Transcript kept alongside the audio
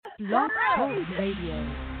Blog Talk Radio.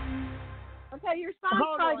 Okay, your song's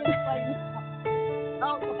probably going to play.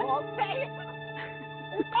 Oh, okay.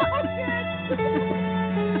 It's all good.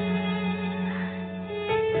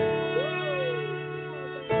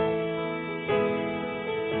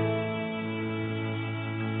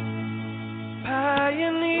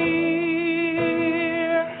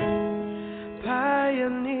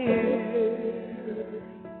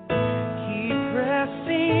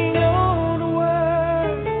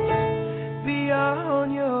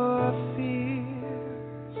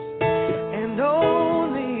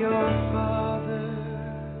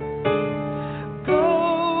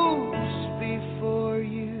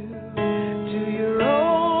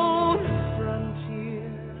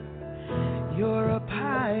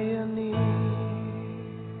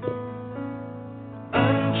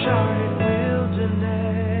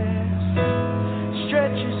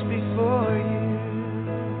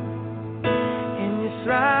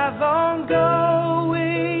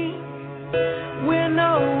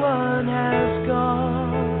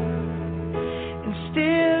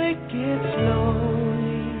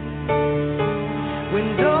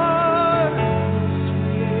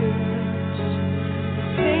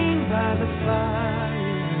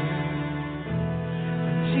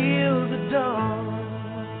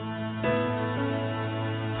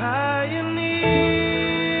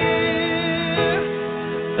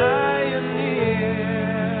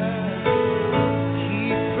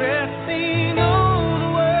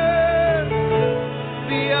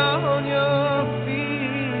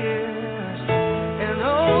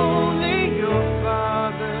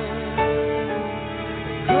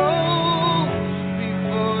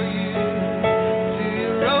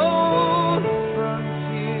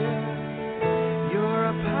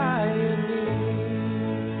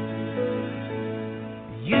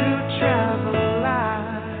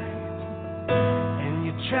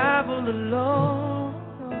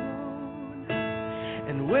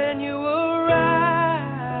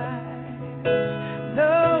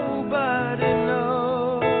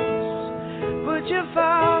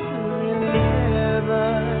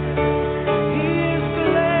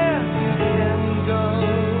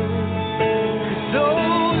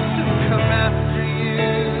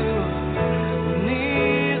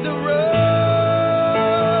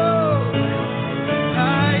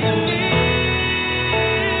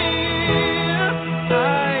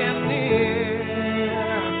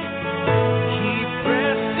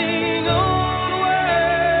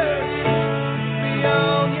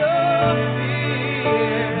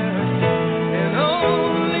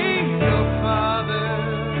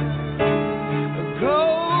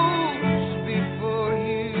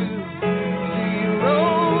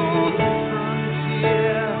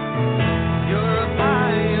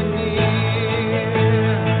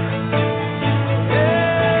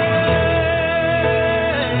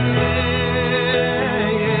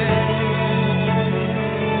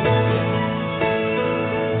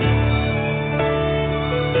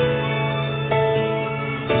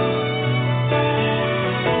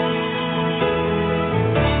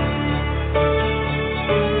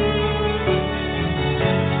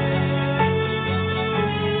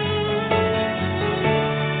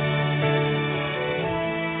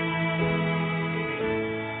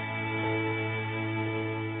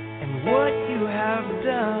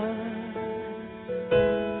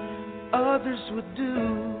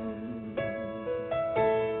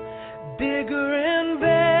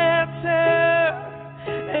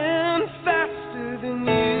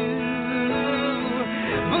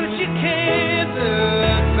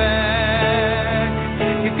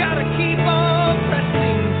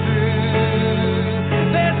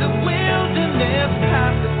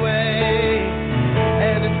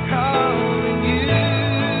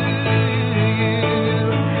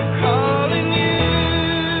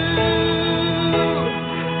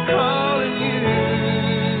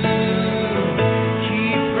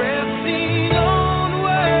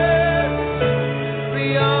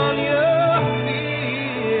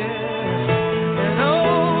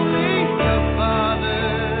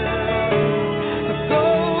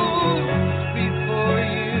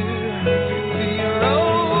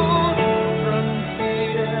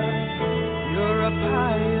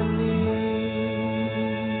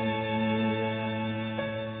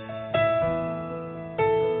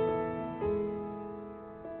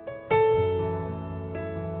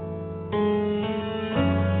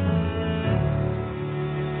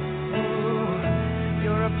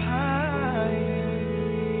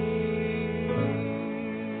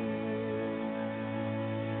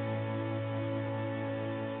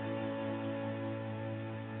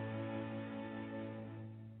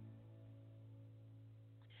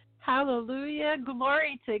 Hallelujah.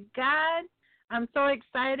 Glory to God. I'm so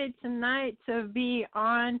excited tonight to be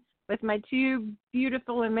on with my two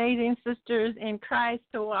beautiful, amazing sisters in Christ,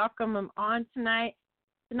 to welcome them on tonight.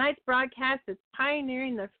 Tonight's broadcast is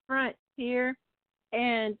Pioneering the Frontier,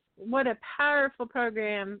 and what a powerful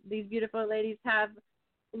program these beautiful ladies have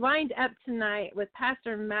lined up tonight with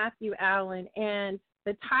Pastor Matthew Allen, and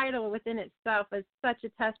the title within itself is such a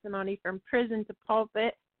testimony, from prison to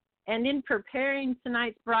pulpit. And in preparing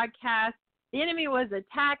tonight's broadcast, the enemy was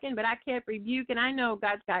attacking, but I kept rebuking. I know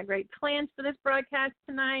God's got great plans for this broadcast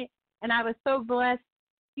tonight, and I was so blessed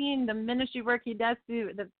seeing the ministry work he does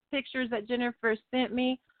through the pictures that Jennifer sent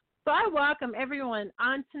me. So I welcome everyone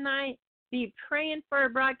on tonight. Be praying for our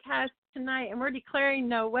broadcast tonight, and we're declaring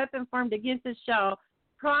no weapon formed against us shall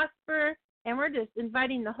prosper, and we're just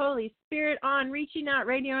inviting the Holy Spirit on, Reaching Out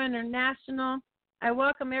Radio International. I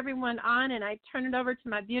welcome everyone on, and I turn it over to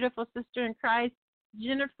my beautiful sister in Christ,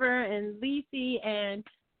 Jennifer and Leci, and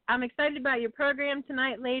I'm excited about your program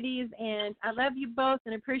tonight, ladies, and I love you both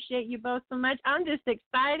and appreciate you both so much. I'm just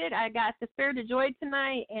excited. I got the spirit of joy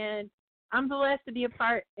tonight, and I'm blessed to be a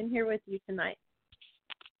part and here with you tonight.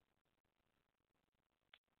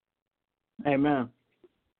 Amen.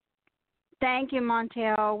 Thank you,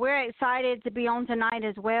 Montel. We're excited to be on tonight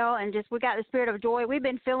as well, and we got the spirit of joy. We've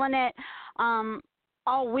been feeling it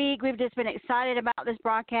all week. We've just been excited about this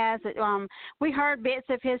broadcast. We heard bits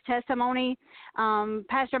of his testimony,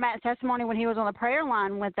 Pastor Matt's testimony, when he was on the prayer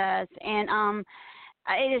line with us, and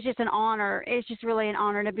it is just an honor. It's just really an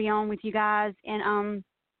honor to be on with you guys, and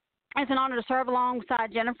it's an honor to serve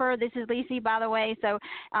alongside Jennifer. This is Leci, by the way. So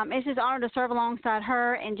it's just an honor to serve alongside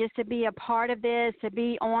her, and just to be a part of this, to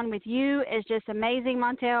be on with you is just amazing,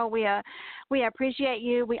 Montel. We appreciate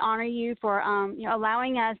you. We honor you for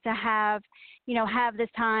allowing us to have this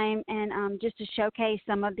time, and just to showcase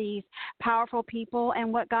some of these powerful people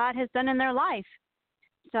and what God has done in their life.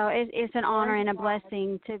 So it's an honor and a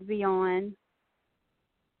blessing to be on.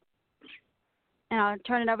 And I'll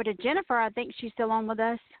turn it over to Jennifer. I think she's still on with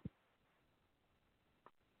us.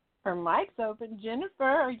 Her mic's open. Jennifer,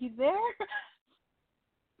 are you there?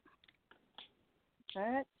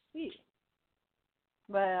 Let's see.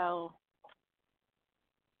 Well,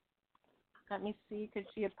 let me see. Could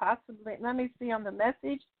she have possibly? Let me see on the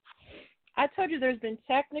message. I told you there's been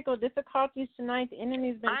technical difficulties tonight. The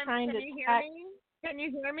enemy's been trying to. Can you hear me? Can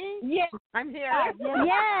you hear me? Yes. I'm here.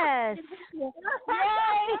 Yes. Yay!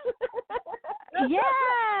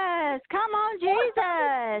 Yes. Come on,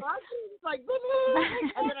 Jesus. It's like,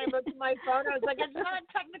 and then I looked at my phone. I was like, it's not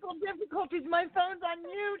technical difficulties. My phone's on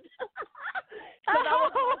mute.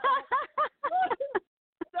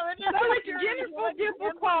 So it's Jennifer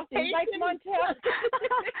difficulties, like Montel.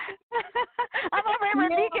 I'm over here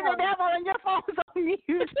rebuking the devil, and your phone's on mute.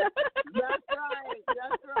 That's right.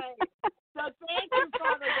 That's right. So thank you,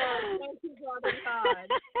 Father God. Thank you, Father God,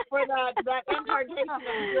 for that impartation of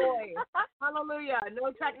joy. Hallelujah.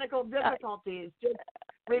 No technical difficulties. Just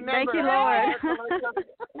remember. Thank you, Lord.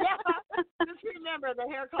 Just remember, the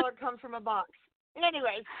hair color comes from a box.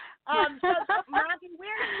 Anyways, so Matthew,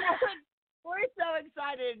 we're so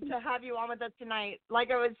excited to have you on with us tonight. Like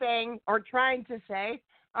I was saying, or trying to say,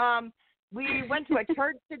 we went to a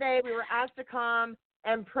church today. We were asked to come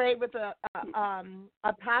and pray with a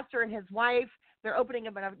pastor and his wife. They're opening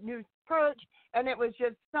up a new church, and it was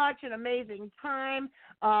just such an amazing time.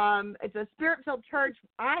 It's a spirit-filled church.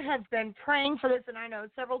 I have been praying for this, and I know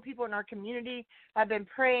several people in our community have been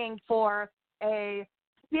praying for a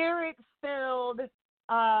spirit-filled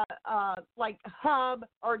like hub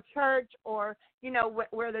or church, or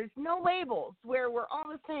where there's no labels, where we're all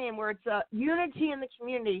the same, where it's a unity in the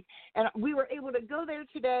community. And we were able to go there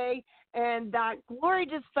today, and that glory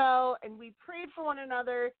just fell, and we prayed for one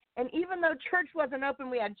another. And even though church wasn't open,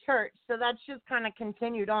 we had church, so that's just kind of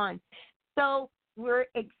continued on. So we're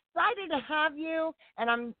excited to have you, and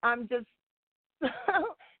I'm just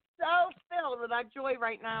so filled with that joy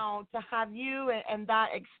right now to have you and that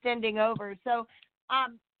extending over. So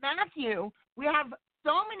Matthew, we have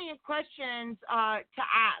so many questions to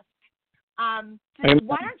ask.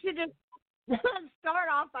 Why don't you just start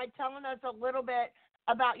off by telling us a little bit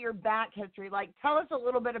about your back history? Like, tell us a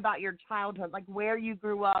little bit about your childhood, like where you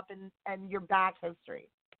grew up and your back history.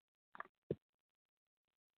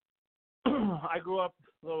 I grew up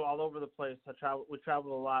a little all over the place. We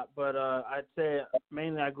traveled a lot, but I'd say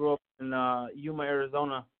mainly I grew up in Yuma,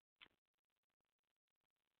 Arizona.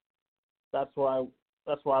 That's where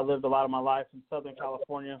I lived a lot of my life, in Southern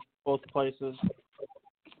California, both places.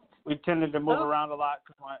 We tended to move around a lot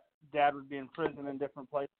because my dad would be in prison in different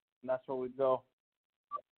places, and that's where we'd go.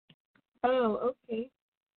 Oh, okay.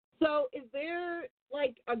 So is there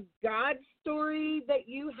like a God story that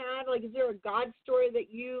you had? Like, is there a God story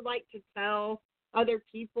that you like to tell other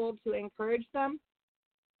people to encourage them?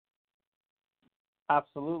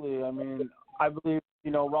 Absolutely. I mean, I believe,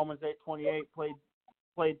 Romans 8:28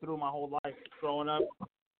 played through my whole life growing up.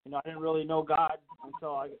 I didn't really know God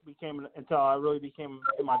until I really became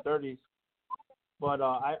in my 30s. But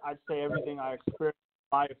I'd say everything I experienced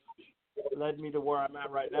in life led me to where I'm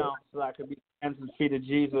at right now, so that I could be the hands and feet of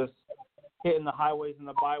Jesus, hitting the highways and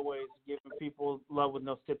the byways, giving people love with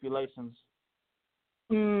no stipulations.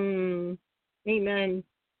 Amen.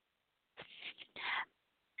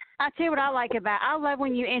 I tell you what I love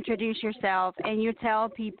when you introduce yourself and you tell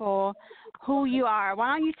people who you are.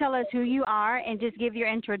 Why don't you tell us who you are and just give your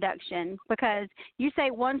introduction? Because you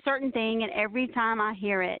say one certain thing, and every time I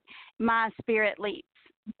hear it, my spirit leaps.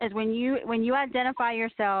 Is when you identify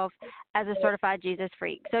yourself as a certified Jesus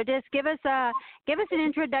freak. So just give us an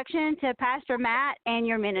introduction to Pastor Matt and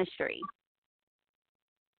your ministry.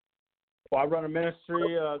 Well, I run a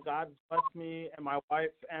ministry. God blessed me and my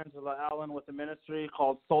wife, Angela Allen, with a ministry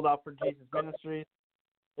called Sold Out for Jesus Ministries.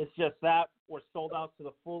 It's just that. We're sold out to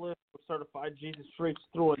the fullest. We're certified Jesus freaks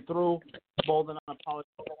through and through, bold and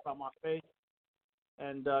unapologetic about my faith.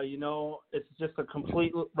 And, it's just a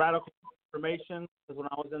complete radical transformation, because when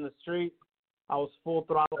I was in the street, I was full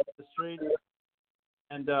throttle in the street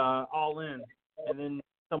and all in. And then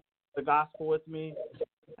someone the gospel with me,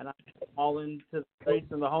 and I all into the streets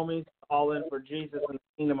and the homies, all in for Jesus and the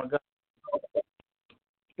kingdom of God.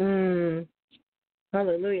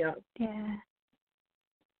 Hallelujah. Yeah.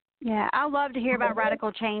 Yeah, I love to hear about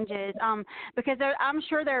radical changes because I'm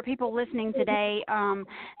sure there are people listening today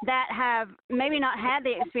that have maybe not had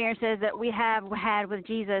the experiences that we have had with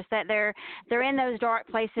Jesus, that they're in those dark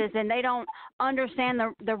places and they don't understand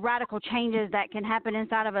the radical changes that can happen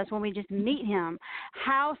inside of us when we just meet him,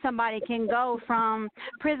 how somebody can go from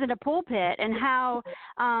prison to pulpit, and how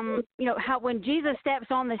when Jesus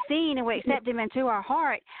steps on the scene and we accept him into our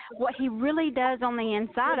heart, what he really does on the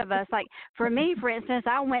inside of us. Like for me, for instance,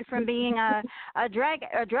 I went from being a drug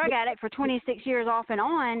addict for 26 years off and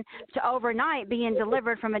on to overnight being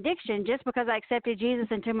delivered from addiction just because I accepted Jesus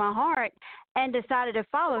into my heart and decided to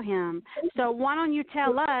follow him. So why don't you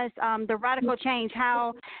tell us the radical change,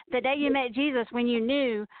 how the day you met Jesus, when you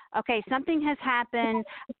knew, okay, something has happened,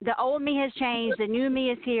 the old me has changed, the new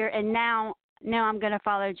me is here, and now I'm going to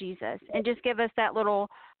follow Jesus. And just give us that little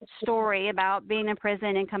story about being in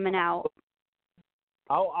prison and coming out.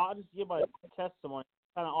 I'll just give my testimony.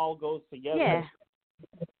 It kind of all goes together. Yeah.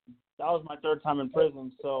 That was my third time in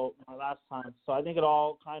prison, so my last time. So I think it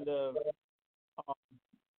all kind of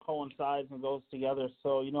coincides and goes together.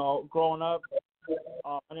 So, growing up,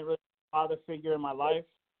 I didn't really have a father figure in my life.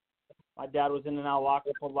 My dad was in and out of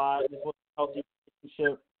lockup a lot. This was a healthy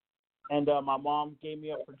relationship. And my mom gave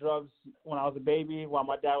me up for drugs when I was a baby while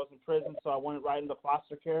my dad was in prison, so I went right into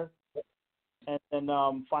foster care. And then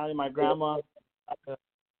finally my grandma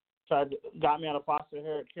got me out of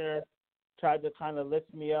foster care, tried to kind of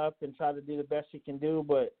lift me up and try to do the best she can do,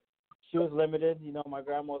 but she was limited. My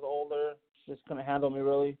grandma was older. She just couldn't handle me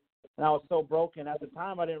really. And I was so broken. At the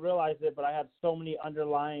time, I didn't realize it, but I had so many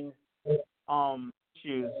underlying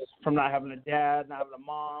issues from not having a dad, not having a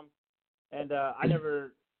mom. And I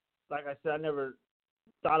never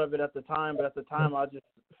thought of it at the time, but at the time I just,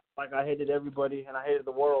 I hated everybody and I hated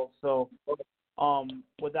the world. So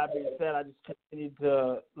with that being said, I just continued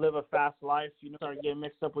to live a fast life, started getting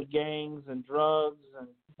mixed up with gangs and drugs. And,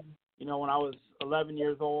 when I was 11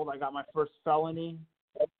 years old, I got my first felony.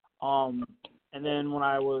 And then when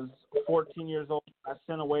I was 14 years old, I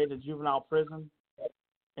sent away to juvenile prison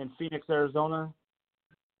in Phoenix, Arizona.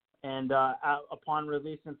 And upon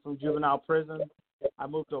releasing from juvenile prison, I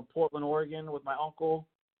moved to Portland, Oregon with my uncle.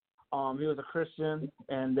 He was a Christian,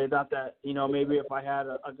 and they thought that, maybe if I had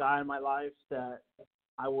a guy in my life that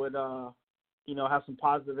I would, have some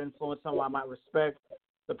positive influence, someone I might respect.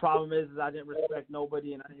 The problem is I didn't respect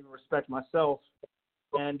nobody, and I didn't even respect myself.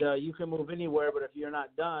 And you can move anywhere, but if you're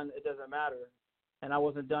not done, it doesn't matter. And I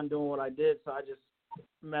wasn't done doing what I did, so I just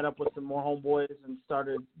met up with some more homeboys and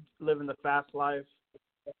started living the fast life.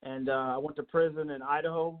 And I went to prison in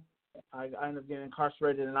Idaho. I ended up getting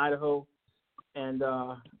incarcerated in Idaho and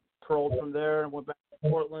paroled from there and went back to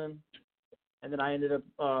Portland. And then I ended up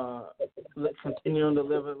continuing to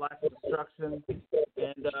live a life of destruction.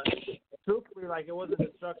 And truthfully, it wasn't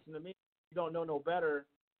destruction to me. You don't know no better.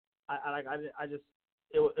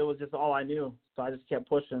 It was just all I knew. So I just kept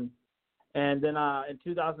pushing. And then in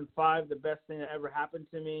 2005, the best thing that ever happened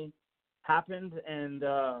to me happened, and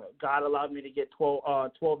God allowed me to get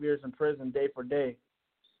 12 years in prison day for day.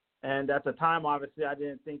 And at the time, obviously, I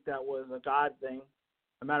didn't think that was a God thing.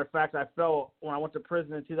 a matter of fact, I felt when I went to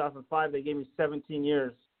prison in 2005, they gave me 17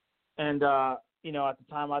 years. And, you know, at the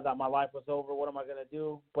time I thought my life was over. What am I going to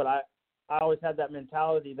do? But I always had that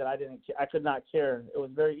mentality that I could not care. It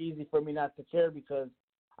was very easy for me not to care because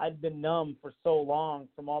I'd been numb for so long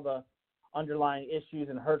from all the underlying issues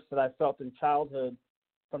and hurts that I felt in childhood,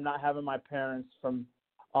 from not having my parents, from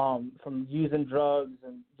using drugs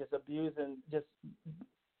and just abusing, just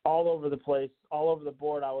all over the place, all over the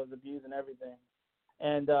board. I was abusing everything.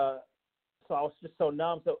 And so I was just so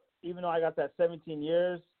numb. So even though I got that 17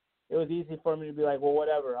 years, it was easy for me to be like, well,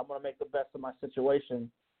 whatever, I'm going to make the best of my situation.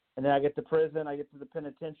 And then I get to prison, I get to the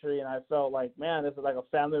penitentiary, and I felt like, man, this is like a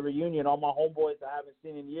family reunion. All my homeboys I haven't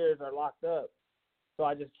seen in years are locked up. So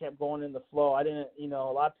I just kept going in the flow. I didn't, you know,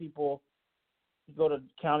 a lot of people go to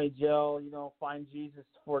county jail, you know, find Jesus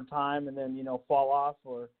for a time and then, you know, fall off,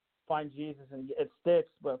 or find Jesus and it sticks.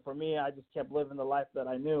 But for me, I just kept living the life that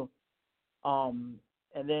I knew. And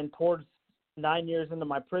then towards 9 years into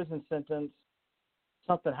my prison sentence,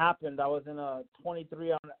 something happened. I was in a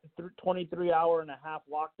 23-hour and a half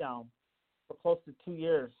lockdown for close to 2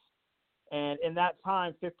 years. And in that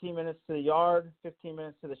time, 15 minutes to the yard, 15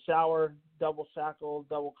 minutes to the shower, double shackled,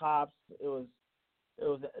 double cops. It was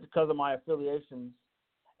because of my affiliations.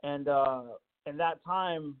 And in that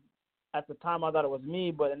time, at the time I thought it was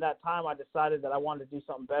me, but in that time I decided that I wanted to do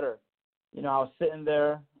something better. You know, I was sitting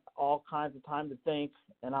there, all kinds of time to think,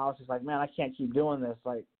 and I was just like, man, I can't keep doing this.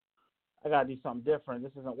 Like, I got to do something different.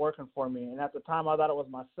 This isn't working for me. And at the time I thought it was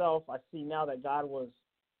myself. I see now that God was,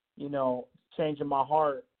 you know, changing my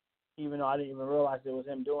heart, even though I didn't even realize it was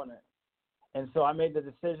him doing it. And so I made the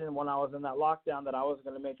decision when I was in that lockdown that I was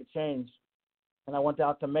going to make a change. And I went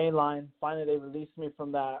out to Mainline. Finally, they released me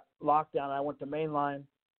from that lockdown. I went to Mainline,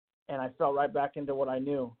 and I fell right back into what I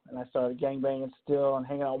knew. And I started gangbanging still and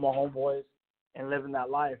hanging out with my homeboys and living that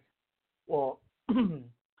life. Well,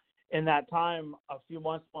 in that time, a few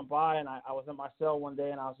months went by, and I was in my cell one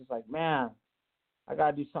day, and I was just like, man, I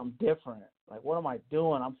got to do something different. Like, what am I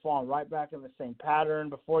doing? I'm falling right back in the same pattern.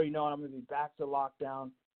 Before you know it, I'm going to be back to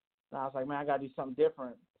lockdown. And I was like, man, I got to do something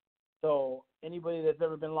different. So anybody that's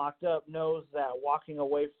ever been locked up knows that walking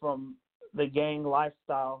away from the gang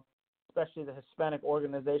lifestyle, especially the Hispanic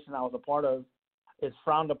organization I was a part of, is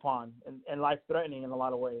frowned upon and life-threatening in a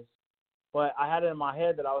lot of ways. But I had it in my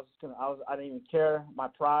head that I didn't even care. My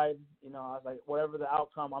pride, you know, I was like, whatever the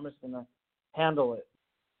outcome, I'm just going to handle it.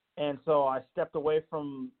 And so I stepped away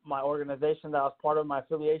from my organization that I was part of, my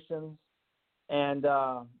affiliations. And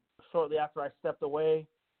shortly after I stepped away,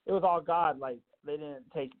 it was all God. Like, they didn't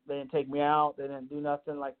take me out. They didn't do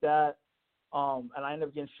nothing like that. And I ended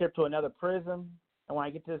up getting shipped to another prison. And when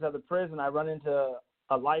I get to this other prison, I run into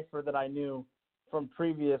a lifer that I knew from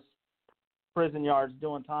previous prison yards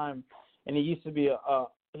doing time. And he used to be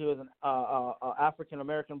he was an African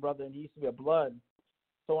American brother, and he used to be a blood.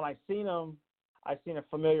 So when I seen him, I seen a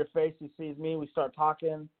familiar face. He sees me. We start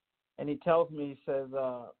talking, and he tells me, he says,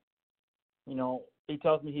 you know, he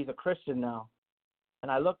tells me he's a Christian now.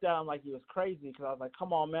 And I looked at him like he was crazy, because I was like,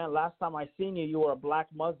 come on, man, last time I seen you, you were a black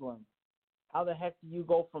Muslim. How the heck do you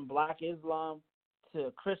go from black Islam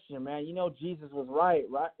to Christian, man? You know Jesus was white,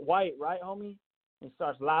 right, homie? And he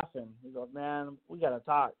starts laughing. He goes, man, we got to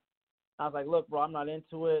talk. I was like, look, bro, I'm not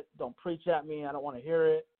into it. Don't preach at me. I don't want to hear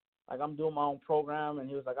it. Like, I'm doing my own program. And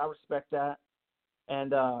he was like, I respect that.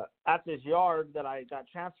 And at this yard that I got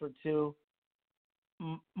transferred to,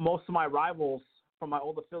 most of my rivals from my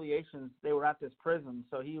old affiliations, they were at this prison.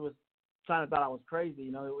 So he was kind of thought I was crazy.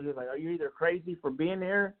 You know, he was like, are you either crazy for being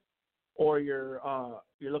here, or you're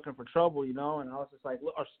looking for trouble, you know? And I was just like,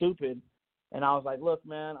 or stupid. And I was like, look,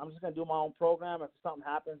 man, I'm just going to do my own program. If something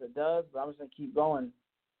happens, it does, but I'm just going to keep going.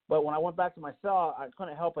 But when I went back to my cell, I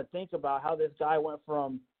couldn't help but think about how this guy went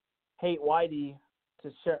from hate whitey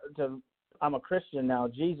to I'm a Christian now,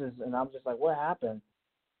 Jesus. And I'm just like, what happened?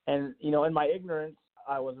 And, you know, in my ignorance,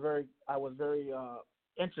 I was very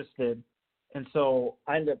interested. And so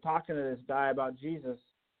I ended up talking to this guy about Jesus,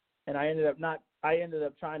 and I ended up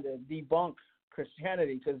trying to debunk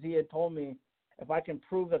Christianity, because he had told me if I can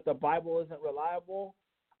prove that the Bible isn't reliable,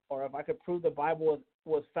 or if I could prove the Bible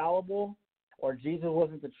was fallible, or Jesus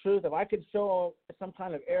wasn't the truth, if I could show some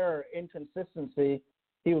kind of error, inconsistency,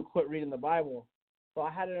 he would quit reading the Bible. So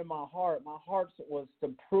I had it in my heart. My heart was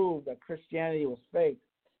to prove that Christianity was fake.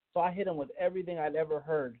 So I hit him with everything I'd ever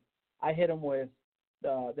heard. I hit him with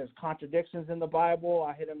there's contradictions in the Bible.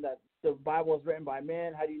 I hit him that the Bible is written by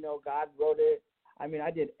men. How do you know God wrote it? I mean,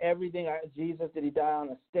 I did everything. Jesus, did he die on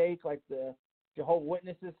a stake like the Jehovah's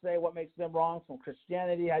Witnesses say? What makes them wrong from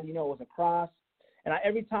Christianity? How do you know it was a cross? And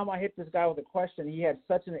every time I hit this guy with a question, he had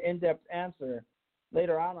such an in-depth answer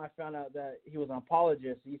Later on, I found out that he was an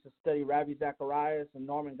apologist. He used to study Rabbi Zacharias and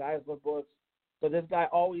Norman Geisler books. So this guy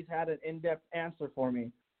always had an in-depth answer for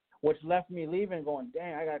me, which left me leaving going,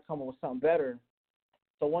 dang, I got to come up with something better.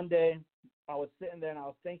 So one day I was sitting there and I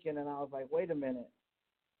was thinking, and I was like, wait a minute.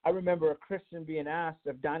 I remember a Christian being asked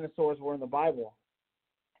if dinosaurs were in the Bible,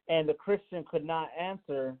 and the Christian could not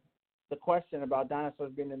answer the question about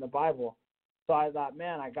dinosaurs being in the Bible. So I thought,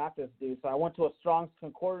 man, I got this, dude. So I went to a Strong's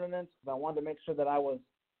Concordance because I wanted to make sure that I was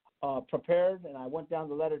prepared, and I went down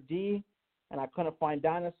the letter D, and I couldn't find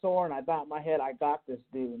dinosaur, and I thought in my head, I got this,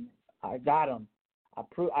 dude. I got him.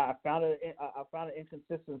 I found an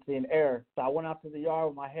inconsistency and error. So I went out to the yard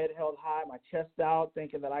with my head held high, my chest out,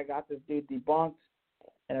 thinking that I got this dude debunked.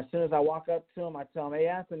 And as soon as I walk up to him, I tell him, hey,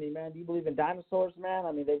 Anthony, man, do you believe in dinosaurs, man?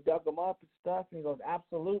 I mean, they dug them up and stuff. And he goes,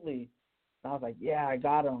 absolutely. And I was like, yeah, I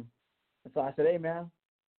got him. And so I said, hey, man,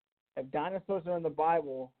 if dinosaurs are in the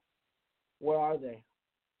Bible, where are they?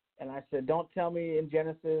 And I said, don't tell me in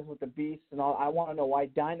Genesis with the beasts and all. I want to know why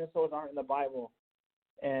dinosaurs aren't in the Bible.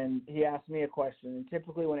 And he asked me a question. And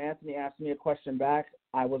typically when Anthony asked me a question back,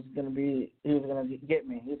 he was going to get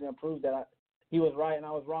me. He was going to prove that he was right and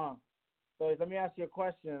I was wrong. So he said, let me ask you a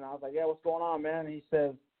question. And I was like, yeah, what's going on, man? And he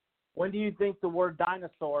says, when do you think the word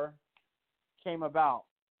dinosaur came about?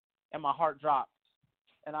 And my heart dropped.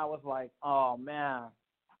 And I was like, oh, man,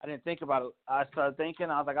 I didn't think about it. I started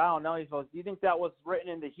thinking. I was like, I don't know. He goes, do you think that was written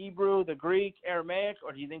in the Hebrew, the Greek, Aramaic,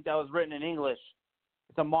 or do you think that was written in English?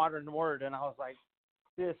 It's a modern word. And I was like,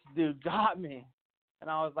 this dude got me. And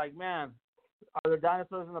I was like, man, are there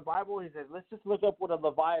dinosaurs in the Bible? He says, let's just look up what a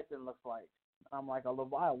Leviathan looks like. And I'm like, a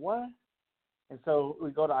Leviathan, what? And so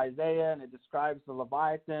we go to Isaiah, and it describes the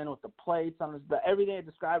Leviathan with the plates on his back. Everything it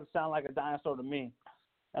describes sounded like a dinosaur to me.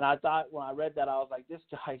 And I thought when I read that, I was like, this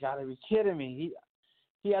guy got to be kidding me.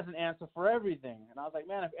 He has an answer for everything. And I was like,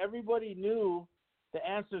 man, if everybody knew the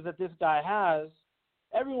answers that this guy has,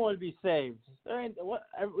 everyone would be saved.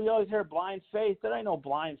 We always hear blind faith. There ain't no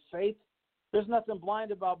blind faith. There's nothing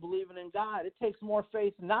blind about believing in God. It takes more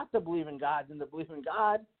faith not to believe in God than to believe in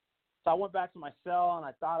God. So I went back to my cell, and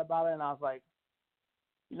I thought about it, and I was like,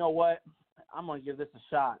 you know what? I'm going to give this a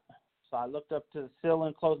shot. So I looked up to the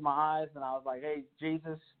ceiling, closed my eyes, and I was like, hey,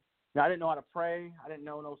 Jesus. I didn't know how to pray. I didn't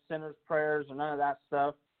know no sinner's prayers or none of that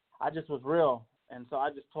stuff. I just was real. And so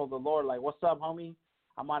I just told the Lord, like, what's up, homie?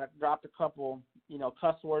 I might have dropped a couple,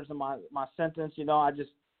 cuss words in my sentence. I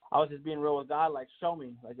was just being real with God, like, show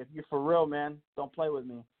me. Like, if you're for real, man, don't play with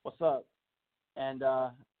me. What's up? And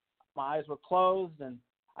my eyes were closed, and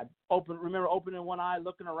I remember opening one eye,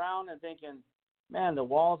 looking around and thinking, man, the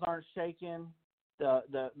walls aren't shaking.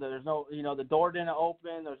 There's no, the door didn't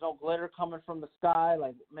open. There's no glitter coming from the sky.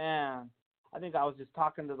 Like, man, I think I was just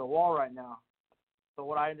talking to the wall right now. So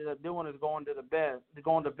what I ended up doing is going to bed.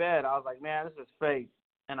 I was like, man, this is fake.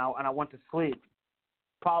 And I went to sleep.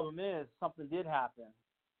 Problem is, something did happen.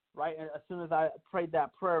 Right? And as soon as I prayed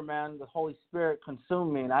that prayer, man, the Holy Spirit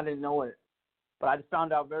consumed me, and I didn't know it. But I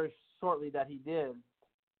found out very shortly that he did.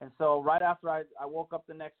 And so right after I woke up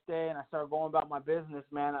the next day and I started going about my business,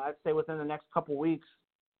 man, I'd say within the next couple of weeks,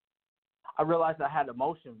 I realized I had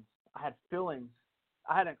emotions. I had feelings.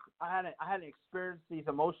 I hadn't experienced these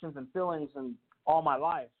emotions and feelings in all my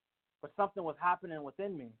life, but something was happening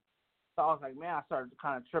within me. So I was like, man, I started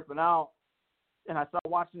kind of tripping out, and I started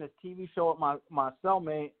watching this TV show with my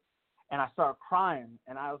cellmate, and I started crying.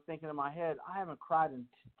 And I was thinking in my head, I haven't cried in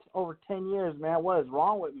over 10 years, man. What is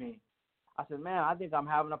wrong with me? I said, man, I think I'm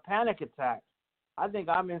having a panic attack. I think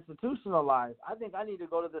I'm institutionalized. I think I need to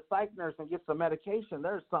go to the psych nurse and get some medication.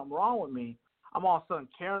 There's something wrong with me. I'm all of a sudden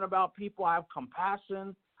caring about people. I have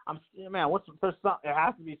compassion. There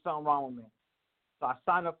has to be something wrong with me. So I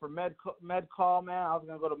signed up for med call, man. I was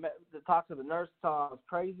going to go to talk to the nurse, tell her I was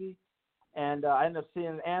crazy. And I ended up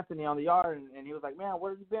seeing Anthony on the yard, and he was like, man,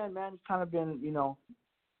 where have you been, man? You've kind of been,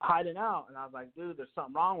 hiding out. And I was like, dude, there's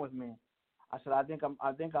something wrong with me. I said, I think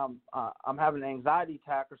I'm having an anxiety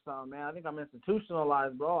attack or something, man. I think I'm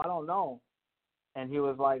institutionalized, bro. I don't know. And he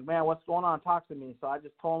was like, man, what's going on? Talk to me. So I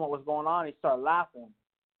just told him what was going on. He started laughing.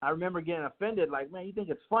 I remember getting offended, like, man, you think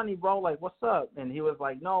it's funny, bro? Like, what's up? And he was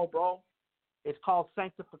like, no, bro. It's called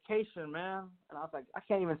sanctification, man. And I was like, I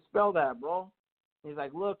can't even spell that, bro. And he's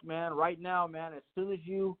like, look, man, right now, man, as soon as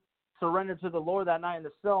you surrendered to the Lord that night in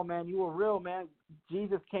the cell, man, you were real, man.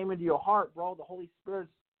 Jesus came into your heart, bro. The Holy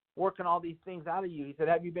Spirit's working all these things out of you. He said,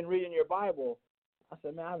 have you been reading your Bible? I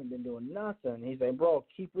said, man, I haven't been doing nothing. He's like, bro,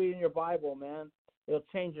 keep reading your Bible, man. It'll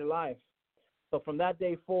change your life. So from that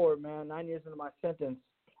day forward, man, 9 years into my sentence,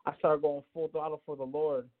 I started going full throttle for the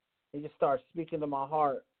Lord. He just started speaking to my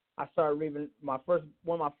heart. I started reading one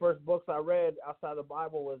of my first books I read outside the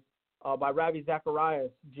Bible was by Ravi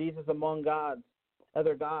Zacharias, Jesus Among Gods,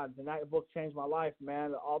 Other Gods, and that book changed my life,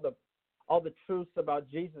 man. All the truths about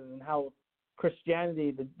Jesus and how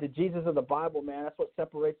Christianity, the Jesus of the Bible, man, that's what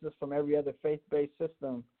separates us from every other faith-based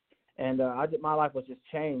system. And my life was just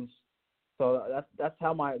changed. So that's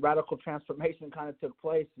how my radical transformation kind of took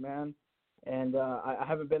place, man. And I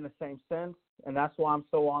haven't been the same since. And that's why I'm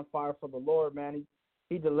so on fire for the Lord, man.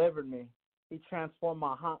 He delivered me. He transformed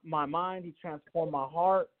my mind. He transformed my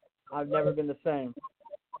heart. I've never been the same.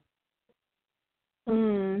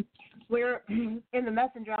 We're in the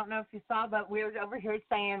messenger. I don't know if you saw, but we're over here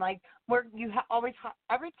saying, like, always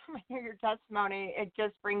every time I hear your testimony, it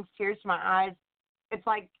just brings tears to my eyes. It's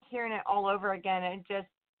like hearing it all over again. And just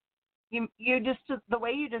you just the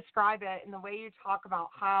way you describe it and the way you talk about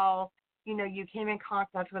how, you know, you came in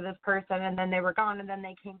contact with this person and then they were gone and then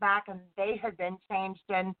they came back and they had been changed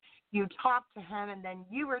and you talked to him and then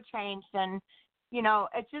you were changed. And, you know,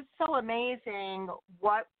 it's just so amazing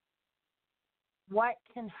what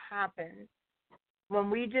can happen when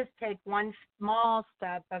we just take one small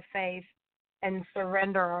step of faith and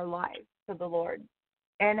surrender our lives to the Lord.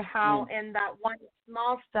 And how in that one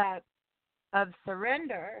small step of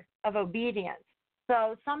surrender, of obedience.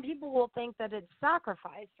 So some people will think that it's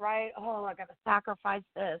sacrifice, right? Oh, I got to sacrifice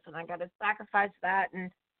this and I got to sacrifice that.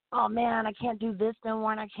 And, oh, man, I can't do this no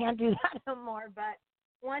more and I can't do that no more. But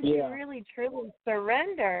once you really, truly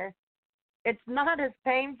surrender, it's not as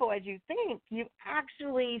painful as you think. You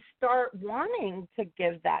actually start wanting to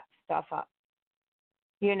give that stuff up.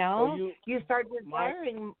 You know? So you start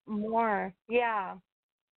desiring more. Yeah.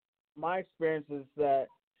 My experience is that,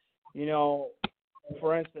 you know,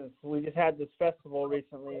 for instance, we just had this festival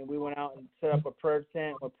recently, and we went out and set up a prayer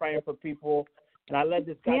tent. We're praying for people, and I led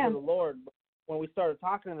this guy to the Lord. When we started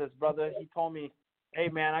talking to this brother, he told me, "Hey,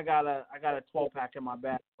 man, I got a 12-pack in my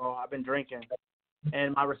bag, bro. I've been drinking."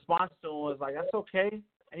 And my response to him was like, "That's okay."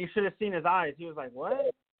 And you should have seen his eyes. He was like,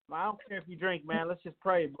 "What? I don't care if you drink, man. Let's just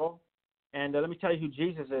pray, bro. And let me tell you who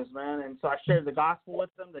Jesus is, man." And so I shared the gospel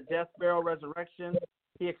with him, the death, burial, resurrection.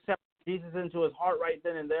 He accepted Jesus into his heart right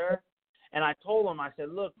then and there. And I told him, I said,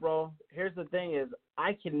 "Look, bro, here's the thing is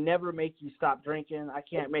I can never make you stop drinking. I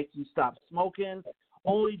can't make you stop smoking.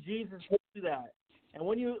 Only Jesus can do that." And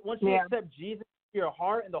once you accept Jesus into your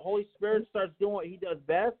heart and the Holy Spirit starts doing what he does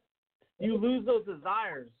best, you lose those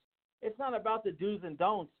desires. It's not about the do's and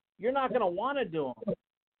don'ts. You're not going to want to do them.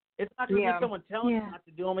 It's not going to be someone telling you not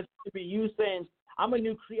to do them. It's going to be you saying, "I'm a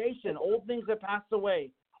new creation. Old things have passed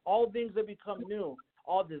away. All things have become new.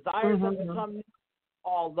 All desires have become new.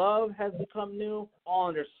 All love has become new. All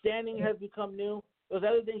understanding has become new." Those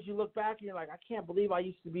other things, you look back and you're like, I can't believe I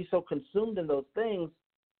used to be so consumed in those things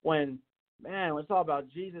when it's all about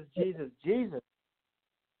Jesus, Jesus, Jesus.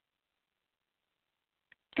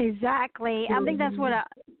 Exactly. I think that's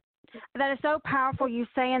that is so powerful you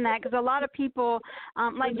saying that, because a lot of people,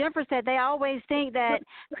 like Jennifer said, they always think that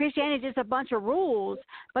Christianity is just a bunch of rules,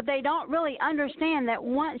 but they don't really understand that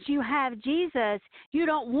once you have Jesus, you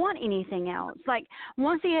don't want anything else. Like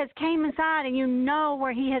once he has came inside and you know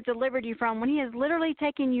where he has delivered you from, when he has literally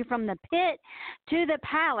taken you from the pit to the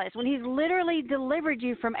palace, when he's literally delivered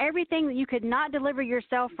you from everything that you could not deliver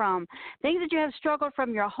yourself from, things that you have struggled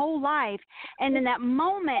from your whole life, and in that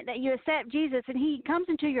moment that you accept Jesus and he comes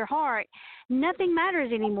into your heart, nothing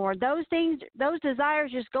matters anymore. Those things, those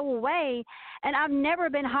desires just go away. And I've never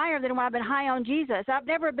been higher than when I've been high on Jesus. I've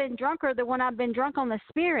never been drunker than when I've been drunk on the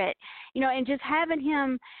Spirit. You know, and just having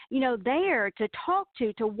him, you know, there to talk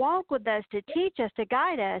to walk with us, to teach us, to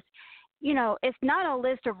guide us. You know, it's not a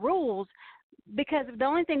list of rules, because the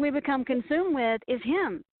only thing we become consumed with is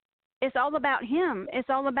him. It's all about him.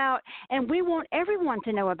 It's all about, and we want everyone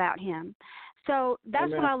to know about him. So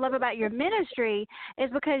that's what I love about your ministry,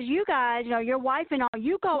 is because you guys, you know, your wife and all,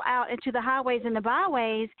 you go out into the highways and the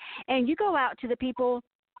byways, and you go out to the people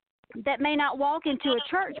that may not walk into a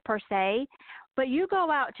church per se, but you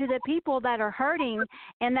go out to the people that are hurting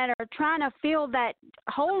and that are trying to fill that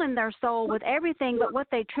hole in their soul with everything but what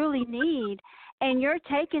they truly need, and you're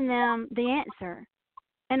taking them the answer.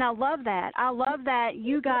 And I love that. I love that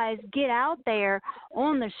you guys get out there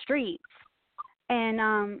on the streets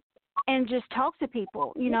and just talk to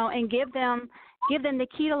people, you know, and give them the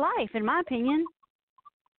key to life, in my opinion.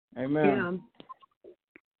 Amen.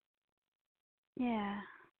 Yeah.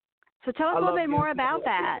 So tell us a little bit more about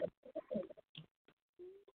that.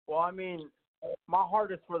 Well, I mean, my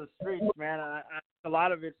heart is for the streets, man. A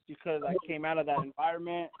lot of it's because I came out of that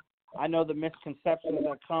environment. I know the misconceptions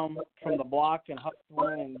that come from the block and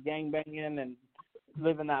hustling and gangbanging and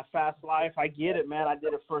living that fast life. I get it, man. I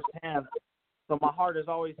did it firsthand. So my heart is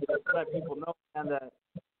always to let people know, man,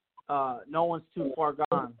 that no one's too far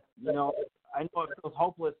gone. You know, I know it feels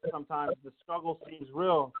hopeless sometimes. The struggle seems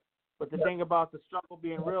real, but the thing about the struggle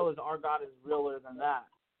being real is our God is realer than that.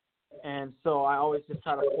 And so I always just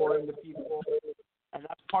try to pour into people, and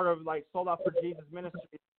that's part of like Sold Out for Jesus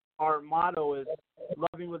Ministries. Our motto is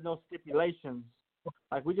loving with no stipulations.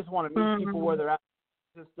 Like we just want to meet people where they're at.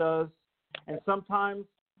 Jesus does, and sometimes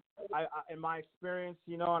I in my experience,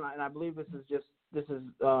 you know, and I believe this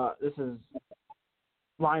is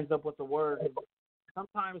lines up with the word.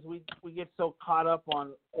 Sometimes we get so caught up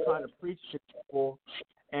on trying to preach to people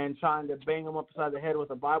and trying to bang them upside the head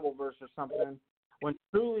with a Bible verse or something, when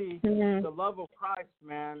truly the love of Christ,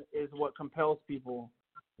 man, is what compels people.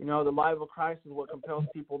 You know, the love of Christ is what compels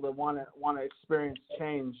people to want to experience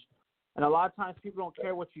change. And a lot of times people don't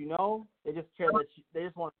care what you know; they just care that they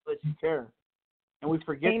just want to let you care, and we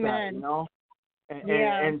forget that, you know.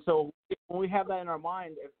 And so when we have that in our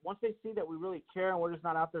mind, once they see that we really care and we're just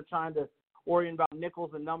not out there trying to worrying about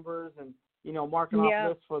nickels and numbers and, you know, marking off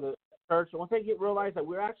lists for the church, once they realize that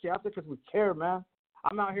we're actually out there because we care, man.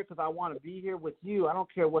 I'm out here because I want to be here with you. I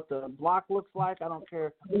don't care what the block looks like. I don't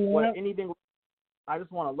care what anything. I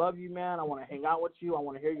just want to love you, man. I want to hang out with you. I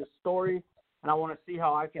want to hear your story. And I want to see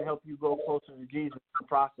how I can help you grow closer to Jesus in the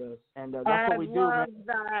process. And that's what we do, man.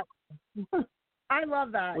 I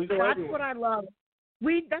love that. That's what I love.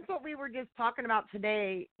 That's what we were just talking about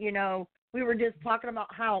today. You know, we were just talking about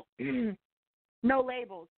how no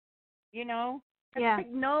labels, you know? Yeah.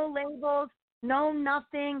 Like no labels, no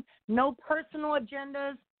nothing, no personal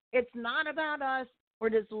agendas. It's not about us. We're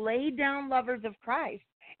just laid down lovers of Christ.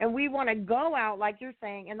 And we want to go out, like you're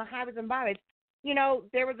saying, in the highways and byways. You know,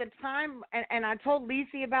 there was a time, and I told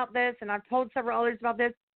Leci about this, and I've told several others about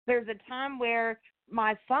this. There's a time where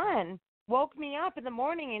my son woke me up in the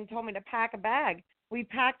morning and told me to pack a bag. We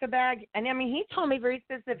packed a bag, and I mean, he told me very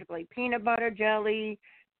specifically, peanut butter, jelly,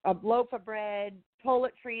 a loaf of bread,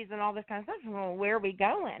 toiletries, and all this kind of stuff. Well, where are we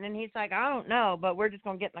going? And he's like, I don't know, but we're just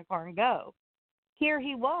going to get in the car and go. Here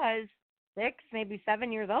he was, 6, maybe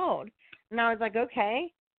 7 years old. And I was like,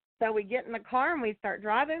 okay. So we get in the car and we start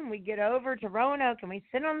driving. We get over to Roanoke and we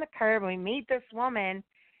sit on the curb and we meet this woman.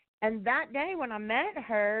 And that day when I met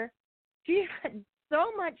her, she had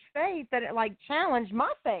so much faith that it like challenged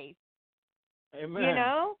my faith. Amen. You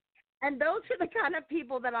know? And those are the kind of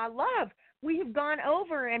people that I love. We have gone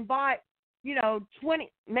over and bought,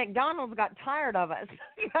 20. McDonald's got tired of us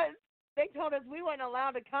because they told us we weren't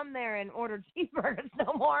allowed to come there and order cheeseburgers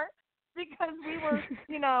no more. Because we were,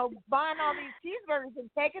 buying all these cheeseburgers and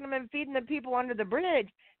taking them and feeding the people under the bridge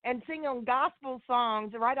and singing gospel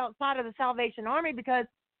songs right outside of the Salvation Army because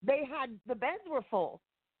the beds were full.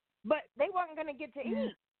 But they weren't going to get to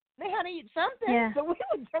eat. They had to eat something, so we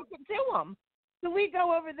would take it to them. So we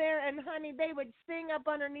go over there, and, honey, they would sing up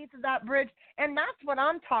underneath of that bridge. And that's what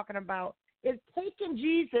I'm talking about, is taking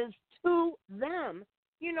Jesus to them.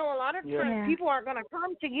 A lot of times people aren't going to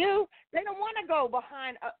come to you. They don't want to go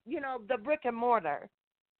behind, the brick and mortar.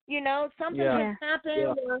 Something has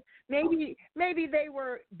happened, or maybe they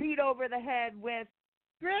were beat over the head with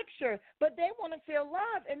Scripture, but they want to feel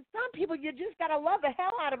love. And some people, you just got to love the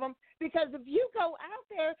hell out of them, because if you go out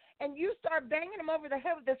there and you start banging them over the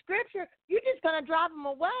head with the Scripture, you're just going to drive them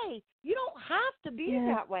away. You don't have to be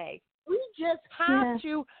that way. We just have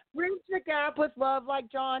to bridge the gap with love,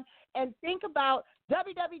 like John, and think about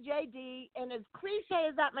WWJD, and as cliche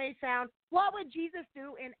as that may sound, what would Jesus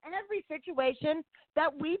do in every situation that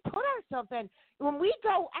we put ourselves in? When we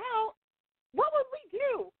go out, what would we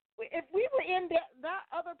do? If we were in that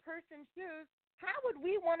other person's shoes, how would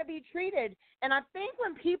we want to be treated? And I think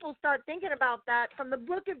when people start thinking about that, from the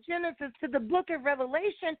book of Genesis to the book of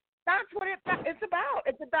Revelation, that's what it's about.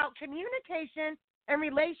 It's about communication and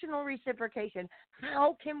relational reciprocation.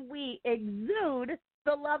 How can we exude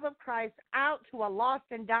the love of Christ out to a lost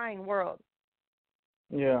and dying world?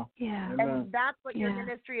 Yeah. And that's what your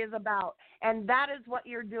ministry is about. And that is what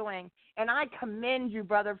you're doing. And I commend you,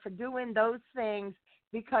 brother, for doing those things,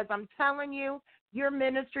 because I'm telling you, your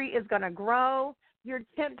ministry is going to grow. Your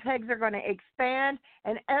tent pegs are going to expand.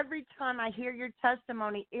 And every time I hear your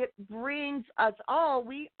testimony, it brings us all,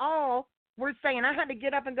 we're saying, I had to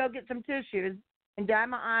get up and go get some tissues and dry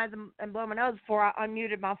my eyes and blow my nose before I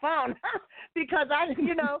unmuted my phone because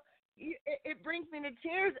it brings me to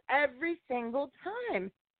tears every single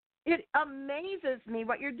time. It amazes me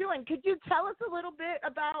what you're doing. Could you tell us a little bit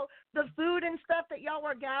about the food and stuff that y'all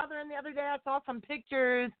were gathering the other day? I saw some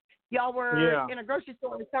pictures. Y'all were in a grocery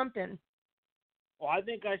store or something. Well, I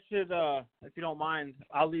think I should, if you don't mind,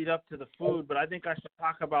 I'll lead up to the food, but I think I should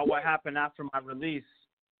talk about what happened after my release,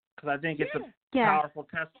 because I think it's a powerful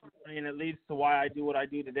testimony, and it leads to why I do what I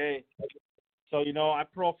do today. So, I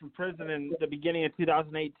paroled from prison in the beginning of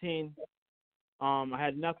 2018. I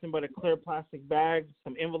had nothing but a clear plastic bag,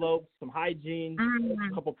 some envelopes, some hygiene,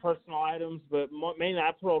 a couple personal items, but mainly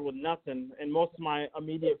I paroled with nothing. And most of my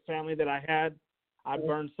immediate family that I had, I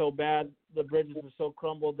burned so bad, the bridges were so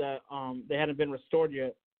crumbled that they hadn't been restored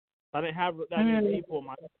yet. I didn't have that many people.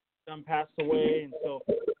 My son passed away, and so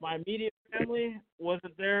my immediate family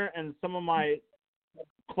wasn't there, and some of my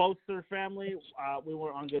closer family, we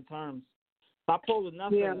weren't on good terms. So I paroled with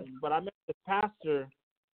nothing, but I met this pastor.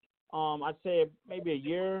 I'd say maybe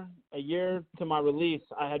a year to my release.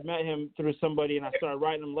 I had met him through somebody, and I started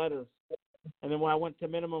writing him letters. And then when I went to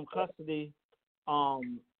minimum custody,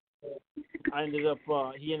 he ended up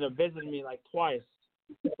visiting me like twice.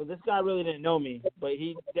 So this guy really didn't know me, but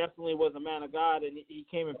he definitely was a man of God, and he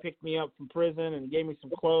came and picked me up from prison and gave me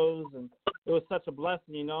some clothes, and it was such a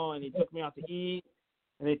blessing, and he took me out to eat,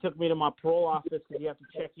 and he took me to my parole office because you have to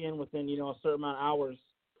check in within, a certain amount of hours.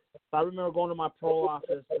 So I remember going to my parole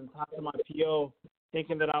office and talking to my PO,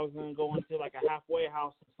 thinking that I was going to go into like a halfway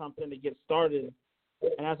house or something to get started.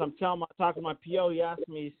 And as I'm talking to my PO, he asked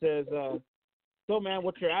me, he says, so, man,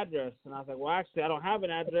 what's your address? And I was like, well, actually, I don't have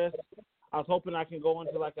an address. I was hoping I can go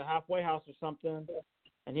into like a halfway house or something.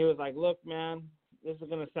 And he was like, look, man, this is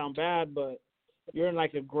going to sound bad, but you're in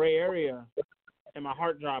like a gray area. And my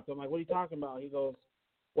heart dropped. I'm like, what are you talking about? He goes,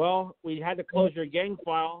 well, we had to close your gang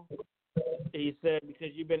file. He said, because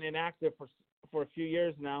you've been inactive for a few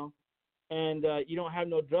years now, and you don't have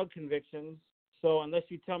no drug convictions. So unless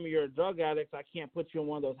you tell me you're a drug addict, I can't put you in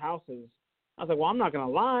one of those houses. I was like, well, I'm not going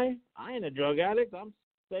to lie. I ain't a drug addict. I'm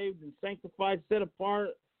saved and sanctified, set apart.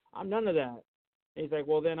 I'm none of that. And he's like,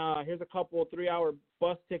 well, then here's a couple 3-hour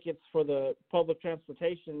bus tickets for the public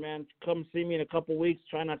transportation, man. Come see me in a couple weeks.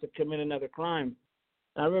 Try not to commit another crime.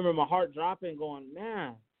 And I remember my heart dropping, going,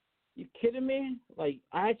 man, you kidding me? Like,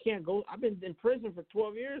 I can't go. I've been in prison for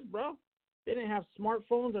 12 years, bro. They didn't have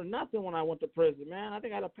smartphones or nothing when I went to prison, man. I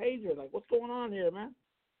think I had a pager. Like, what's going on here, man?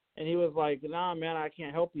 And he was like, nah, man, I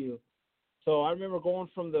can't help you. So I remember going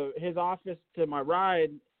from his office to my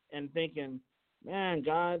ride and thinking, man,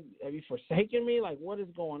 God, have you forsaken me? Like, what is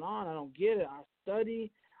going on? I don't get it. I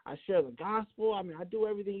study. I share the gospel. I mean, I do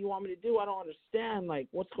everything you want me to do. I don't understand, like,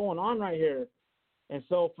 what's going on right here? And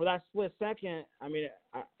so for that split second, I mean,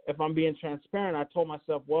 if I'm being transparent, I told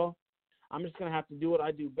myself, well, I'm just going to have to do what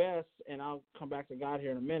I do best, and I'll come back to God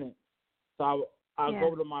here in a minute. So I'll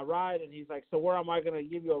go to my ride, and he's like, so where am I going to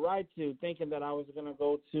give you a ride to, thinking that I was going to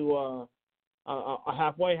go to a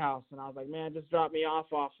halfway house. And I was like, man, just drop me off,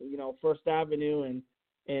 First Avenue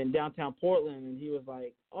in downtown Portland. And he was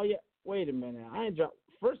like, oh, yeah, wait a minute. I ain't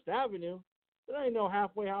First Avenue? There ain't no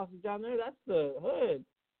halfway houses down there. That's the hood.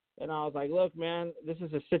 And I was like, look, man, this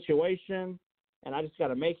is a situation, and I just got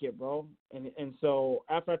to make it, bro. And so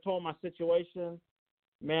after I told my situation,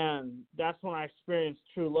 man, that's when I experienced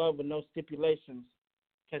true love with no stipulations.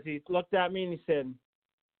 Because he looked at me and he said,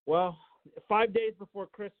 well, 5 days before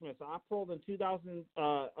Christmas, I paroled in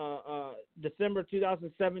December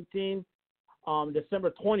 2017,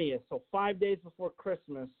 December 20th. So 5 days before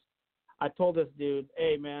Christmas, I told this dude,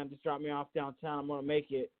 hey, man, just drop me off downtown. I'm going to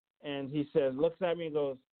make it. And he says, looks at me and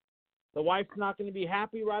goes, the wife's not going to be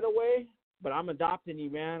happy right away, but I'm adopting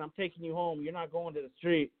you, man. I'm taking you home. You're not going to the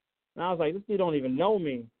street. And I was like, this dude don't even know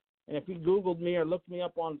me. And if he Googled me or looked me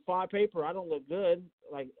up on paper, I don't look good.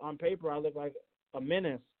 Like, on paper, I look like a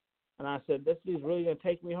menace. And I said, this dude's really going to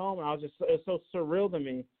take me home? And it was so surreal to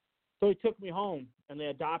me. So he took me home, and they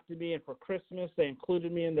adopted me. And for Christmas, they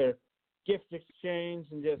included me in their gift exchange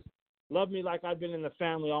and just loved me like I've been in the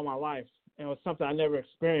family all my life. And it was something I never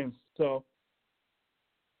experienced. So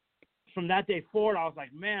from that day forward, I was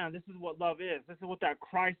like, man, this is what love is. This is what that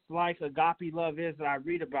Christ-like agape love is that I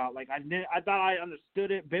read about. Like, I thought I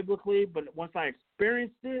understood it biblically, but once I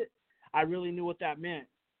experienced it, I really knew what that meant.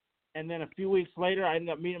 And then a few weeks later, I ended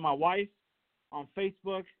up meeting my wife on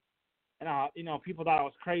Facebook. And, people thought I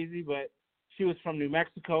was crazy, but she was from New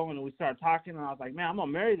Mexico, and we started talking, and I was like, man, I'm going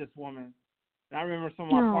to marry this woman. And I remember some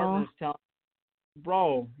of my partners telling me,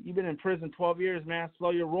 bro, you've been in prison 12 years, man, slow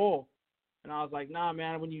your roll. And I was like, nah,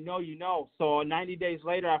 man, when you know, you know. So 90 days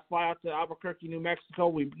later, I fly out to Albuquerque, New Mexico.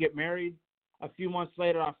 We get married. A few months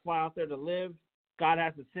later, I fly out there to live. God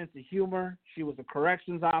has a sense of humor. She was a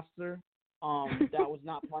corrections officer. That was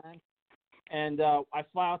not planned. And I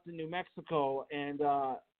fly out to New Mexico, and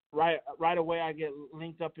right away I get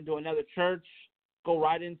linked up into another church, go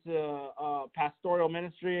right into pastoral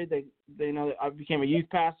ministry. They know that I became a youth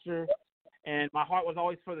pastor. And my heart was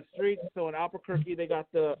always for the streets. So in Albuquerque, they got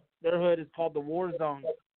their hood is called the War Zone,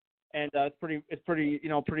 and it's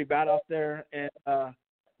pretty bad out there. And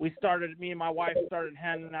me and my wife started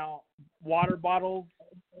handing out water bottles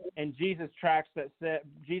and Jesus track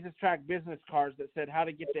business cards that said how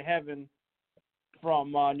to get to heaven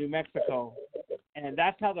from New Mexico. And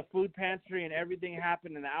that's how the food pantry and everything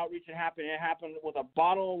happened and the outreach happened. It happened with a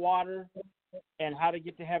bottle of water and how to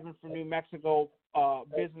get to heaven from New Mexico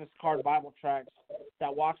business card Bible tracts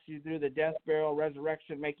that walks you through the death, burial,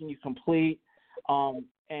 resurrection, making you complete.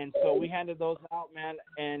 And so we handed those out, man.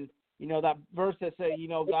 And, you know, that verse that said, you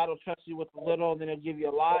know, God will trust you with a little and then he'll give you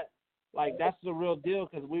a lot. Like, that's the real deal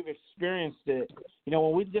because we've experienced it. You know,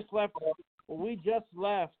 when we just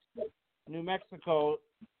left New Mexico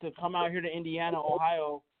to come out here to Indiana,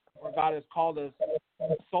 Ohio, where God has called us,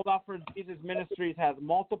 Sold Out for Jesus Ministries has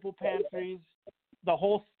multiple pantries. The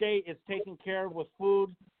whole state is taken care of with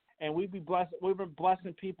food, and we've been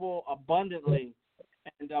blessing people abundantly.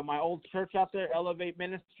 And my old church out there, Elevate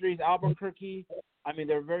Ministries, Albuquerque, I mean,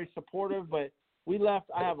 they're very supportive. But we left.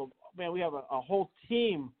 We have a whole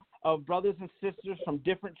team of brothers and sisters from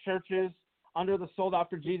different churches under the Sold Out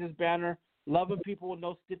for Jesus banner, loving people with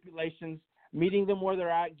no stipulations, meeting them where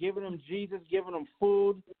they're at, giving them Jesus, giving them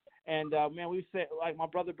food. And, man, we say, like my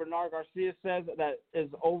brother Bernard Garcia says, that is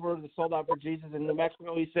over the Sold Out for Jesus in New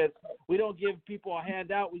Mexico. He says, we don't give people a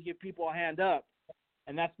handout, we give people a hand up.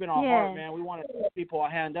 And that's been our heart, man. We want to give people a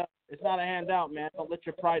hand up. It's not a handout, man. Don't let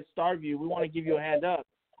your pride starve you. We want to give you a hand up.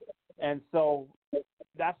 And so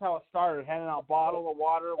that's how it started, handing out a bottle of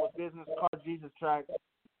water with business card Jesus tracts.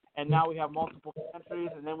 And now we have multiple pantries,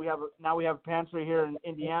 and then we have a pantry here in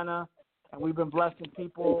Indiana. And we've been blessing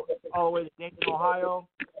people all the way to Dayton, Ohio,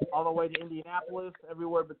 all the way to Indianapolis,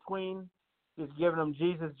 everywhere between, just giving them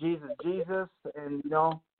Jesus, Jesus, Jesus. And, you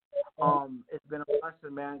know, it's been a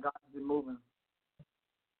blessing, man. God's been moving.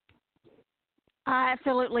 I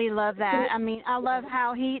absolutely love that. I mean, I love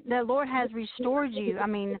how the Lord has restored you. I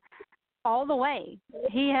mean, all the way.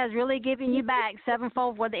 He has really given you back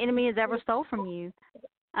sevenfold what the enemy has ever stole from you.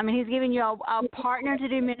 I mean, he's giving you a partner to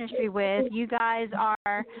do ministry with. You guys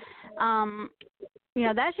are, you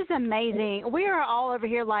know, that's just amazing. We are all over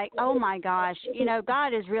here like, oh, my gosh, you know,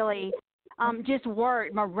 God is really just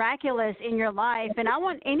worked miraculous in your life. And I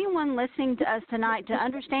want anyone listening to us tonight to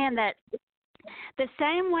understand that the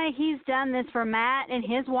same way he's done this for Matt and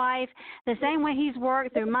his wife, the same way he's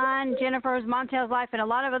worked through mine, Jennifer's, Montel's life, and a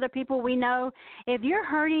lot of other people we know, if you're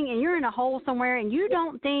hurting and you're in a hole somewhere and you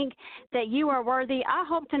don't think that you are worthy, I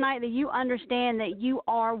hope tonight that you understand that you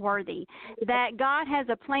are worthy, that God has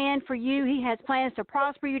a plan for you. He has plans to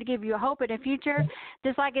prosper you, to give you a hope in the future,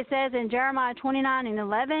 just like it says in Jeremiah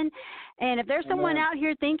 29:11. And if there's someone out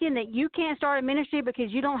here thinking that you can't start a ministry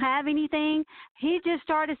because you don't have anything, he just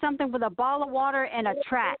started something with a bottle of water and a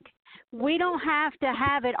track. We don't have to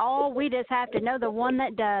have it all. We just have to know the one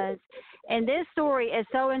that does. And this story is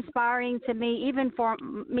so inspiring to me, even for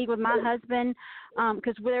me with my husband,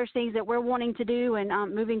 because there's things that we're wanting to do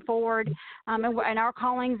and moving forward and our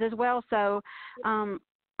callings as well. So I'm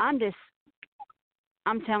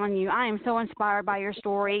telling you, I am so inspired by your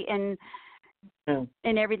story and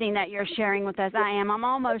everything that you're sharing with us. I'm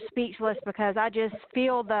almost speechless because I just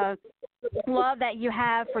feel the love that you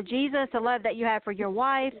have for Jesus, the love that you have for your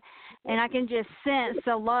wife, and I can just sense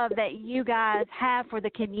the love that you guys have for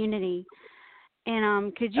the community.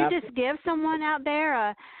 And could you just give someone out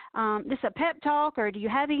there just a pep talk, or do you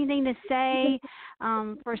have anything to say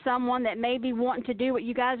for someone that may be wanting to do what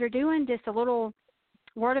you guys are doing, just a little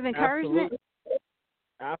word of encouragement?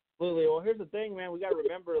 Absolutely. Well, here's the thing, man. We got to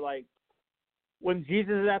remember, like, when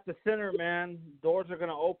Jesus is at the center, man, doors are going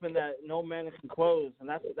to open that no man can close. And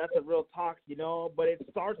that's a real talk, you know. But it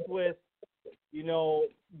starts with, you know,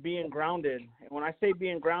 being grounded. And when I say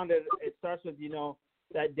being grounded, it starts with, you know,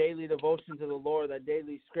 that daily devotion to the Lord, that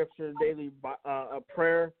daily scripture, daily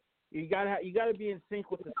prayer. You gotta be in sync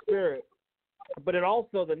with the Spirit. But it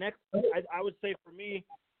also, I would say for me,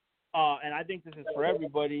 and I think this is for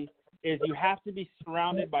everybody, is you have to be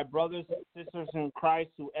surrounded by brothers and sisters in Christ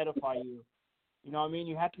who edify you. You know what I mean?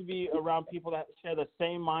 You have to be around people that share the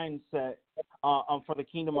same mindset for the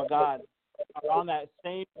kingdom of God, around that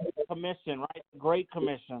same commission, right? Great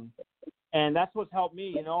commission. And that's what's helped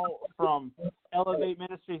me, you know, from Elevate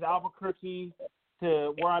Ministries, Albuquerque,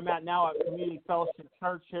 to where I'm at now at Community Fellowship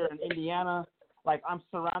Church here in Indiana. Like, I'm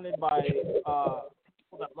surrounded by people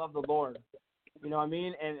that love the Lord. You know what I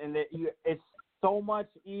mean? And it's so much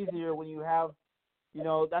easier when you have, you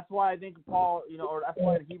know, that's why I think Paul, you know, or that's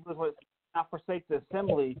why the Hebrews was not forsake the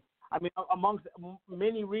assembly. I mean, amongst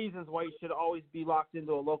many reasons why you should always be locked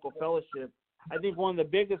into a local fellowship, I think one of the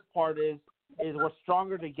biggest part is we're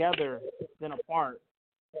stronger together than apart.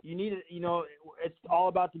 You need it, you know, it's all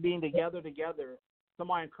about being together. So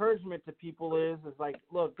my encouragement to people is like,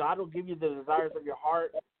 look, God will give you the desires of your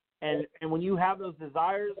heart, and when you have those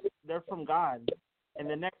desires, they're from God. And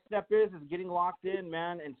the next step is getting locked in,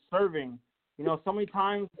 man, and serving. You know, so many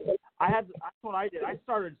times that's what I did. I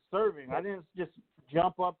started serving. I didn't just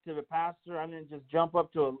jump up to the pastor. I didn't just jump up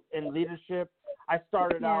in leadership. I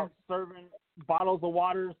started out serving bottles of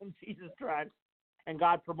waters and Jesus tracts, and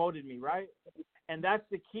God promoted me, right? And that's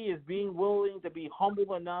the key, is being willing to be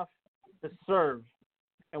humble enough to serve.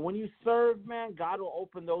 And when you serve, man, God will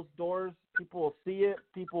open those doors. People will see it.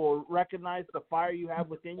 People will recognize the fire you have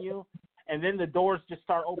within you. And then the doors just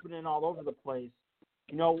start opening all over the place.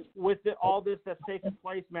 You know, with all this that's taken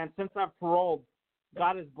place, man, since I've paroled,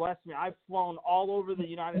 God has blessed me. I've flown all over the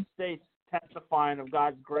United States testifying of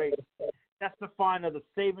God's grace, testifying of the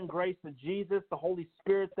saving grace of Jesus, the Holy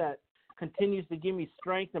Spirit that continues to give me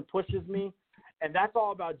strength and pushes me. And that's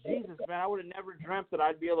all about Jesus, man. I would have never dreamt that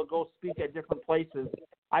I'd be able to go speak at different places.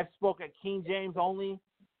 I've spoke at King James only,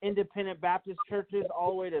 independent Baptist churches,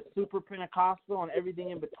 all the way to super Pentecostal and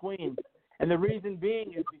everything in between. And the reason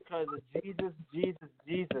being is because of Jesus, Jesus,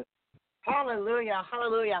 Jesus. Hallelujah,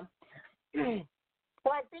 hallelujah.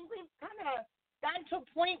 Well, I think we've kind of gotten to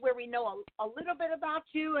a point where we know a little bit about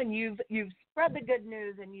you, and you've spread the good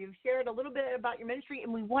news, and you've shared a little bit about your ministry,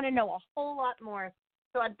 and we want to know a whole lot more.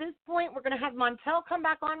 So at this point, we're going to have Montel come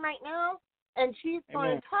back on right now, and she's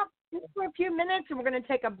going to talk just for a few minutes, and we're going to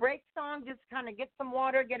take a break song, just kind of get some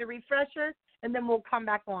water, get a refresher, and then we'll come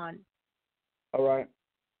back on. All right.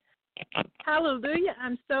 Hallelujah.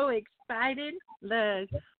 I'm so excited.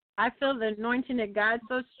 I feel the anointing of God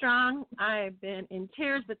so strong. I've been in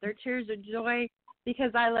tears, but they're tears of joy,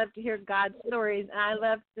 because I love to hear God's stories, and I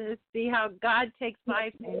love to see how God takes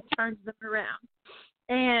life and turns them around.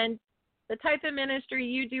 And the type of ministry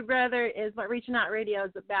you do, brother, is what Reaching Out Radio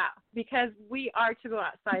is about, because we are to go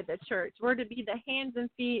outside the church. We're to be the hands and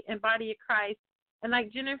feet and body of Christ. And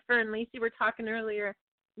like Jennifer and Leci were talking earlier,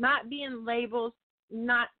 not being labels,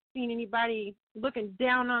 not seeing anybody looking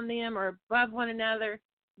down on them or above one another,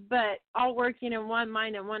 but all working in one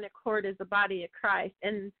mind and one accord as the body of Christ.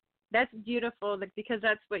 And that's beautiful, because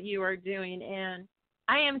that's what you are doing. And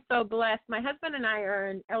I am so blessed. My husband and I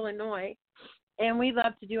are in Illinois, and we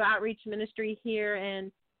love to do outreach ministry here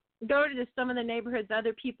and go to some of the neighborhoods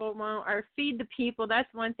other people won't, or feed the people.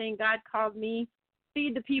 That's one thing God called me,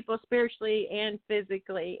 feed the people spiritually and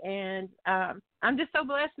physically. And I'm just so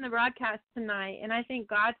blessed in the broadcast tonight. And I thank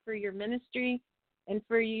God for your ministry and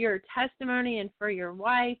for your testimony and for your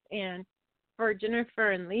wife and for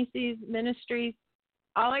Jennifer and Leci's ministries.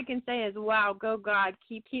 All I can say is, wow, go God.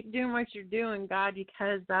 Keep doing what you're doing, God,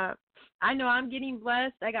 because I know I'm getting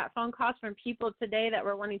blessed. I got phone calls from people today that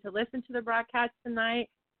were wanting to listen to the broadcast tonight.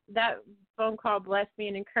 That phone call blessed me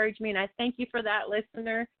and encouraged me, and I thank you for that,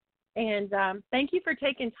 listener. And thank you for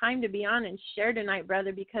taking time to be on and share tonight,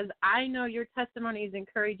 brother, because I know your testimony is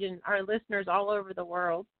encouraging our listeners all over the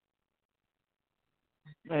world.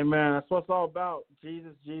 Amen. That's what it's all about.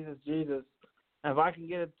 Jesus, Jesus, Jesus. If I can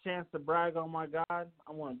get a chance to brag on my God,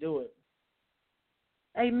 I want to do it.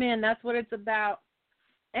 Amen. That's what it's about.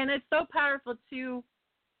 And it's so powerful, too,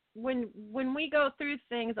 when we go through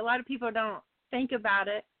things, a lot of people don't think about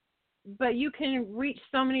it, but you can reach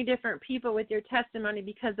so many different people with your testimony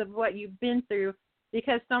because of what you've been through,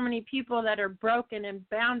 because so many people that are broken and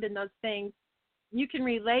bound in those things, you can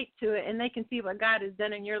relate to it, and they can see what God has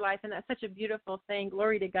done in your life, and that's such a beautiful thing.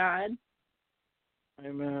 Glory to God.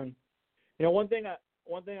 Amen. You know, one thing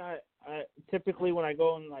I typically when I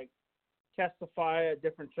go and like testify at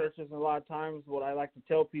different churches, and a lot of times what I like to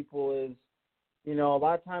tell people is, you know, a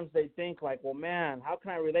lot of times they think like, well, man, how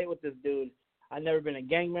can I relate with this dude? I've never been a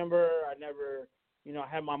gang member. I never, you know,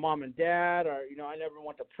 had my mom and dad, or, you know, I never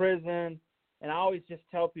went to prison. And I always just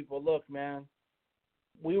tell people, look, man,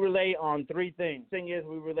 we relate on three things. The thing is,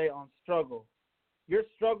 we relate on struggle. Your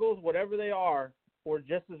struggles, whatever they are, were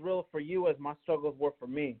just as real for you as my struggles were for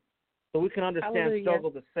me. So we can understand Hallelujah. struggle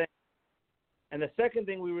the same. And the second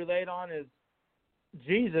thing we relate on is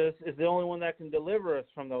Jesus is the only one that can deliver us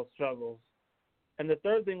from those struggles. And the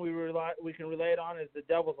third thing we can relate on is the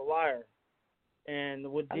devil's a liar.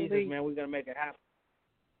 And with Hallelujah. Jesus, man, we're going to make it happen.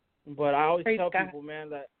 But I always tell God. people, man,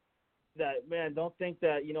 that man, don't think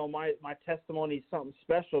that, you know, my testimony is something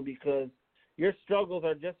special, because your struggles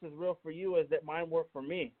are just as real for you as that mine were for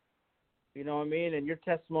me. You know what I mean? And your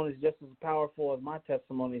testimony is just as powerful as my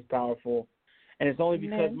testimony is powerful. And it's only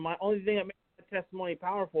because my only thing that makes my testimony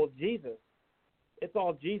powerful is Jesus. It's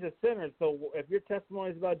all Jesus-centered. So if your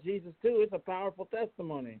testimony is about Jesus too, it's a powerful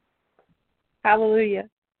testimony. Hallelujah.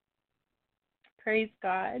 Praise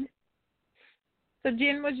God. So,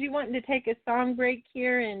 Jen, was you wanting to take a song break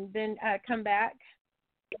here and then come back?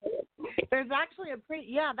 There's actually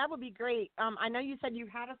that would be great. I know you said you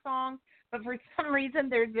had a song, but for some reason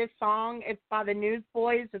there's this song. It's by the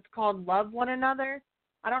Newsboys. It's called Love One Another.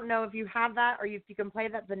 I don't know if you have that or if you can play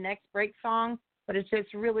that the next break song, but it's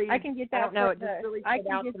just really. I can get that. I don't know. It just really I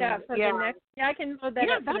can get that for the next. Yeah, I can load that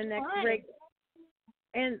up for the next break.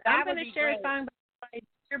 And I'm going to share a song by my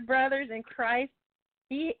dear brothers in Christ.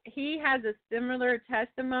 He has a similar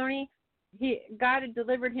testimony. God had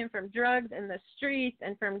delivered him from drugs and the streets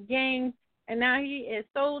and from gangs, and now he is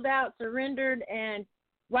sold out, surrendered, and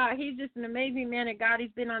wow, he's just an amazing man of God.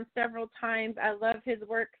 He's been on several times. I love his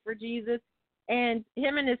work for Jesus. And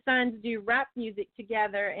him and his sons do rap music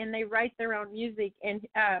together, and they write their own music. And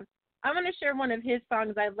I'm going to share one of his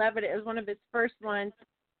songs. I love it. It was one of his first ones,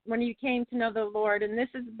 When You Came to Know the Lord. And this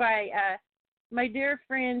is by my dear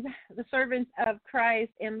friends, the servants of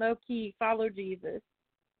Christ, and low-key Follow Jesus.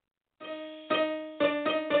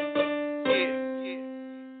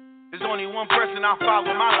 There's only one person I follow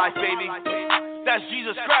in my life, baby. That's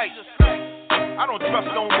Jesus Christ. I don't trust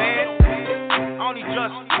no man. I only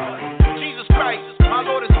trust Jesus Christ, my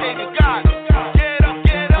Lord and Savior God. Get up,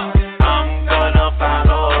 get up. I'm gonna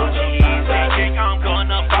follow Jesus. I'm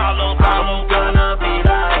gonna follow. I'm gonna be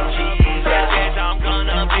like Jesus. Yes, I'm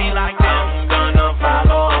gonna be like them. I'm gonna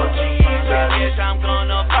follow Jesus. Yes, I'm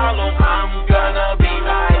gonna follow. I'm gonna be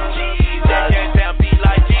like Jesus. Yes, I'll be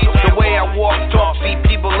like Jesus. The way I walk, talk, see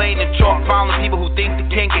people laying in chalk, following people who think they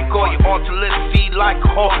can't get caught. You ought to listen, see like a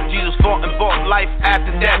hawk. Jesus fought and bought life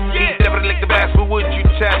after death. He's never lick the best. Who would you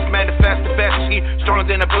test? Manifest the best. He stronger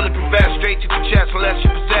than a bulletproof vest. Straight to the chest unless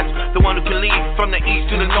you possess the one who can lead from the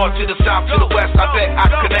east to the north to the south to the west. I bet I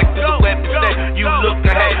connected the web instead. You look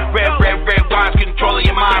ahead. Red wines controlling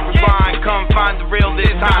your mind. Rewind. Come find the real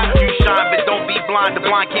this time. You shine, but don't be blind. The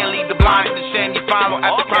blind can't lead the blind. The shame you follow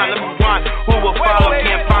at the crime. Let me rewind. Who will follow?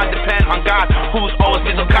 Can't find. Depend on God, who's always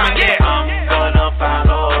been so kind. Yeah, I'm gonna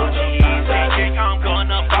follow Jesus. I'm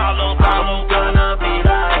gonna follow. I'm gonna be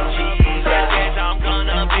like Jesus. Yes, I'm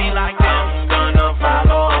gonna be like them. I'm gonna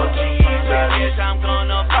follow Jesus. Yes, I'm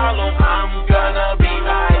gonna follow. I'm gonna be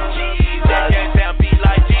like Jesus. Yes, I'll be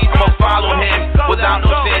like Jesus. I'ma follow him without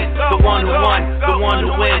no sin. The one who won, the one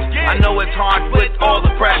who wins. I know it's hard with all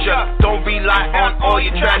the pressure. Don't rely on all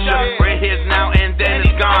your treasure. We're his now and then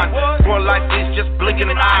it's gone. For life is just blinking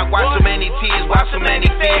an eye. Why so many tears? Why so many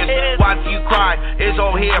fears? Why do you cry? It's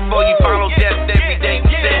all here for you. Follow death every day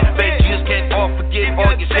we sin. Bet Jesus can all forgive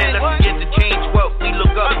all your sin. Let's begin to change what we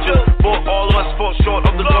look up to. For all of us fall short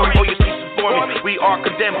of the glory. For your cease for me. We are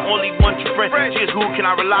condemned. Only one true friend. Jesus, who can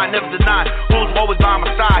I rely? Never deny. Who's always by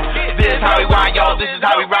my side? This is how we ride, y'all. This is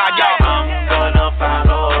how we ride, y'all. I'm gonna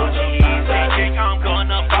follow Jesus. I'm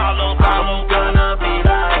gonna follow. I'm gonna be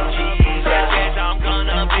like Jesus. Yes, I'm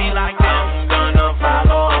gonna be like them. I'm gonna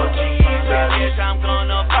follow Jesus. Yes, I'm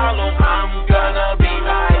gonna follow. I'm gonna be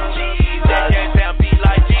like Jesus. Yes, I'll be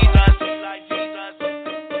like Jesus. Like Jesus.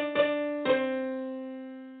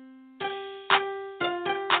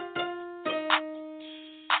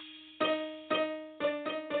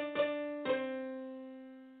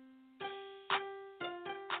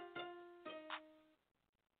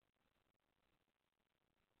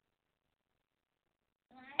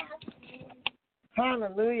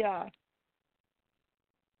 Hallelujah.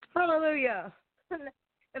 Hallelujah.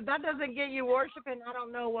 If that doesn't get you worshiping, I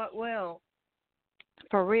don't know what will.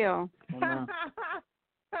 For real. Over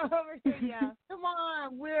here, yeah. Come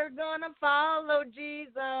on, we're gonna follow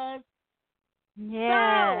Jesus.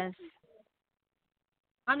 Yes. So,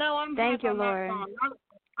 I know I'm. Thank you, on that Lord. song.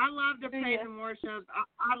 I love to praise and worship.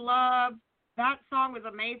 I love that song. Was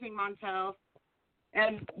amazing, Montel.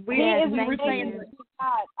 And we were saying.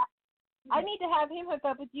 I need to have him hook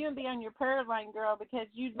up with you and be on your prayer line, girl, because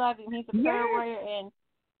you love him. He's a prayer warrior and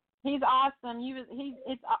he's awesome.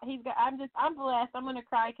 I'm blessed. I'm gonna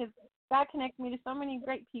cry because God connects me to so many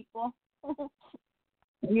great people.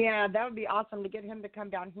 Yeah, that would be awesome to get him to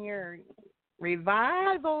come down here.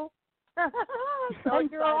 Revival. So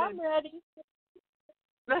girl, I'm ready.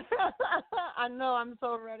 I know, I'm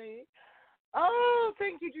so ready. Oh,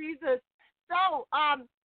 thank you, Jesus. So,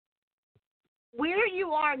 where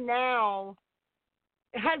you are now,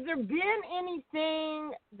 has there been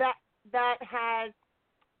anything that has,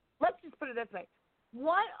 let's just put it this way,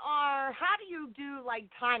 how do you do like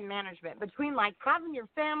time management between like having your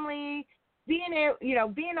family, being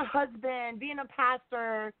a husband, being a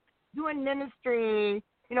pastor, doing ministry,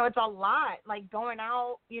 it's a lot, like going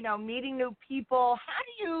out, meeting new people. How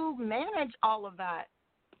do you manage all of that?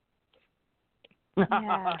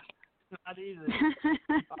 Yeah. Not easy.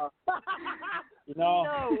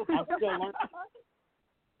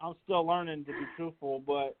 I'm still learning to be truthful,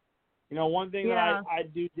 but You know, one thing that I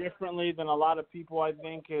do differently than a lot of people, I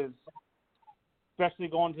think, is especially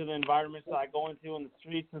going to the environments that I go into in the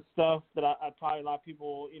streets and stuff that I probably a lot of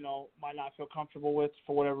people, you know, might not feel comfortable with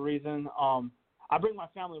for whatever reason. I bring my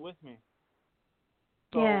family with me.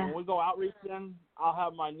 So when we go outreaching, I'll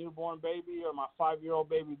have my newborn baby or my 5-year-old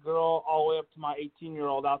baby girl all the way up to my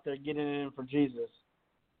 18-year-old out there getting it in for Jesus.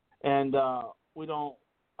 And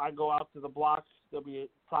I go out to the blocks, there'll be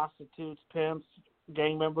prostitutes, pimps,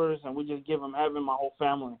 gang members, and we just give them heaven, my whole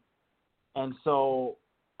family. And so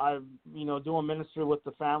doing ministry with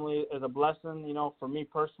the family is a blessing, you know, for me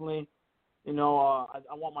personally. You know,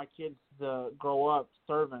 I want my kids to grow up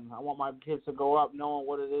serving. I want my kids to grow up knowing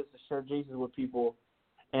what it is to share Jesus with people.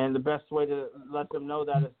 And the best way to let them know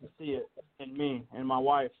that is to see it in me and my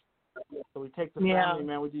wife. So we take the family,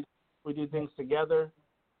 man. We do things together.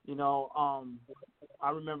 You know, I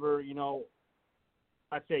remember, you know,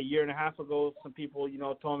 I'd say a year and a half ago, some people, you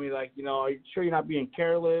know, told me, like, you know, are you sure you're not being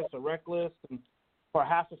careless or reckless? And for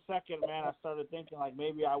half a second, man, I started thinking, like,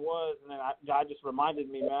 maybe I was. And then God just reminded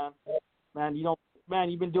me, man,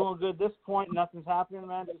 you've been doing good at this point. Nothing's happening,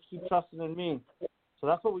 man. Just keep trusting in me. So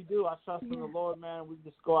that's what we do. I trust in the Lord, man. We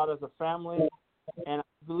just go out as a family. And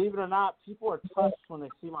believe it or not, people are touched when they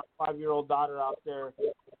see my 5-year-old daughter out there,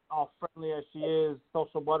 all friendly as she is,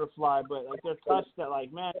 social butterfly. But, like, they're touched that,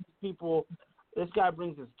 like, man, this guy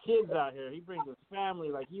brings his kids out here. He brings his family.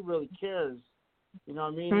 Like, he really cares. You know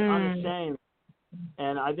what I mean? Unashamed.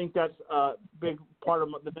 And I think that's a big part of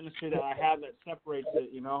the ministry that I have that separates it,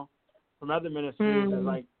 you know, from other ministries. Is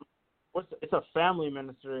like, it's a family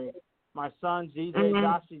ministry. My son,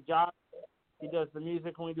 Josh, he does the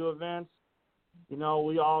music when we do events. You know,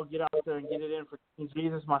 we all get out there and get it in for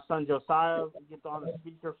Jesus. My son, Josiah, gets on the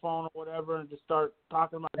speakerphone or whatever and just start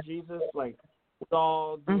talking about Jesus. Like, we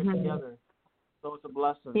all do it together. So it's a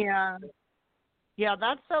blessing. Yeah. Yeah,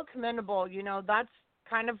 that's so commendable. You know, that's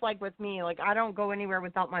kind of like with me. Like, I don't go anywhere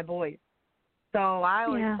without my boys. So I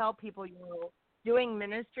always tell people, you know, doing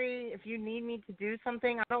ministry, if you need me to do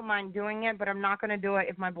something, I don't mind doing it, but I'm not going to do it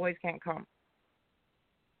if my boys can't come.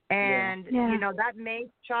 And, you know, that may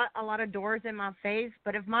shut a lot of doors in my face,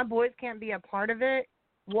 but if my boys can't be a part of it,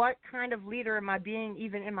 what kind of leader am I being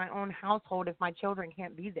even in my own household if my children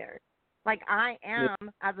can't be there? Like, I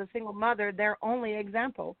am, as a single mother, their only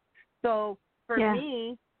example. So for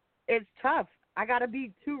me, it's tough. I got to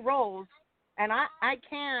be 2 roles, and I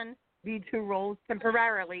can be 2 roles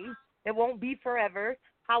temporarily. It won't be forever.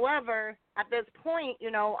 However, at this point,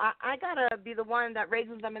 you know, I got to be the one that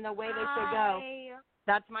raises them in the way they should go.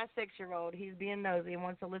 That's my 6-year-old. He's being nosy and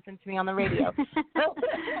wants to listen to me on the radio.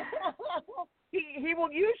 he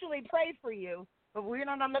will usually pray for you, but we're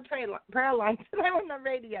not on the prayer line today on the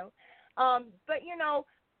radio. But, you know,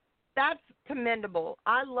 that's commendable.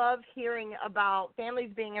 I love hearing about families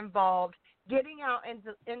being involved, getting out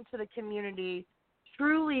into the community,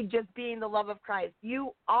 truly just being the love of Christ.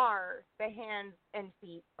 You are the hands and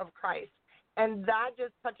feet of Christ. And that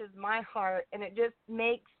just touches my heart, and it just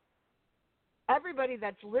makes everybody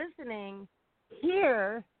that's listening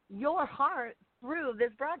hear your heart through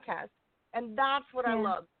this broadcast. And that's what I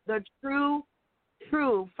love, the true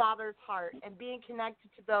Father's heart, and being connected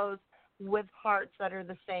to those with hearts that are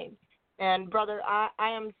the same. And, brother, I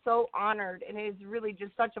am so honored, and it is really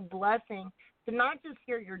just such a blessing to not just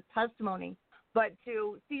hear your testimony, but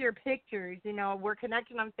to see your pictures. You know, we're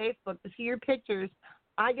connected on Facebook, to see your pictures.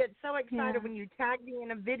 I get so excited when you tag me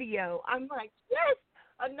in a video. I'm like, yes,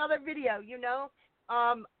 another video, you know.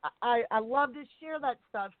 I love to share that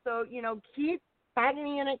stuff. So, you know, keep tagging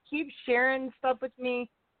me in it. Keep sharing stuff with me.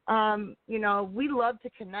 You know, we love to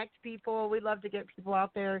connect people. We love to get people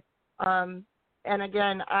out there. And,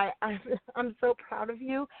 again, I'm so proud of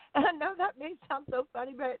you. And I know that may sound so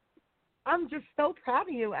funny, but I'm just so proud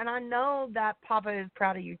of you. And I know that Papa is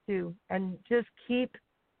proud of you, too. And just keep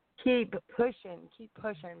pushing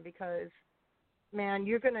because, man,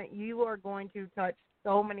 you are going to touch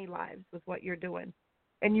so many lives with what you're doing.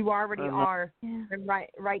 And you already are. Yeah. And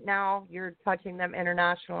right now you're touching them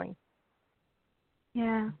internationally.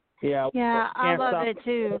 Yeah. Yeah. Yeah, I love it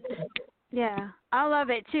too. Yeah, I love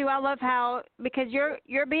it too. I love how, because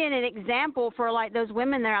you're being an example for like those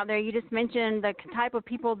women that are out there. You just mentioned the type of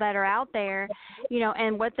people that are out there, you know,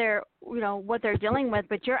 and what they're dealing with,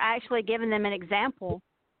 but you're actually giving them an example.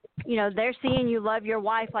 You know, they're seeing you love your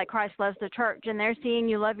wife like Christ loves the church, and they're seeing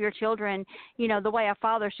you love your children, you know, the way a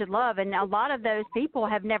father should love. And a lot of those people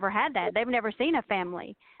have never had that. They've never seen a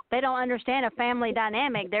family. They don't understand a family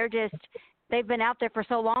dynamic. They've been out there for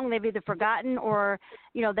so long, they've either forgotten or,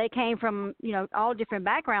 you know, they came from, you know, all different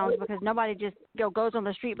backgrounds because nobody just goes on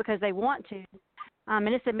the street because they want to. And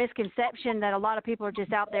it's a misconception that a lot of people are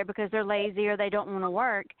just out there because they're lazy or they don't want to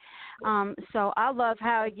work. So I love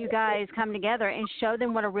how you guys come together and show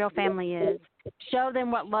them what a real family is. Show them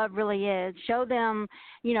what love really is. Show them,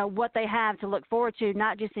 what they have to look forward to,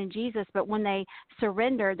 not just in Jesus, but when they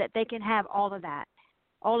surrender, that they can have all of that,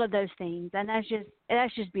 all of those things. And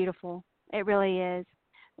that's just beautiful. It really is.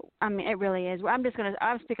 I mean, it really is.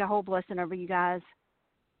 I'll speak a whole blessing over you guys.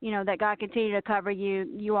 That God continue to cover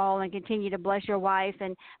you all, and continue to bless your wife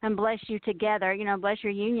and bless you together, bless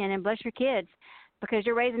your union and bless your kids, because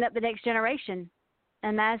you're raising up the next generation.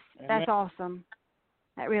 And that's awesome.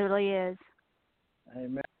 That really is.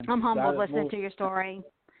 Amen. I'm humbled listening to your story.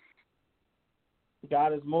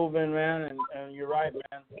 God is moving, man, and you're right,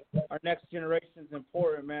 man. Our next generation is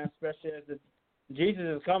important, man, especially as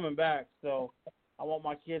Jesus is coming back. So I want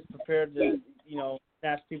my kids prepared to,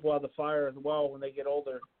 snatch people out of the fire as well when they get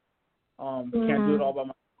older. Can't do it all by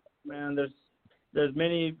myself, man. There's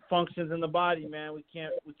many functions in the body, man. We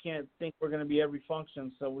can't think we're going to be every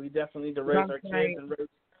function. So we definitely need to raise our kids and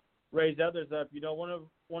raise others up.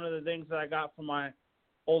 One of the things that I got from my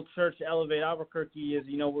old church, Elevate Albuquerque, is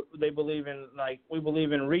we believe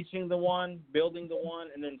in reaching the one, building the one,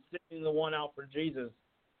 and then sending the one out for Jesus.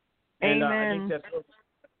 And I think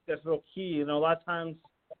that's real key. A lot of times,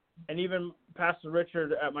 and even Pastor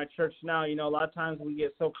Richard at my church now, a lot of times we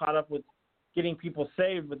get so caught up with getting people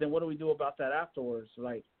saved, but then what do we do about that afterwards?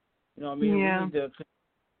 Like, we need to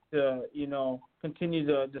continue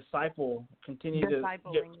to disciple, continue to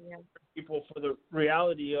get people for the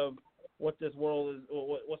reality of what this world is,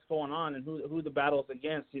 what's going on, and who the battle's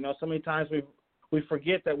against. So many times we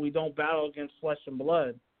forget that we don't battle against flesh and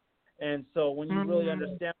blood. And so when you really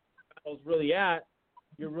understand where the battle's really at,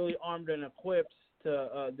 you're really armed and equipped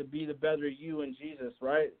to be the better you in Jesus,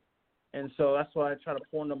 right? And so that's why I try to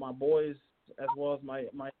pour into my boys as well as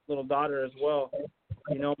my little daughter as well.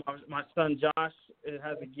 My son Josh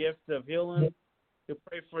has a gift of healing. He'll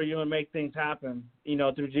pray for you and make things happen,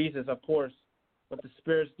 through Jesus, of course. But the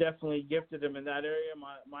Spirit's definitely gifted him in that area.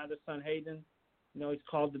 My other son Hayden, he's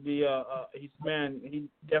called to be he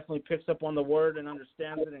definitely picks up on the word and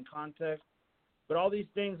understands it in context. But all these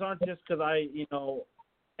things aren't just because I,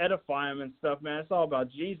 edify him and stuff, man. It's all about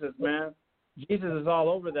Jesus, man. Jesus is all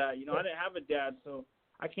over that. I didn't have a dad, so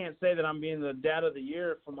I can't say that I'm being the dad of the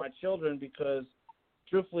year for my children, because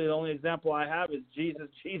truthfully the only example I have is Jesus,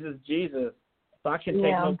 Jesus, Jesus. So I can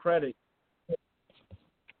take no credit.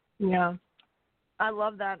 Yeah. I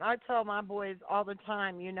love that. I tell my boys all the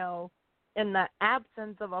time, in the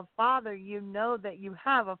absence of a father, that you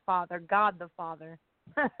have a father, God the Father.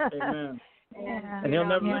 Amen. Yeah. And he'll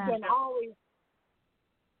never let you down.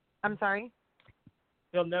 I'm sorry?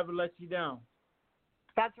 He'll never let you down.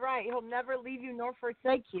 That's right. He'll never leave you nor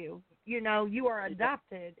forsake you. You are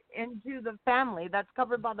adopted into the family that's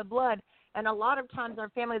covered by the blood. And a lot of times our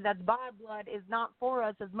family that's by blood is not for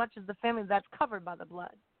us as much as the family that's covered by the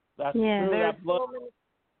blood. That's true. That blood,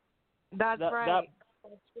 that's right. That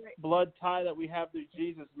blood tie that we have through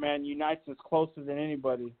Jesus, man, unites us closer than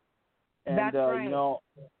anybody. And, that's right.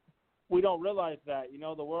 We don't realize that.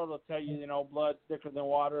 The world will tell you, blood's thicker than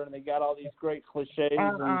water, and they got all these great cliches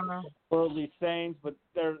and worldly sayings, but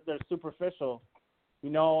they're superficial.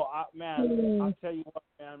 I'll tell you what,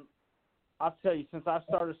 man. I'll tell you, since I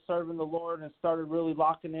started serving the Lord and started really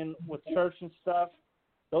locking in with church and stuff,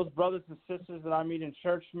 those brothers and sisters that I meet in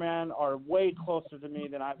church, man, are way closer to me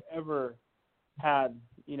than I've ever had,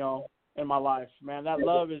 in my life, man. That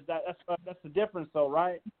love is that's the difference, though,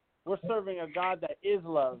 right? We're serving a God that is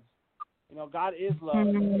love. God is love.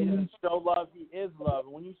 He doesn't show love. He is love.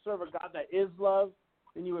 And when you serve a God that is love,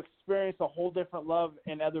 then you experience a whole different love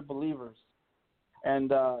in other believers. And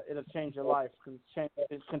it'll change your life.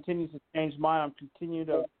 It continues to change mine. I'm continuing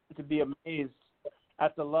to be amazed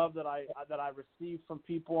at the love that I receive from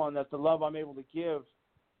people, and at the love I'm able to give.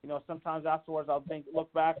 Sometimes afterwards I'll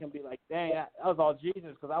look back and be like, dang, that was all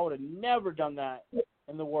Jesus, because I would have never done that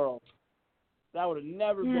in the world. That would have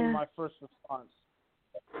never been my first response.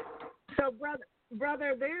 So,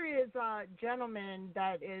 brother, there is a gentleman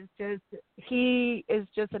that is he is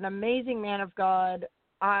just an amazing man of God.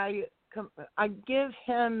 I give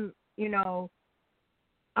him,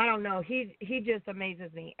 I don't know, he just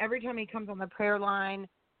amazes me. Every time he comes on the prayer line,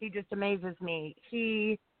 he just amazes me.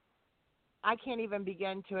 I can't even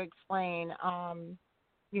begin to explain. I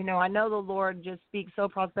know the Lord just speaks so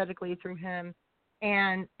prophetically through him.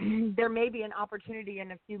 And there may be an opportunity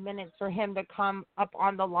in a few minutes for him to come up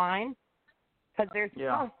on the line, because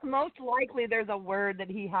most likely there's a word that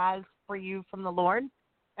he has for you from the Lord.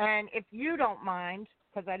 And if you don't mind,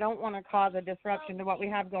 because I don't want to cause a disruption to what we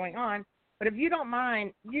have going on, But if you don't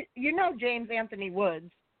mind, you know James Anthony Woods.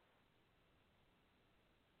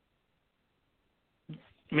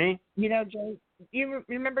 Me? You know James. You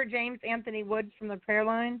remember James Anthony Woods from the prayer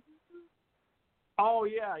line? Oh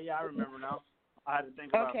yeah, I remember now. I had to think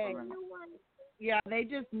about it for a minute. Yeah, they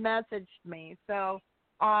just messaged me. So,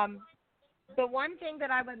 the one thing that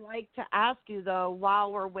I would like to ask you though,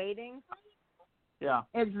 while we're waiting,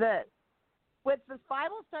 is this: with the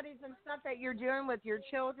Bible studies and stuff that you're doing with your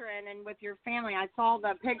children and with your family, I saw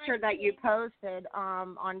the picture that you posted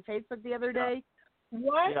on Facebook the other day.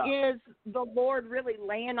 What is the Lord really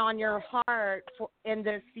laying on your heart in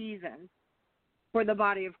this season for the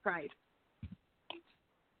body of Christ?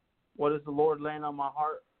 What is the Lord laying on my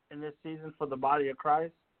heart in this season for the body of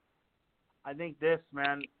Christ? I think this,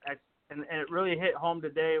 man, and it really hit home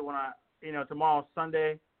today when tomorrow's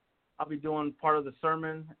Sunday, I'll be doing part of the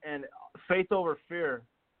sermon, and faith over fear.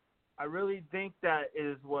 I really think that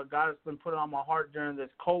is what God has been putting on my heart during this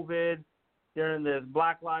COVID, during this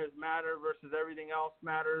Black Lives Matter versus everything else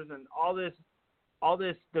matters, and all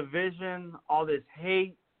this division, all this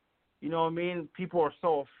hate. You know what I mean? People are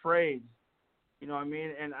so afraid. You know what I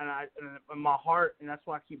mean? And in my heart, and that's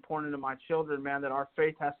why I keep pouring into my children, man, that our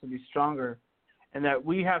faith has to be stronger, and that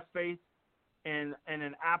we have faith in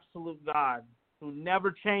an absolute God who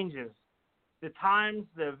never changes. The times,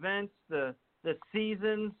 the events, the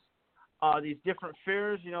seasons, these different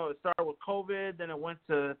fears. It started with COVID, then it went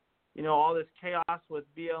to all this chaos with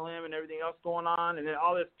BLM and everything else going on, and then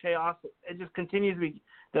all this chaos. It just continues to be.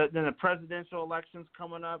 Then the presidential elections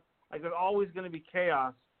coming up. Like, there's always going to be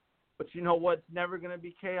chaos. But you know what's never going to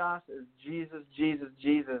be chaos is Jesus, Jesus,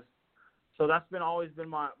 Jesus. So that's always been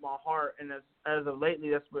my heart, and as of lately,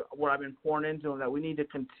 that's what I've been pouring into them, that we need to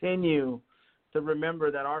continue to remember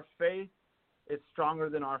that our faith is stronger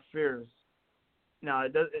than our fears. Now,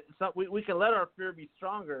 we can let our fear be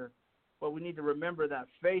stronger, but we need to remember that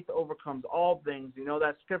faith overcomes all things.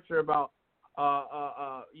 That scripture about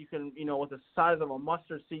you can, with the size of a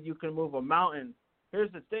mustard seed, you can move a mountain.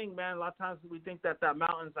 Here's the thing, man. A lot of times we think that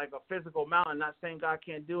mountain's like a physical mountain, not saying God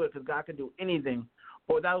can't do it, because God can do anything.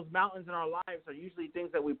 But those mountains in our lives are usually things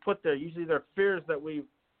that we put there. Usually they're fears that we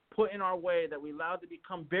put in our way, that we allowed to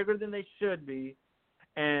become bigger than they should be.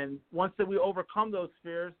 And once that we overcome those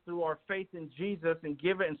fears through our faith in Jesus and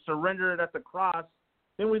give it and surrender it at the cross,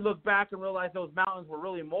 then we look back and realize those mountains were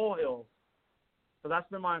really molehills. So that's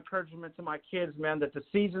been my encouragement to my kids, man, that the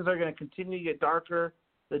seasons are going to continue to get darker.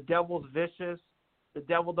 The devil's vicious. The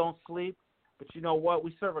devil don't sleep. But you know what?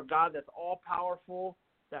 We serve a God that's all-powerful,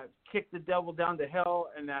 that kicked the devil down to hell,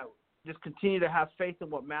 and that just continue to have faith in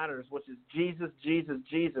what matters, which is Jesus, Jesus,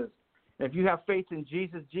 Jesus. And if you have faith in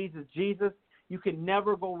Jesus, Jesus, Jesus, you can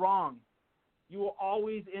never go wrong. You will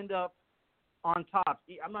always end up on top.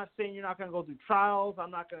 I'm not saying you're not going to go through trials. I'm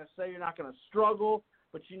not going to say you're not going to struggle.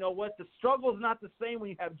 But you know what? The struggle is not the same when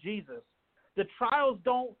you have Jesus. The trials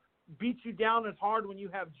don't beat you down as hard when you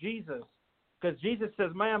have Jesus. Because Jesus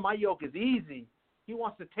says, man, my yoke is easy. He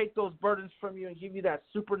wants to take those burdens from you and give you that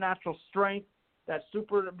supernatural strength, that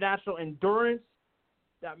supernatural endurance,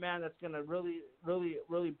 that, man, that's going to really, really,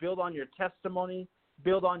 really build on your testimony,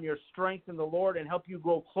 build on your strength in the Lord, and help you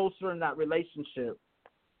grow closer in that relationship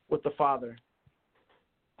with the Father.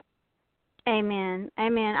 Amen.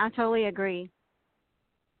 Amen. I totally agree.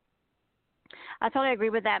 I totally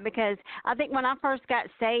agree with that, because I think when I first got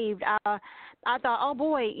saved, I thought, oh,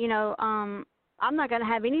 boy, I'm not going to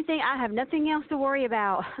have anything. I have nothing else to worry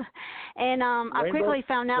about. And I quickly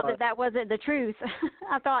found out that wasn't the truth.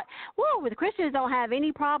 I thought, whoa, the Christians don't have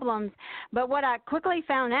any problems. But what I quickly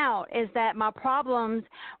found out is that my problems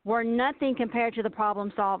were nothing compared to the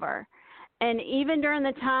problem solver. And even during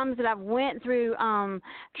the times that I've went through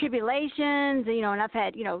tribulations, and I've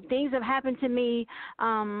had, things have happened to me,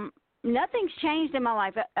 nothing's changed in my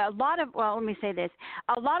life. A lot of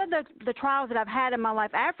the trials that I've had in my life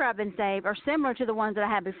after I've been saved are similar to the ones that I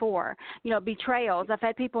had before. Betrayals. I've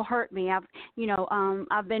had people hurt me. I've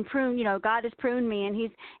been pruned. God has pruned me,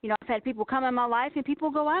 and I've had people come in my life and people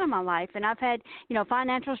go out of my life, and I've had,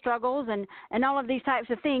 financial struggles and all of these types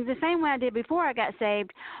of things, the same way I did before I got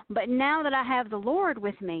saved. But now that I have the Lord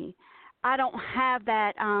with me, I don't have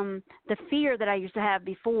that the fear that I used to have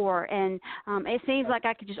before, and it seems like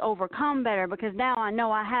I could just overcome better, because now I know,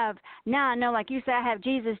 like you said, I have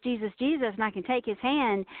Jesus, Jesus, Jesus, and I can take his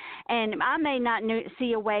hand, and I may not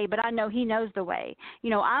see a way, but I know he knows the way.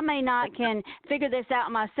 I may not can figure this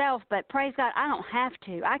out myself, but praise God, I don't have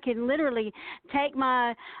to. I can literally take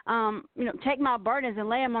my burdens and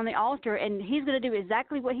lay them on the altar, and he's going to do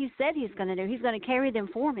exactly what he said he's going to do. He's going to carry them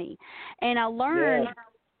for me. And I learned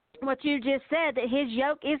what you just said, that his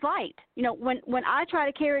yoke is light. You know, when I try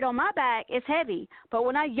to carry it on my back, it's heavy. But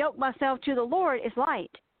when I yoke myself to the Lord, it's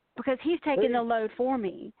light, because he's taking the load for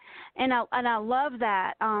me. And I love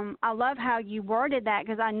that. I love how you worded that,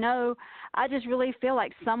 because I just really feel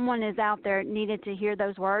like someone is out there needed to hear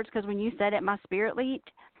those words, because when you said it, my spirit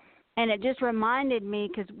leaped. And it just reminded me,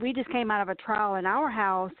 because we just came out of a trial in our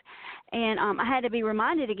house, and I had to be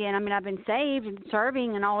reminded again. I mean, I've been saved and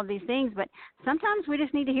serving and all of these things, but sometimes we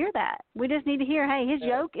just need to hear that. We just need to hear, hey, his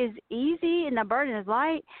yoke is easy and the burden is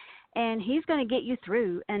light, and he's going to get you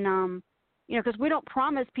through. And, you know, because we don't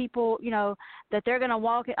promise people, you know, that they're going to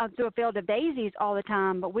walk through a field of daisies all the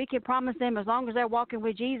time, but we can promise them as long as they're walking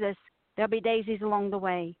with Jesus, there'll be daisies along the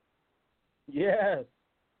way. Yes.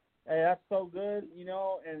 Hey, that's so good, you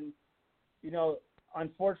know, and, you know,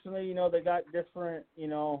 unfortunately, you know, they got different, you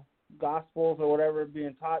know, gospels or whatever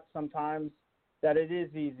being taught sometimes that it is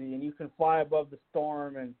easy and you can fly above the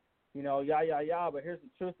storm and, you know, but here's the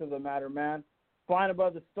truth of the matter, man. Flying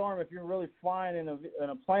above the storm, if you're really flying in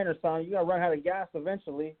a plane or something, you're going to run out of gas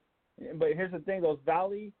eventually. But here's the thing, those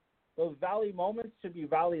valley moments should be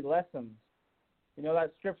valley lessons. You know,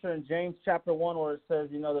 that scripture in James chapter 1 where it says,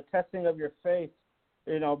 you know, the testing of your faith,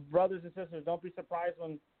 you know, brothers and sisters, don't be surprised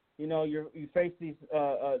when, you know, you face these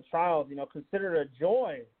trials. You know, consider it a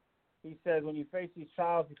joy, he says, when you face these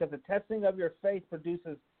trials, because the testing of your faith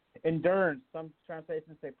produces endurance. Some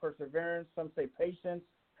translations say perseverance, some say patience.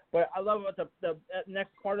 But I love what the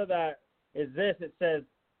next part of that is this. It says,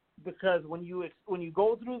 because when you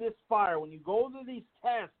go through this fire, when you go through these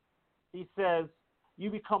tests, he says, you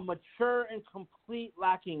become mature and complete,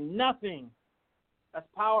 lacking nothing. That's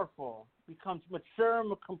powerful. Becomes mature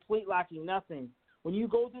and complete, lacking nothing. When you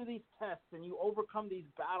go through these tests and you overcome these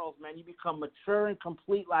battles, man, you become mature and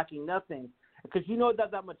complete, lacking nothing. Because you know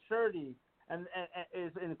that maturity and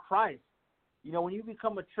is in Christ. You know, when you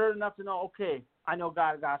become mature enough to know, okay, I know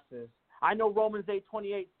God got this. I know Romans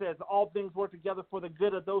 8:28 says all things work together for the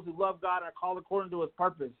good of those who love God and are called according to his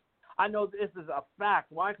purpose. I know this is a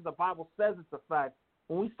fact. Why? Because the Bible says it's a fact.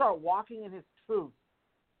 When we start walking in his truth,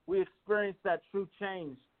 we experience that true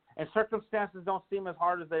change. And circumstances don't seem as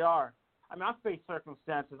hard as they are. I mean, I face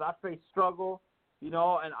circumstances. I face struggle, you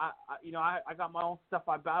know, and I got my own stuff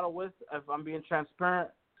I battle with, if I'm being transparent.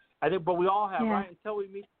 I think, but we all have, right? Until we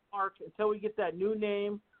meet the mark, until we get that new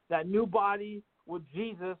name, that new body with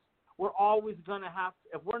Jesus, we're always going to have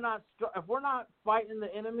to, if we're not fighting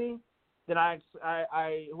the enemy, then I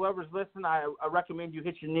whoever's listening, I recommend you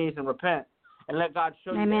hit your knees and repent and let God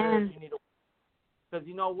show you the areas you need to. Because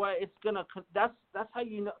you know what, that's how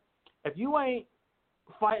you know. If you ain't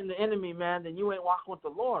fighting the enemy, man, then you ain't walking with the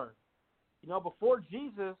Lord. You know, before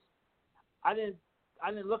Jesus, I didn't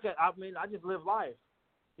look at. I mean, I just lived life.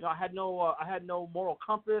 You know, I had no moral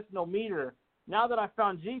compass, no meter. Now that I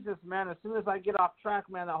found Jesus, man, as soon as I get off track,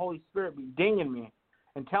 man, the Holy Spirit be dinging me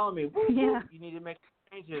and telling me, whoop, whoop, you need to make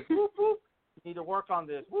changes. Whoop, whoop, you need to work on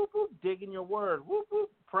this. Whoop, whoop, dig in your word. Whoop, whoop,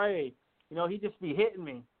 pray. You know, he just be hitting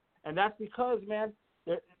me, and that's because, man,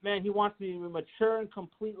 he wants me to be mature and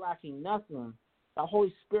complete, lacking nothing. The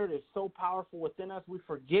Holy Spirit is so powerful within us, we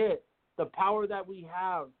forget the power that we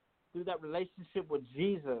have through that relationship with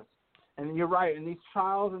Jesus. And you're right, in these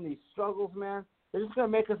trials and these struggles, man, they're just going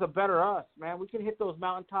to make us a better us, man. We can hit those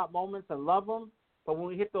mountaintop moments and love them, but when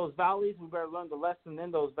we hit those valleys, we better learn the lesson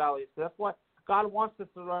in those valleys. So that's what God wants us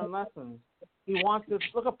to learn lessons. He wants us.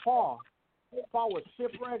 Look at Paul. Paul was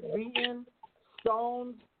shipwrecked, beaten,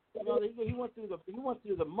 stoned. You know, he went through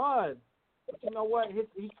the mud. But you know what?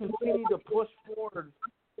 He continued to push forward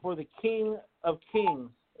for the King of Kings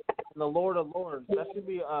and the Lord of Lords. That should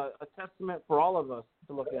be a testament for all of us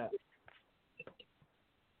to look at.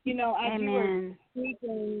 You know, as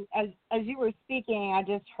you were speaking, I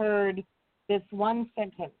just heard this one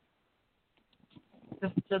sentence.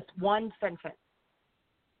 Just one sentence.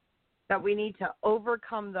 That we need to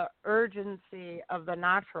overcome the urgency of the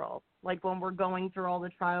natural. Like when we're going through all the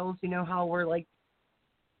trials, you know how we're like,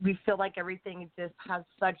 we feel like everything just has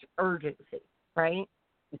such urgency, right?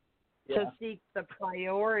 Yeah. To seek the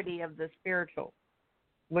priority of the spiritual,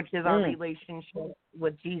 which is our relationship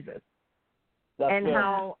with Jesus. That's and good.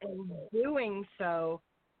 How in doing so,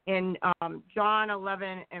 in John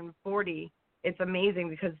 11:40, it's amazing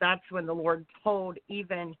because that's when the Lord told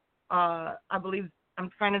even, I believe, I'm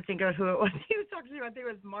trying to think of who it was he was talking to. I think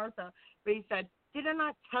it was Martha. But he said, did I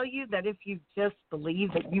not tell you that if you just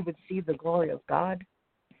believe that you would see the glory of God?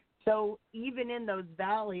 So even in those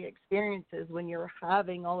valley experiences, when you're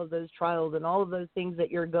having all of those trials and all of those things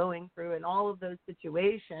that you're going through and all of those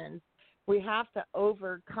situations, we have to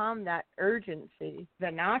overcome that urgency,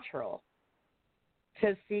 the natural,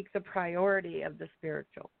 to seek the priority of the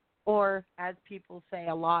spiritual. or, as people say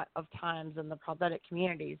a lot of times in the prophetic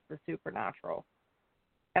communities, the supernatural.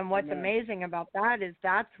 And what's amazing about that is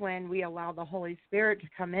that's when we allow the Holy Spirit to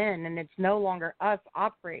come in, and it's no longer us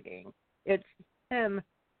operating. It's Him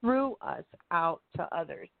through us out to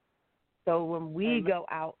others. So when we go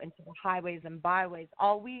out into the highways and byways,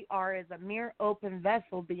 all we are is a mere open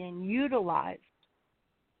vessel being utilized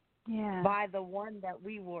by the one that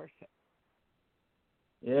we worship.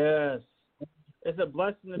 Yes. It's a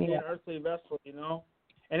blessing to be an earthly vessel, you know.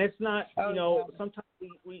 And it's not, sometimes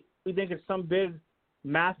we think it's some big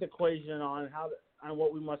math equation on on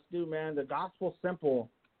what we must do, man. The gospel's simple,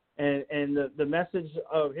 and the message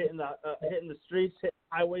of hitting the streets, hitting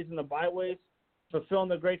highways and the byways, fulfilling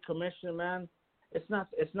the Great Commission, man. It's not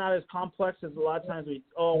as complex as a lot of times I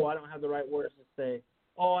don't have the right words to say.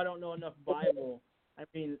 Oh, I don't know enough Bible. I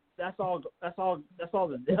mean, that's all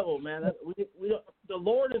the devil, man. The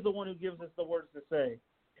Lord is the one who gives us the words to say.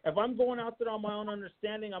 If I'm going out there on my own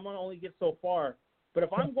understanding, I'm going to only get so far. But if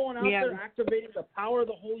I'm going out there activating the power of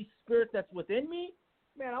the Holy Spirit that's within me,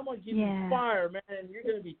 man, I'm going to give you fire, man, and you're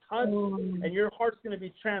going to be touched, and your heart's going to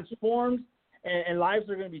be transformed, and lives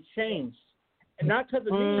are going to be changed. And not because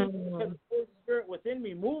of me, because of the Holy Spirit within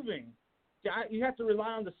me moving. You have to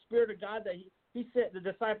rely on the Spirit of God that He said, the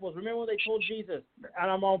disciples, remember when they told Jesus, and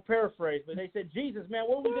I'm going to paraphrase, but they said, Jesus, man,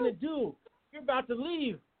 what are we going to do? You're about to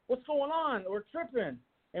leave. What's going on? We're tripping.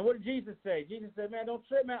 And what did Jesus say? Jesus said, man, don't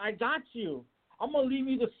trip, man. I got you. I'm going to leave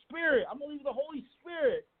you the Spirit. I'm going to leave you the Holy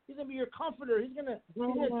Spirit. He's going to be your comforter. He's going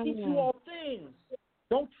to teach you all things.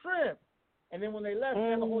 Don't trip. And then when they left,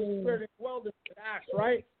 man, the Holy Spirit indwelled in Acts,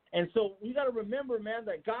 right? And so we got to remember, man,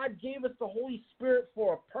 that God gave us the Holy Spirit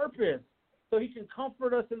for a purpose, so He can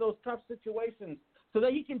comfort us in those tough situations, so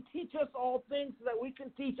that He can teach us all things so that we can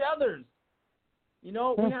teach others. You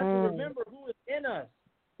know, we have to remember who is in us,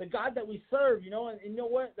 the God that we serve, you know. And you know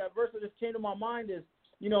what? That verse that just came to my mind is,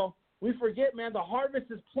 you know, we forget, man, the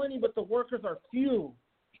harvest is plenty, but the workers are few.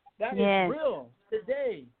 That is real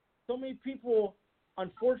today. So many people,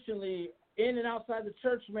 unfortunately, in and outside the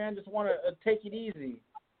church, man, just want to take it easy,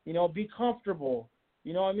 you know, be comfortable.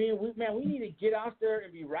 You know what I mean? We need to get out there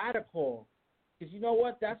and be radical, because you know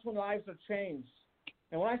what? That's when lives are changed.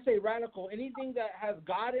 And when I say radical, anything that has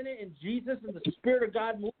God in it and Jesus and the Spirit of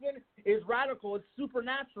God moving is radical. It's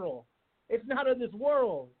supernatural. It's not of this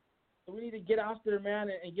world. So we need to get out there, man,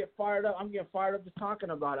 and get fired up. I'm getting fired up just talking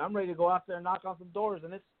about it. I'm ready to go out there and knock on some doors,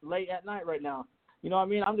 and it's late at night right now. You know what I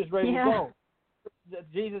mean? I'm just ready to go.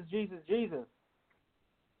 Jesus, Jesus, Jesus.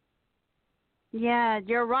 Yeah,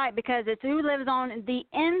 you're right, because it's who lives on the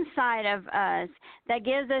inside of us that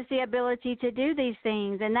gives us the ability to do these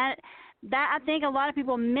things. And that I think a lot of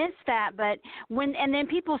people miss that, but and then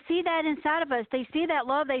people see that inside of us. They see that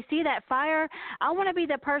love, they see that fire. I want to be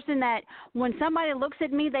the person that when somebody looks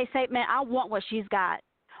at me, they say, man, I want what she's got.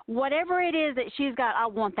 Whatever it is that she's got, I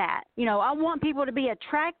want that. You know, I want people to be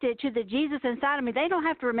attracted to the Jesus inside of me. They don't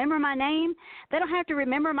have to remember my name. They don't have to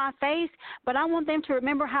remember my face, but I want them to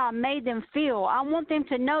remember how I made them feel. I want them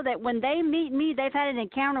to know that when they meet me, they've had an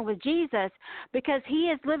encounter with Jesus, because He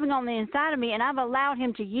is living on the inside of me, and I've allowed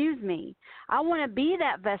Him to use me. I want to be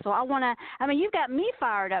that vessel. You've got me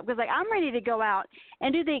fired up, because I'm ready to go out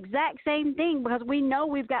and do the exact same thing, because we know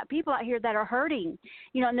we've got people out here that are hurting.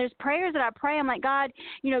 You know, and there's prayers that I pray. I'm like, God,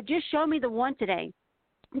 you know, just show me the one today.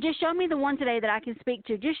 Just show me the one today that I can speak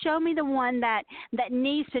to. Just show me the one that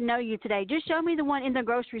needs to know you today. Just show me the one in the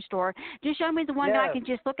grocery store. Just show me the one that I can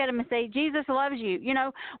just look at him and say, Jesus loves you. You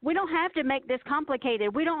know, we don't have to make this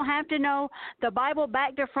complicated. We don't have to know the Bible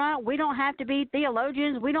back to front. We don't have to be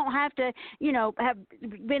theologians. We don't have to, you know, have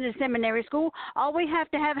been in seminary school. All we have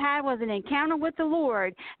to have had was an encounter with the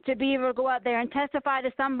Lord to be able to go out there and testify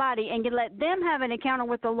to somebody and let them have an encounter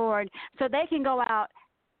with the Lord so they can go out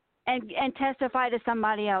and testify to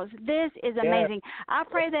somebody else. This is amazing. I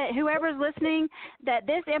pray that whoever's listening, that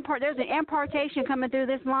there's an impartation coming through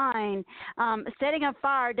this line, setting a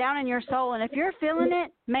fire down in your soul. And if you're feeling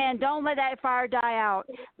it, man, don't let that fire die out.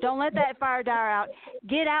 Don't let that fire die out.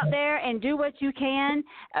 Get out there and do what you can.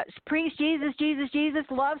 Preach Jesus, Jesus, Jesus.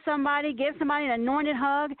 Love somebody. Give somebody an anointed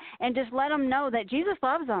hug, and just let them know that Jesus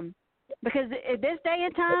loves them. Because at this day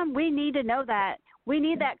and time, we need to know that. We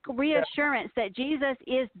need that reassurance that Jesus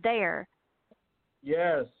is there.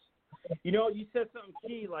 Yes. You know, you said something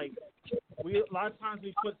key. Like, a lot of times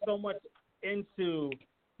we put so much into,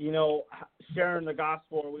 you know, sharing the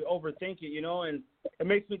gospel, or we overthink it, you know, and it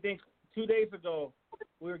makes me think 2 days ago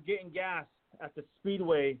we were getting gas at the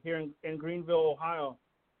Speedway here in Greenville, Ohio,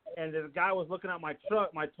 and the guy was looking at my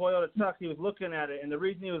truck, my Toyota truck. He was looking at it, and the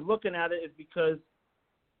reason he was looking at it is because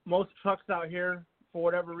most trucks out here for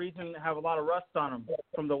whatever reason, have a lot of rust on them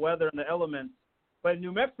from the weather and the elements. But in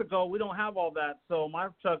New Mexico, we don't have all that, so my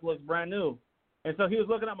truck looks brand new. And so he was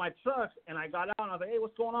looking at my truck, and I got out, and I was like, hey,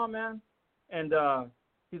 what's going on, man? And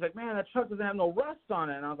he's like, man, that truck doesn't have no rust on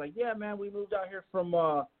it. And I was like, yeah, man, we moved out here from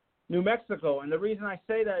New Mexico. And the reason I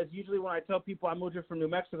say that is usually when I tell people I moved here from New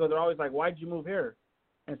Mexico, they're always like, why'd you move here?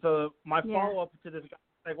 And so my follow-up to this guy,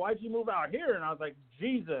 like, why'd you move out here? And I was like,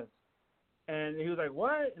 Jesus. And he was like,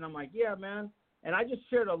 what? And I'm like, yeah, man. And I just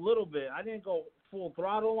shared a little bit. I didn't go full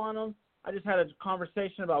throttle on him. I just had a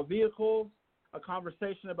conversation about vehicles, a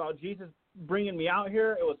conversation about Jesus bringing me out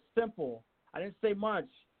here. It was simple. I didn't say much.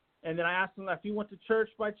 And then I asked him if he went to church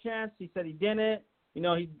by chance. He said he didn't. You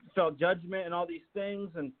know, he felt judgment and all these things.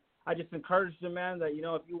 And I just encouraged him, man, that, you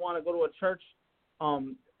know, if you want to go to a church,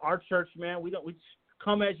 our church, man, we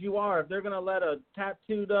come as you are. If they're going to let a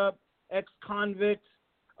tattooed up ex-convict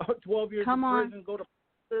 12 years in prison go to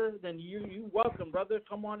pastor, then you welcome, brother.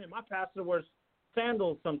 Come on in. My pastor wears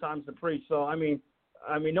sandals sometimes to preach. So, I mean,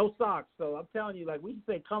 no socks. So I'm telling you, like, we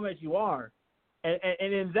say come as you are. And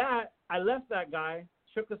in that, I left that guy,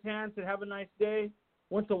 shook his hand, said, have a nice day,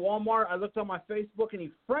 went to Walmart. I looked on my Facebook, and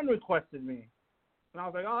he friend requested me. And I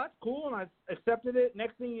was like, oh, that's cool, and I accepted it.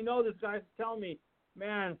 Next thing you know, this guy's telling me,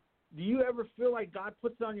 man, do you ever feel like God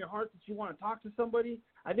puts it on your heart that you want to talk to somebody?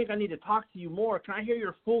 I think I need to talk to you more. Can I hear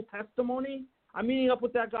your full testimony? I'm meeting up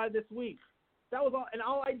with that guy this week. That was all. And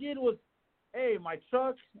all I did was, hey, my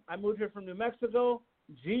truck, I moved here from New Mexico.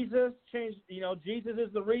 Jesus changed, you know, Jesus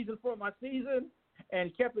is the reason for my season,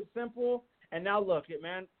 and kept it simple. And now look,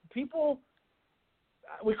 man, people,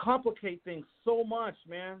 we complicate things so much,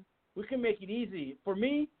 man. We can make it easy. For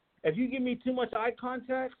me, if you give me too much eye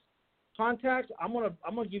contact, I'm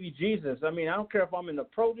gonna give you Jesus. I mean, I don't care if I'm in the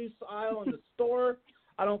produce aisle in the store.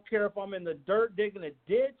 I don't care if I'm in the dirt digging a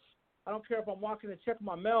ditch. I don't care if I'm walking to check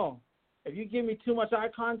my mail. If you give me too much eye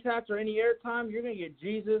contact or any airtime, you're gonna get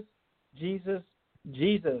Jesus, Jesus,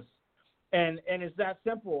 Jesus. And it's that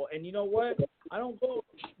simple. And you know what? I don't go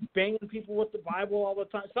banging people with the Bible all the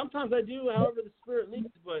time. Sometimes I do, however the Spirit leads,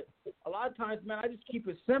 but a lot of times, man, I just keep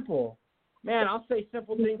it simple. Man, I'll say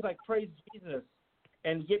simple things like praise Jesus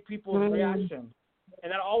and get people's reaction.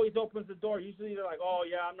 And that always opens the door. Usually they're like, oh,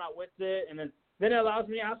 yeah, I'm not with it. And then it allows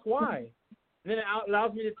me to ask why. And then it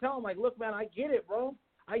allows me to tell them, like, look, man, I get it, bro.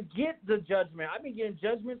 I get the judgment. I've been getting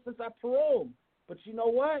judgment since I paroled. But you know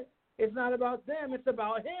what? It's not about them. It's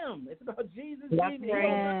about him. It's about Jesus. That's Jesus.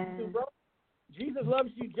 right. You, bro. Jesus loves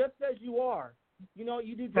you just as you are. You know,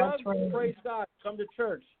 you do drugs, praise God, come to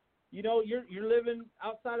church. You know, you're living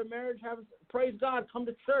outside of marriage, praise God, come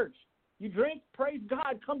to church. You drink, praise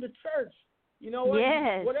God, come to church. You know what?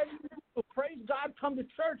 Yes. Whatever you do, praise God, come to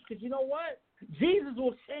church. Because you know what? Jesus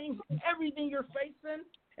will change everything you're facing,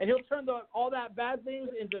 and he'll turn all that bad things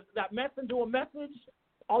that mess into a message.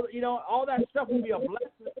 All that stuff will be a blessing.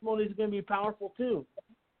 Testimony is going to be powerful too.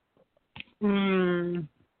 Amen.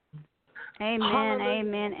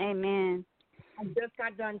 Amen. Amen. I just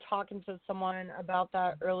got done talking to someone about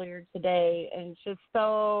that earlier today, and it's just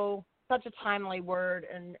such a timely word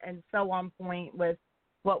and so on point with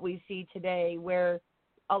what we see today, where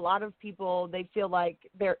a lot of people, they feel like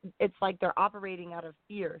it's like they're operating out of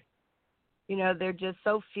fear. You know, they're just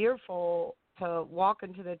so fearful to walk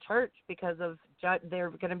into the church because of they're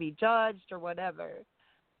going to be judged or whatever.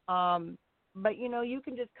 But you know, you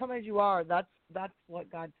can just come as you are. That's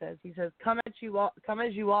what God says. He says, "Come as you are,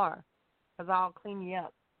 because I'll clean you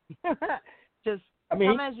up."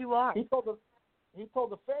 Come as you are. He told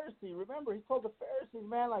the Pharisee. Remember, he told the Pharisees,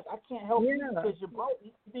 man, like, I can't help you because you're broke.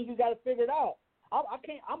 You think you got it figured out? I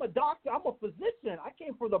can't. I'm a doctor. I'm a physician. I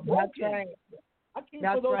came for the broken. That's right. I came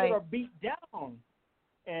for those that are beat down.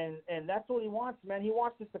 And that's what he wants, man. He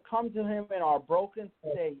wants us to come to him in our broken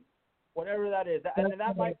state, whatever that is. And a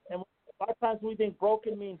lot of times we think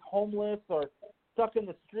broken means homeless or stuck in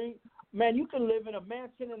the street. Man, you can live in a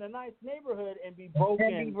mansion in a nice neighborhood and be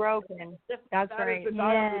broken. That's right.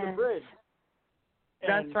 Under the bridge.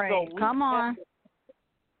 That's right. So come on.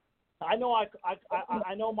 I know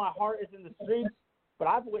I know my heart is in the streets, but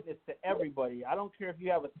I've witnessed to everybody. I don't care if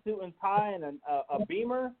you have a suit and tie and a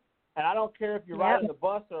Beamer, and I don't care if you're riding a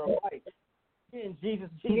bus or a bike. In Jesus.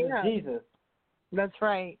 That's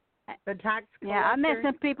right. The tax collector. Yeah, I met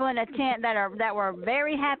some people in a tent that were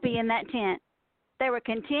very happy in that tent. They were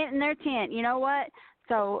content in their tent. You know what?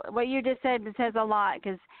 So what you just said says a lot,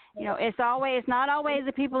 because you know it's not always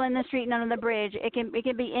the people in the street and under the bridge. It can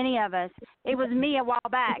be any of us. It was me a while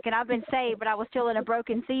back, and I've been saved, but I was still in a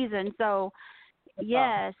broken season. So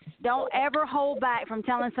yes, don't ever hold back from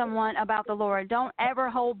telling someone about the Lord. Don't ever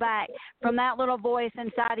hold back from that little voice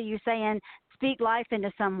inside of you saying, "Speak life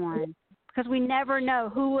into someone." because we never know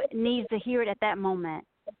who needs to hear it at that moment.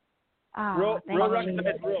 Real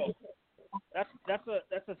recognize real.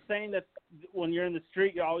 That's a saying that when you're in the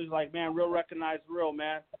street, you're always like, man, real recognize real,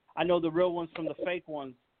 man. I know the real ones from the fake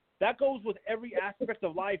ones. That goes with every aspect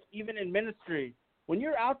of life, even in ministry. When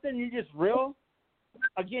you're out there and you're just real,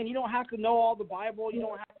 again, you don't have to know all the Bible. You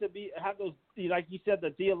don't have to have those, like you said,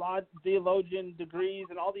 the theologian degrees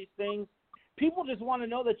and all these things. People just want to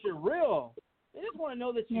know that you're real. They just want to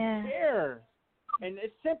know that you care. And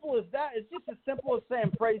it's simple as that. It's just as simple as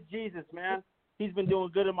saying, praise Jesus, man. He's been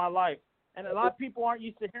doing good in my life. And a lot of people aren't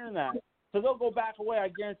used to hearing that. So they'll go back away. I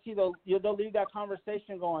guarantee they'll leave that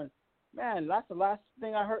conversation going, man, that's the last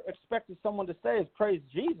thing I expected someone to say is praise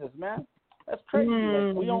Jesus, man. That's crazy.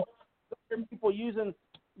 Like, we don't hear people using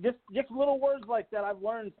just little words like that. I've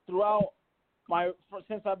learned throughout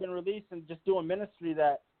since I've been released and just doing ministry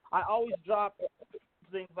that I always drop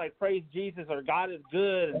things like praise Jesus or God is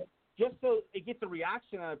good, just so it gets a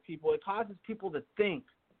reaction out of people. It causes people to think,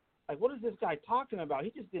 like, what is this guy talking about?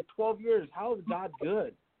 He just did 12 years. How is God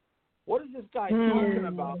good? What is this guy talking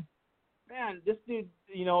about? Man, this dude,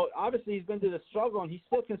 obviously he's been through the struggle and he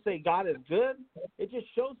still can say God is good. It just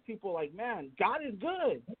shows people like, man, God is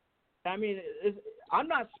good. I mean, I'm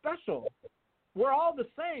not special. We're all the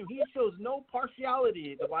same. He shows no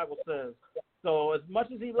partiality, the Bible says. So as much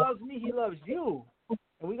as he loves me, he loves you.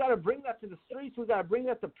 And we got to bring that to the streets. We got to bring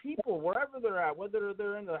that to people, wherever they're at, whether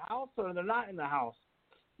they're in the house or they're not in the house.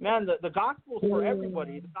 Man, the gospel's for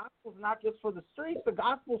everybody. The gospel's not just for the streets. The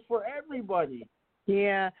gospel's for everybody.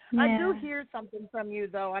 Yeah. I do hear something from you,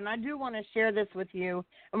 though, and I do want to share this with you.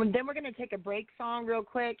 And then we're going to take a break song real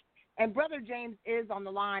quick. And Brother James is on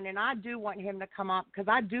the line, and I do want him to come up because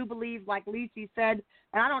I do believe, like Leci said,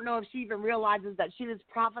 and I don't know if she even realizes that she was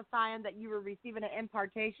prophesying that you were receiving an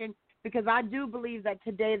impartation, because I do believe that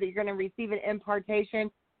today that you're going to receive an impartation.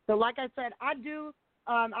 So like I said, I do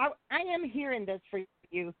I am hearing this for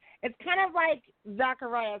you. It's kind of like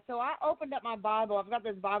Zechariah. So I opened up my Bible. I've got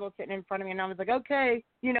this Bible sitting in front of me, and I was like, okay,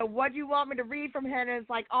 what do you want me to read from here? And it's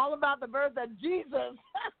like all about the birth of Jesus.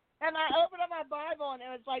 And I opened up my Bible, and it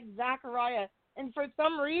was like Zechariah. And for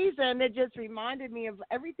some reason, it just reminded me of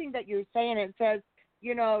everything that you're saying. It says,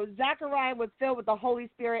 Zechariah was filled with the Holy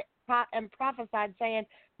Spirit and prophesied, saying,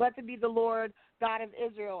 blessed be the Lord God of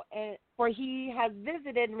Israel, and for he has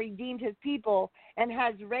visited and redeemed his people and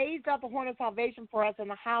has raised up a horn of salvation for us in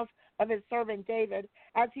the house of his servant David,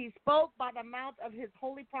 as he spoke by the mouth of his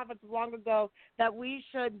holy prophets long ago, that we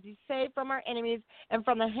should be saved from our enemies and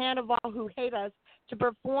from the hand of all who hate us, to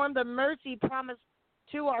perform the mercy promised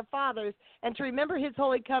to our fathers, and to remember his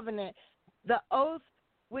holy covenant, the oath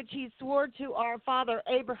which he swore to our father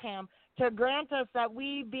Abraham, to grant us that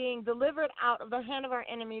we, being delivered out of the hand of our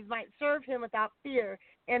enemies, might serve him without fear,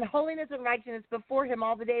 in holiness and righteousness before him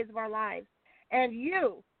all the days of our lives. And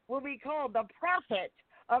you will be called the prophet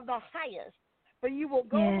of the highest, for you will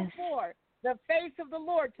go before the face of the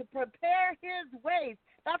Lord to prepare his ways.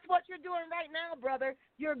 That's what you're doing right now, brother.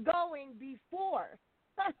 You're going before.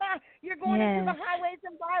 You're going into the highways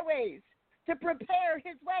and byways to prepare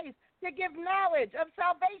his ways, to give knowledge of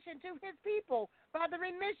salvation to his people by the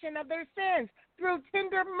remission of their sins through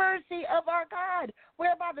tender mercy of our God,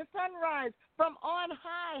 whereby the sunrise from on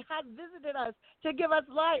high hath visited us, to give us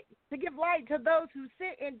light, to give light to those who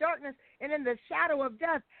sit in darkness and in the shadow of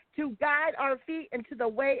death, to guide our feet into the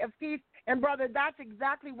way of peace. And brother, that's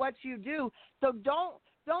exactly what you do. So don't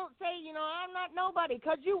say, I'm not nobody,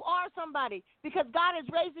 because you are somebody, because God is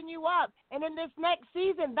raising you up. And in this next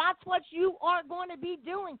season, that's what you are going to be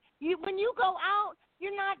doing. When you go out,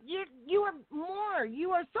 you are more.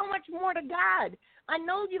 You are so much more to God. I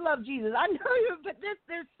know you love Jesus. I know you, but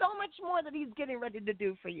there's so much more that he's getting ready to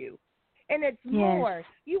do for you. And it's more.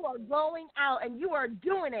 You are going out and you are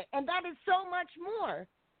doing it. And that is so much more.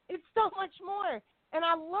 It's so much more. And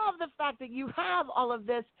I love the fact that you have all of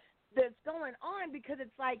this that's going on, because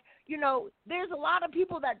it's like, there's a lot of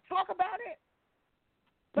people that talk about it,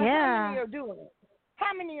 but how many are doing it?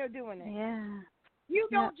 How many are doing it? Yeah. You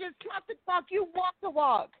don't just talk the talk, you walk the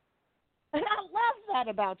walk. And I love that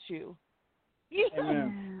about you. You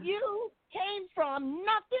came from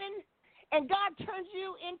nothing, and God turns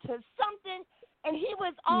you into something, and he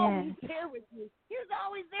was always there with you. He was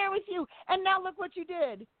always there with you. And now look what you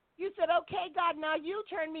did. You said, okay, God, now you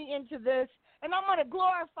turn me into this, and I'm going to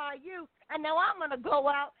glorify you, and now I'm going to go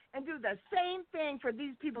out and do the same thing for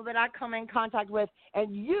these people that I come in contact with,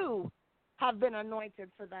 and you have been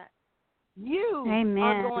anointed for that. You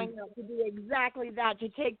are going to do exactly that, to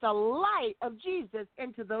take the light of Jesus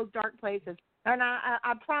into those dark places. And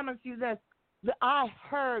I promise you this, I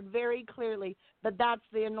heard very clearly but that's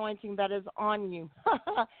the anointing that is on you.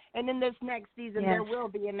 And in this next season, there will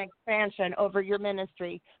be an expansion over your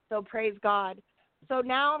ministry. So praise God. So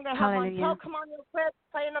now I'm going to have Montel come on real quick,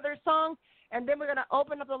 play another song, and then we're going to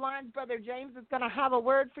open up the lines. Brother James is going to have a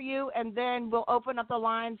word for you, and then we'll open up the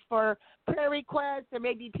lines for prayer requests. There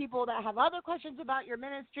may be people that have other questions about your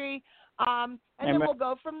ministry, and then we'll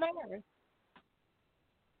go from there.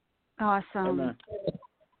 Awesome. Amen.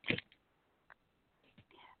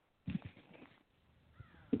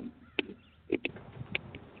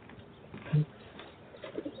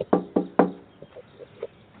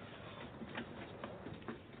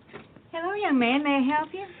 Hello, young man. May I help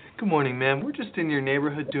you? Good morning, ma'am. We're just in your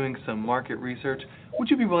neighborhood doing some market research. Would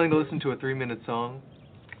you be willing to listen to a 3-minute song?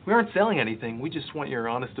 We aren't selling anything. We just want your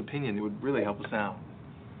honest opinion. It would really help us out.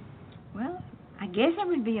 Well, I guess it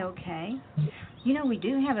would be okay. You know, we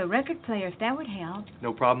do have a record player, if that would help.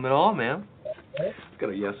 No problem at all, ma'am. I've got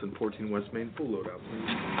a Yes in 14 West Main. Full load out, please.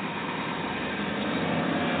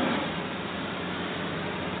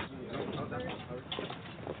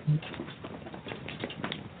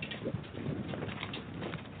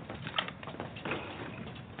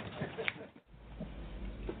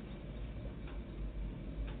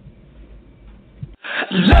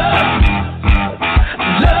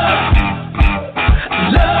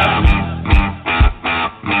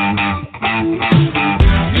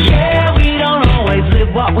 Yeah, we don't always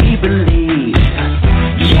live what we believe.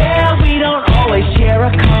 Yeah, we don't always share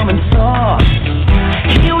a common thought.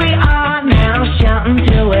 Here we are now, shouting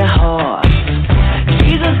till we're hoarse.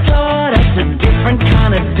 Jesus taught us a different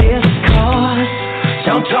kind of discourse.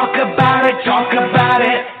 Don't talk about it,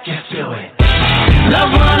 just do it.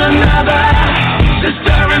 Love one another,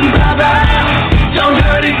 sister and brother. Don't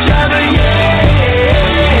hurt each other, yeah.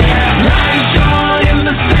 Lines drawn in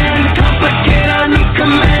the sand, complicate our new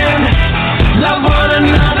command. Love one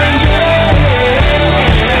another, yeah.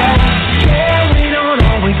 Yeah, we don't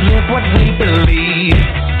always live what we believe.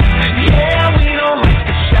 Yeah, we don't like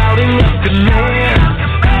the shouting of command.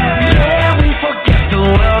 Yeah, we forget the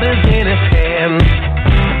world is in His hands.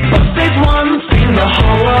 But there's one thing the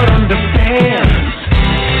whole world understands.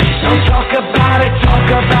 Don't talk about it,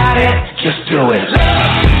 just do it.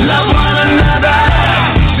 Love one another,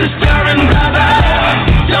 sister and brother.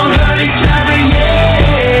 Don't hurt each other,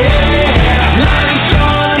 yeah. Lines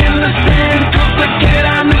drawn in the sand, complicate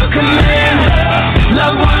our new command.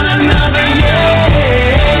 Love one another, yeah.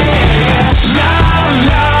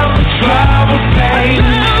 Love, trouble, pain.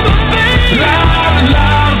 Love,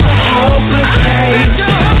 hopeless hate.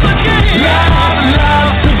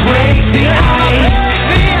 Love to break the ice.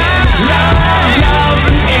 Love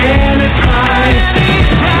and enterprise.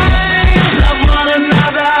 Love one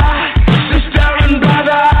another, sister and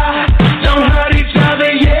brother. Don't hurt each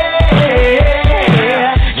other, yeah.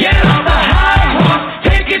 Get on the high horse,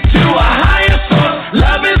 take it to a higher source.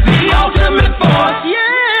 Love is the ultimate force,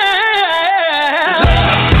 yeah.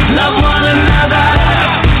 Love one another,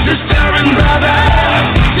 sister and brother.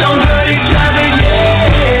 Don't hurt each other,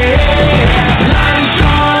 yeah. Lines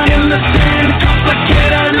drawn in the sand,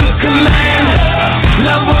 complicate our new command.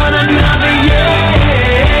 Love one another, yeah.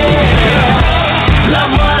 Love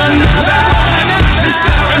one another,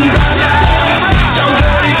 sister and brother. Don't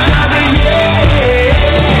hurt each other, yeah.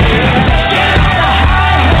 Get on the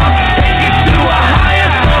high horse, take it to a higher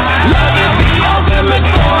source. Love is the ultimate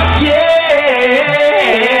force, yeah.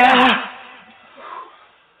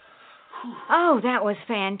 Oh, that was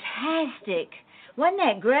fantastic. Wasn't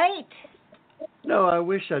that great? No, I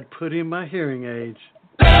wish I'd put in my hearing aids.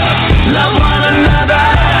 Love one another,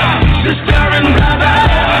 sister and brother.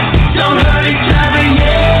 Don't hurt each other,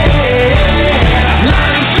 yeah.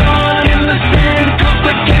 Lines drawn in the sand,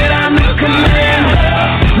 complicate our new command.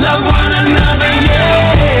 Love one another,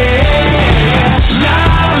 yeah.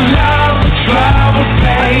 Love, trouble,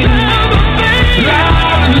 pain.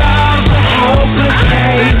 Love, hopeless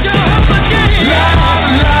hate.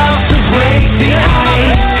 Love to break the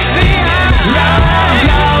ice.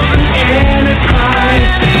 Love and enterprise.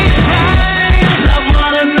 Love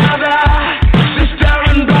one another, sister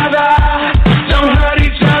and brother. Don't hurt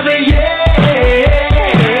each other, yeah.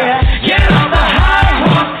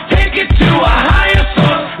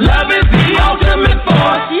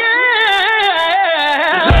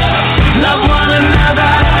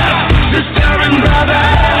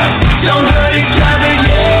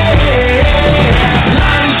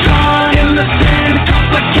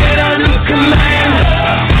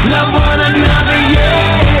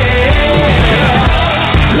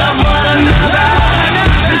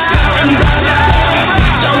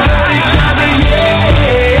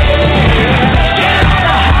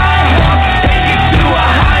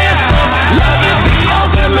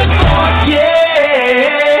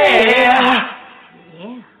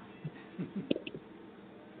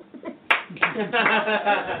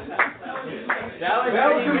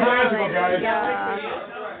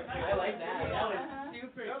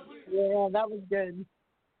 Yeah, that was good.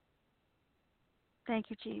 Thank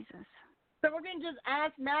you, Jesus. So we're going to just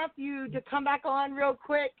ask Matthew to come back on real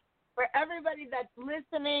quick. For everybody that's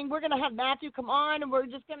listening, we're going to have Matthew come on, and we're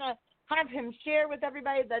just going to have him share with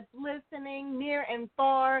everybody that's listening near and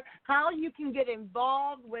far how you can get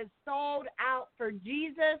involved with Sold Out for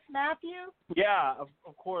Jesus, Matthew. Yeah,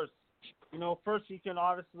 of course. First you can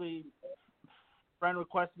obviously friend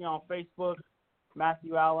request me on Facebook,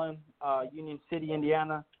 Matthew Allen, Union City,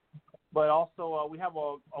 Indiana. But also we have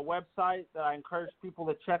a website that I encourage people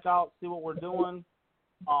to check out, see what we're doing.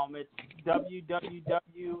 It's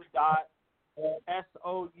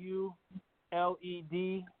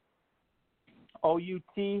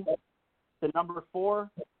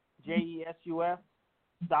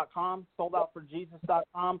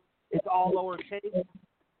SoldOutForJesus.com. It's all lowercase.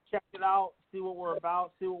 Check it out, see what we're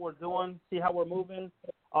about, see what we're doing, see how we're moving.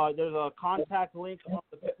 There's a contact link on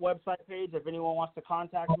the website page. If anyone wants to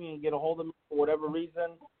contact me and get a hold of me for whatever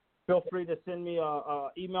reason, feel free to send me a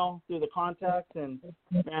email through the contact, and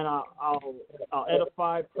I'll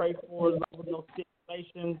edify, pray for, love with no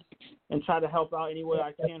stipulations, and try to help out any way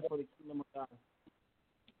I can for the kingdom of God.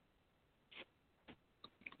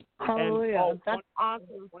 Hallelujah. That's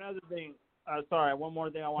awesome. One other thing, one more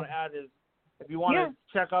thing I want to add is, if you want to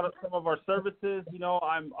check out some of our services,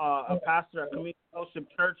 I'm a pastor at Community Fellowship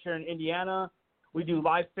Church here in Indiana. We do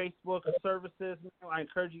live Facebook services. I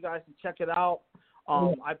encourage you guys to check it out.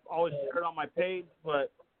 I've always share it on my page,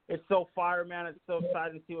 but it's so fire, man. It's so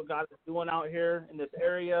exciting to see what God is doing out here in this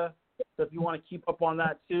area. So if you want to keep up on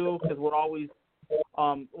that too, because we're always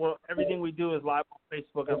everything we do is live on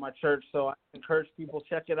Facebook at my church. So I encourage people,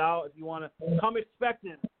 check it out. If you want to come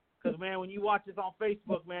expectant. Because, man, when you watch this on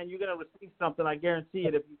Facebook, man, you're going to receive something. I guarantee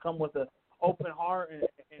it if you come with an open heart and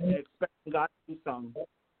expecting God to do something.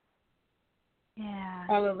 Yeah.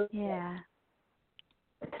 Hallelujah. Yeah.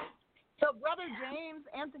 So Brother James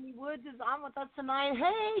Anthony Woods is on with us tonight.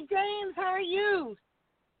 Hey, James, how are you?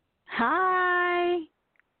 Hi.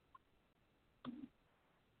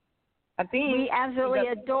 We absolutely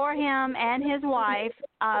adore him and his wife,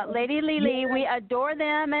 Lady Lily. We adore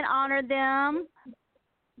them and honor them.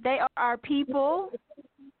 They are our people.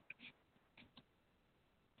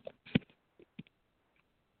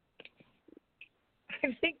 I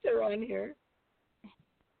think they're on here.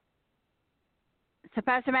 So,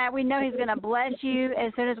 Pastor Matt, we know he's going to bless you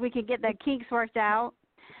as soon as we can get the kinks worked out.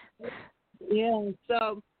 Yeah.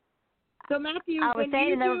 So Matthew, I was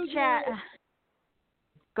saying in the chat.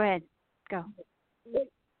 Go ahead. Go.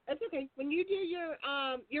 That's okay. When you do your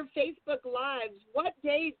Facebook Lives, what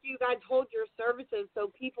days do you guys hold your services so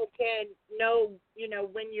people can know,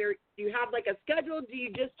 when do you have like a schedule? Do you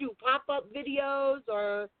just do pop-up videos,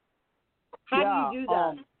 or how do you do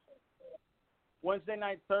that? Wednesday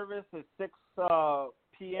night service is 6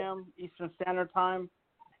 p.m. Eastern Standard Time.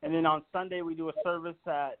 And then on Sunday we do a service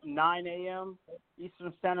at 9 a.m.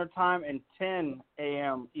 Eastern Standard Time and 10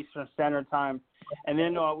 a.m. Eastern Standard Time. And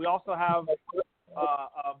then we also have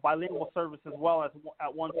a bilingual service as well as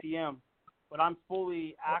at 1 p.m. But I'm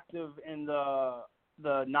fully active in the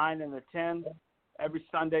 9 and the 10. Every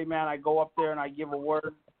Sunday, man, I go up there and I give a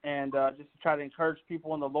word and just to try to encourage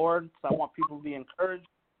people in the Lord. So I want people to be encouraged.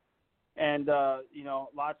 And, a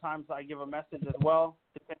lot of times I give a message as well,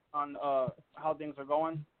 depending on how things are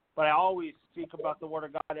going. But I always speak about the Word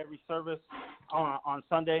of God every service on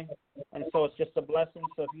Sunday. And so it's just a blessing.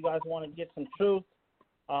 So if you guys want to get some truth,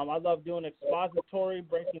 I love doing expository,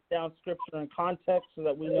 breaking down Scripture in context so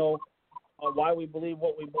that we know why we believe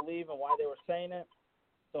what we believe and why they were saying it.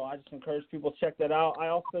 So I just encourage people to check that out. I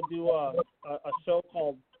also do a show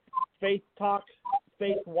called Faith Talk,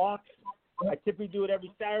 Faith Walk. I typically do it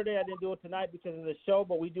every Saturday. I didn't do it tonight because of the show,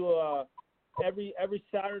 but we do every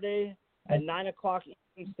Saturday at 9 o'clock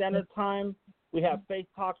Eastern Standard Time. We have Faith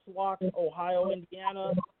Talks Walk, Ohio,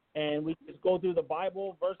 Indiana, and we just go through the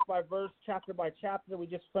Bible verse by verse, chapter by chapter. We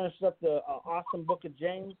just finished up the awesome book of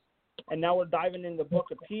James, and now we're diving in the book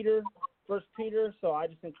of Peter, 1 Peter. So I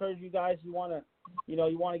just encourage you guys. You want to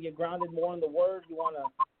get grounded more in the Word. You want to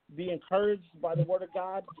be encouraged by the Word of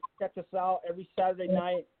God. Check us out every Saturday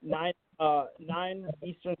night, 9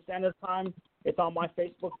 Eastern Standard Time. It's on my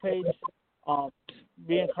Facebook page.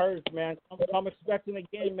 Be encouraged, man. Come expecting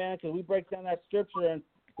again, man, because we break down that Scripture. And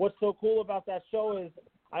what's so cool about that show is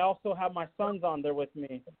I also have my sons on there with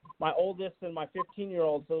me, my oldest and my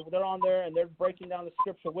 15-year-old. So they're on there, and they're breaking down the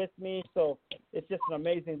Scripture with me. So it's just an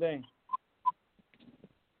amazing thing.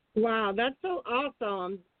 Wow, that's so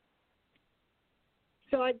awesome.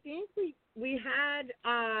 So I think we had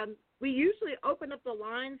we usually open up the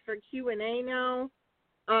lines for Q&A now.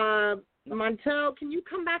 Montel, can you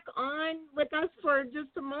come back on with us for just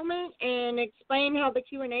a moment and explain how the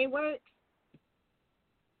Q&A works?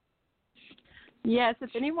 Yes,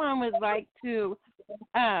 if anyone would like to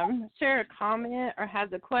share a comment or has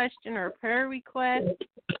a question or a prayer request,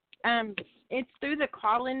 it's through the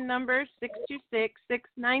call-in number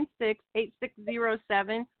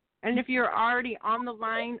 626-696-8607. And if you're already on the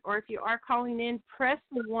line or if you are calling in, press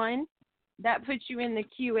 1. That puts you in the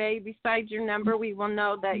QA beside your number. We will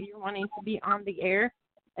know that you're wanting to be on the air.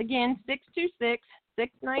 Again,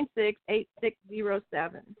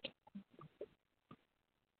 626-696-8607.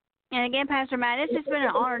 And again, Pastor Matt, it's just been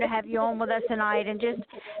an honor to have you on with us tonight and just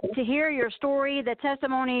to hear your story, the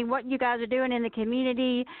testimony, what you guys are doing in the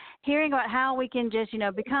community, hearing about how we can just,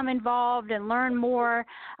 become involved and learn more.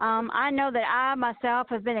 I know that I myself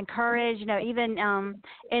have been encouraged, even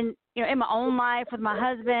in my own life with my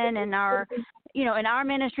husband and our, in our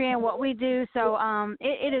ministry and what we do. So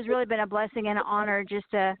it has really been a blessing and an honor just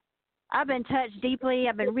to. I've been touched deeply.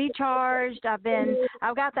 I've been recharged. I've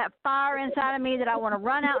got that fire inside of me that I want to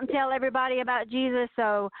run out and tell everybody about Jesus.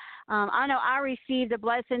 So I know I received a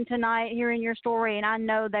blessing tonight hearing your story, and I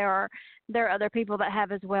know there are other people that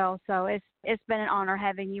have as well. So it's been an honor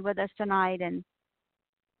having you with us tonight, and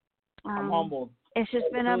I'm humbled. It's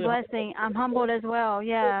just been a blessing. I'm humbled as well.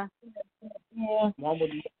 Yeah. Yeah. I'm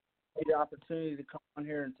humbled to get the opportunity to come on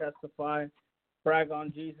here and testify, brag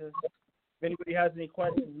on Jesus. If anybody has any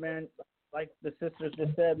questions, man, like the sisters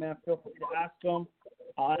just said, man, feel free to ask them.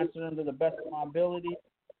 I'll answer them to the best of my ability.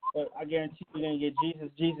 But I guarantee you're going to get Jesus,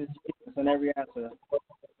 Jesus, Jesus in every answer.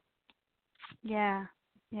 Yeah,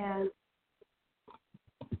 yeah.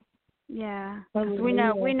 Yeah, because we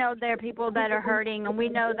know there are people that are hurting, and we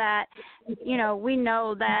know that we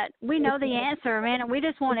know the answer, man, and we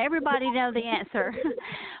just want everybody to know the answer.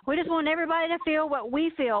 We just want everybody to feel what we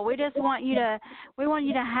feel. We just want you to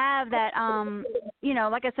have that,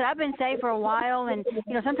 like I said, I've been saved for a while, and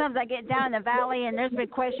sometimes I get down in the valley, and there's been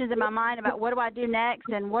questions in my mind about what do I do next,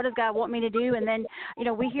 and what does God want me to do, and then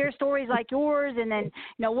we hear stories like yours, and then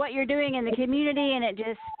what you're doing in the community, and it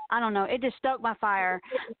just, I don't know, it just stoked my fire.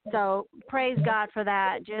 So praise God for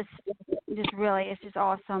that. Just really, it's just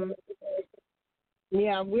awesome.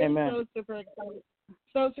 Yeah, we're Amen. so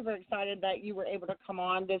super excited that you were able to come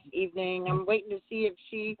on this evening. I'm waiting to see if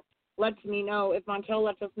she lets me know, if Montel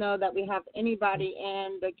lets us know that we have anybody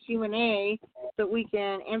in the Q&A so we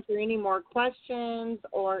can answer any more questions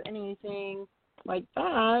or anything like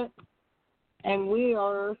that. And we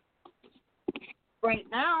are right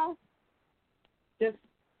now just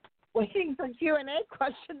waiting for Q&A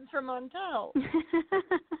questions from Montel. There's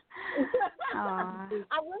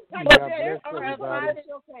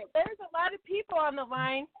a lot of people on the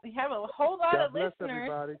line. We have a whole lot of listeners.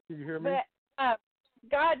 Everybody. Can you hear me? But,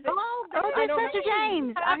 God, Pastor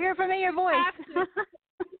James. I hear a familiar voice.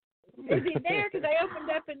 Is he there? Because I opened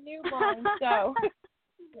up a new one. So.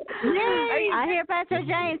 Yay! I hear Pastor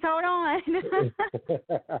James. Hold on.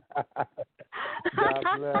 God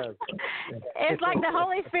bless. It's like the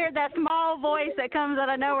Holy Spirit, that small voice that comes out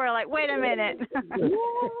of nowhere, like, wait a minute.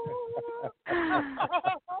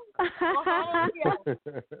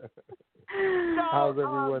 How's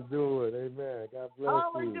everyone doing? Amen. God bless you.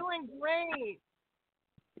 Oh, we're doing great.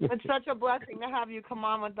 It's such a blessing to have you come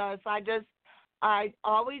on with us. I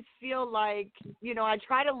always feel like, I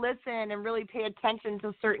try to listen and really pay attention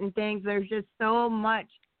to certain things. There's just so much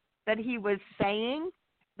that he was saying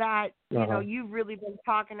that, you've really been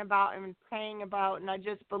talking about and praying about. And I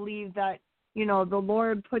just believe that, the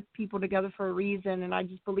Lord put people together for a reason. And I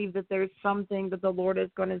just believe that there's something that the Lord is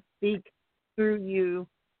going to speak through you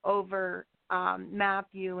over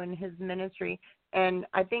Matthew and his ministry. And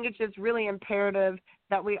I think it's just really imperative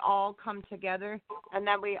that we all come together and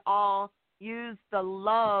that we all use the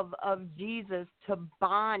love of Jesus to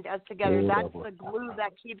bond us together. That's the glue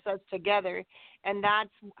that keeps us together. And that's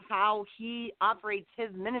how he operates his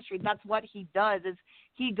ministry. That's what he does, is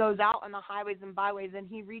he goes out on the highways and byways and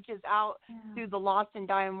he reaches out to the lost and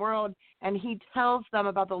dying world and he tells them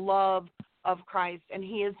about the love of Christ. And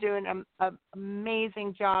he is doing an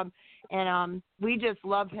amazing job. And we just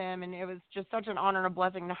love him. And it was just such an honor and a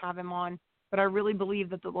blessing to have him on. But I really believe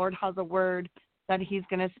that the Lord has a word that he's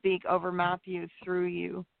going to speak over Matthew through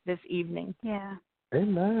you this evening. Yeah.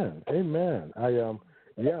 Amen. Amen. I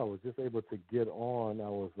was just able to get on.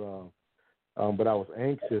 But I was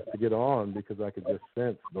anxious to get on because I could just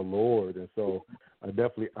sense the Lord. And so I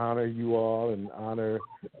definitely honor you all and honor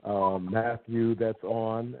Matthew that's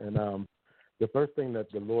on. And the first thing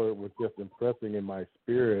that the Lord was just impressing in my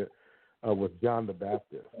spirit was John the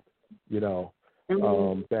Baptist,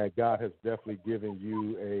 that God has definitely given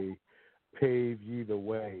you a pave ye the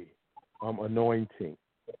way anointing,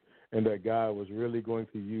 and that God was really going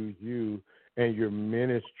to use you and your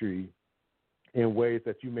ministry in ways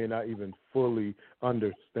that you may not even fully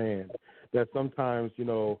understand. That sometimes, we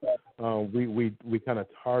kind of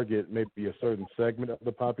target maybe a certain segment of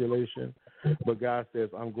the population, but God says,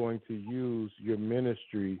 I'm going to use your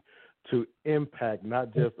ministry to impact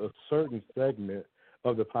not just a certain segment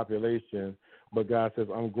of the population, but God says,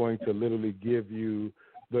 I'm going to literally give you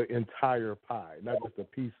the entire pie, not just a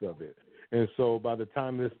piece of it. And so by the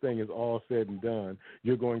time this thing is all said and done,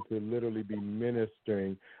 you're going to literally be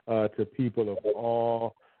ministering to people of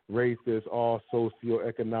all races, all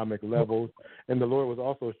socioeconomic levels. And the Lord was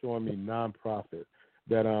also showing me nonprofit,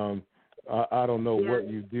 that I don't know what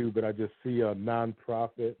you do, but I just see a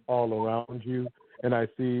nonprofit all around you. And I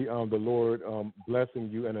see the Lord blessing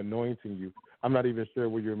you and anointing you. I'm not even sure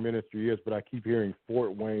where your ministry is, but I keep hearing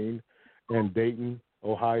Fort Wayne and Dayton,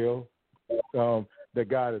 Ohio. That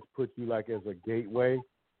God has put you like as a gateway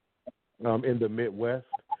in the Midwest.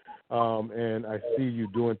 And I see you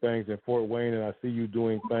doing things in Fort Wayne, and I see you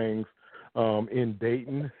doing things in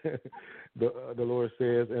Dayton, the Lord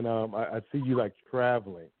says. And I see you like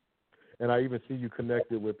traveling. And I even see you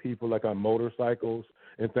connected with people like on motorcycles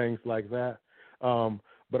and things like that.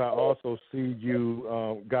 But I also see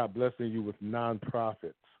you, God blessing you with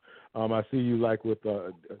nonprofits. I see you like with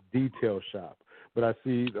a detail shop. But I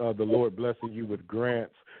see the Lord blessing you with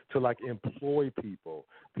grants to like employ people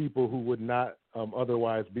who would not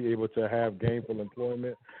otherwise be able to have gainful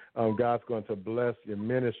employment. God's going to bless your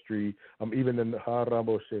ministry, even in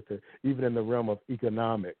the realm of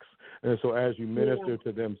economics. And so as you minister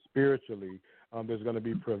to them spiritually, there's going to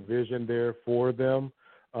be provision there for them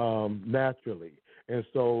naturally. And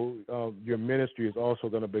so your ministry is also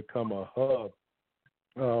going to become a hub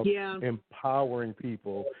of empowering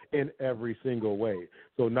people in every single way.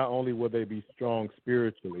 So not only will they be strong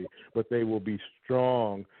spiritually, but they will be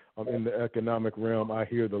strong in the economic realm, I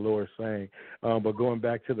hear the Lord saying. But going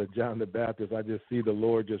back to the John the Baptist, I just see the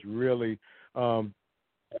Lord just really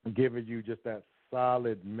giving you just that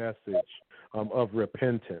solid message of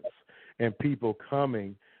repentance and people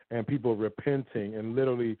coming and people repenting and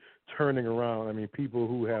literally turning around. I mean, people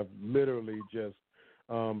who have literally just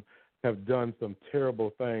have done some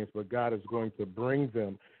terrible things, but God is going to bring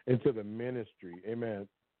them into the ministry. Amen.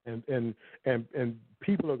 And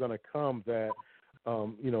people are going to come that,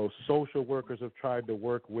 social workers have tried to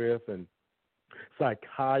work with and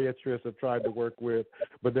psychiatrists have tried to work with,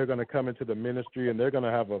 but they're going to come into the ministry and they're going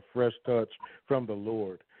to have a fresh touch from the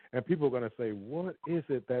Lord. And people are going to say, what is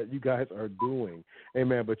it that you guys are doing?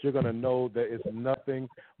 Amen. But you're going to know that it's nothing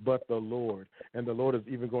but the Lord. And the Lord is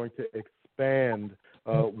even going to expand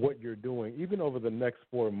what you're doing, even over the next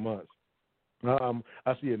 4 months.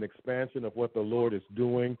 I see an expansion of what the Lord is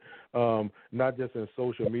doing, not just in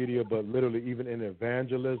social media, but literally even in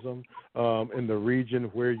evangelism in the region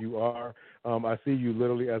where you are. I see you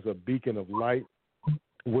literally as a beacon of light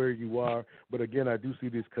where you are. But again, I do see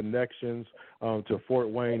these connections to Fort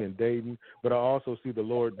Wayne and Dayton, but I also see the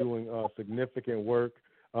Lord doing significant work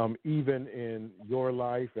even in your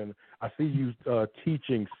life. And I see you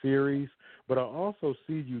teaching series, but I also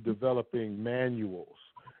see you developing manuals.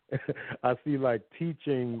 I see like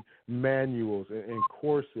teaching manuals and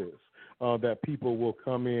courses that people will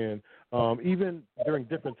come in even during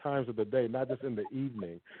different times of the day, not just in the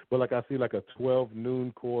evening, but like I see like a 12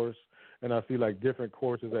 noon course, and I see like different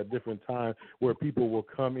courses at different times where people will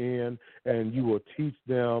come in and you will teach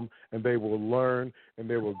them and they will learn and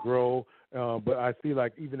they will grow. But I see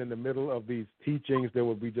like even in the middle of these teachings, there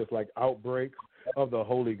will be just like outbreaks of the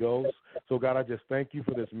Holy Ghost. So God, I just thank you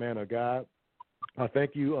for this man of God. I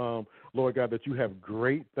thank you, Lord God, that you have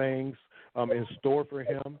great things in store for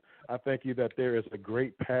him. I thank you that there is a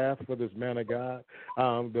great path for this man of God.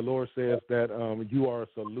 The Lord says that you are a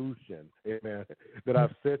solution, amen, that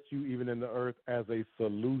I've set you even in the earth as a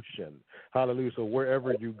solution. Hallelujah. So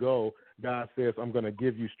wherever you go, God says, I'm going to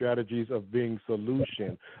give you strategies of being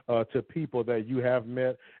solution to people that you have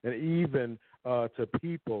met and even to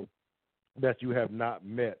people that you have not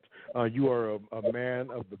met. You are a man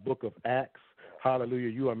of the book of Acts. Hallelujah.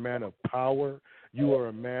 You are a man of power. You are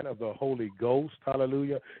a man of the Holy Ghost.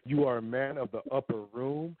 Hallelujah. You are a man of the upper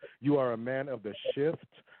room. You are a man of the shift.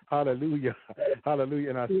 Hallelujah. Hallelujah.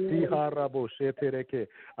 And I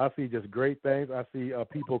see just great things. I see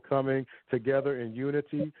people coming together in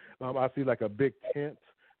unity. I see like a big tent.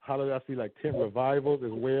 Hallelujah. I see like tent revivals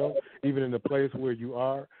as well, even in the place where you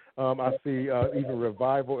are. I see even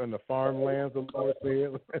revival in the farmlands, the Lord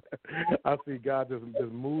said. I see God just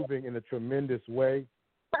moving in a tremendous way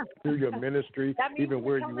through your ministry, even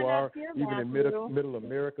where you are, even in middle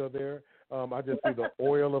America there. I just see the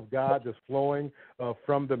oil of God just flowing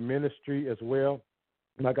from the ministry as well.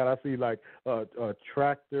 My God, I see like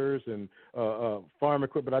tractors and farm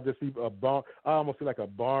equipment. I just see a barn. I almost see like a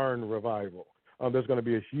barn revival. There's going to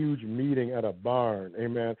be a huge meeting at a barn,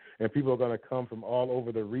 amen, and people are going to come from all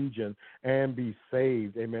over the region and be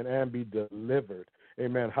saved, amen, and be delivered,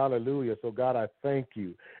 amen, hallelujah. So, God, I thank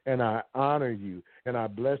you, and I honor you, and I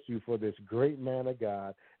bless you for this great man of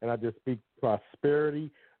God, and I just speak prosperity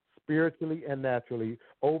spiritually and naturally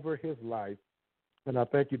over his life. And I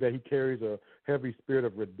thank you that he carries a heavy spirit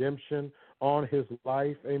of redemption on his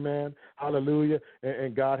life. Amen. Hallelujah.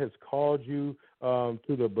 And God has called you to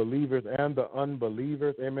the believers and the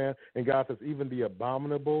unbelievers. Amen. And God says even the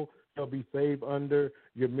abominable shall be saved under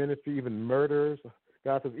your ministry, even murderers.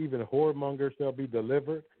 God says even whoremongers shall be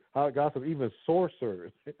delivered. God says even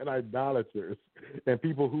sorcerers and idolaters and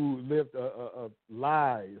people who lived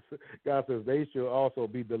lies, God says they shall also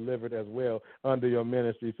be delivered as well under your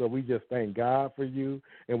ministry. So we just thank God for you,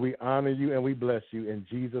 and we honor you, and we bless you in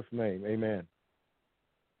Jesus' name. Amen.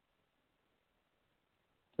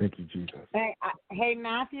 Thank you, Jesus. Hey,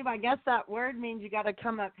 Matthew, I guess that word means you got to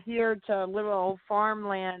come up here to little old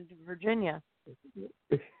farmland, Virginia.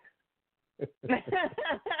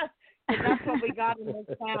 That's what we got in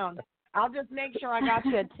this town. I'll just make sure I got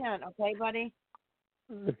you a tent, okay, buddy?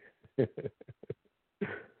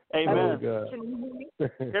 Amen. Oh,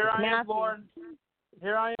 Here I am, Lord.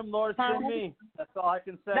 Here I am, Lord. Send me. That's all I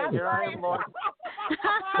can say. Here I am, Lord.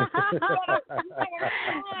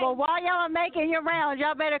 Well, while y'all are making your rounds,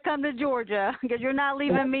 y'all better come to Georgia because you're not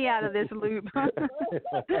leaving me out of this loop.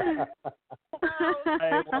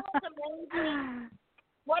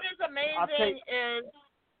 What is amazing is...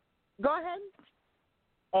 Go ahead.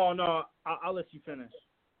 Oh, no, I'll let you finish.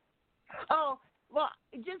 Oh, well,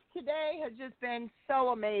 just today has just been so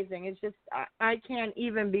amazing. It's just, I can't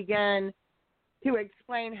even begin to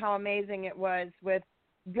explain how amazing it was with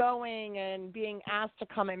going and being asked to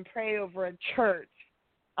come and pray over a church.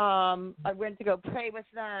 I went to go pray with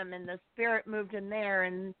them, and the Spirit moved in there,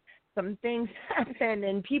 and some things happened,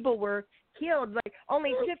 and people were healed. Like,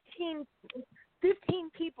 only 15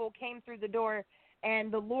 people came through the door.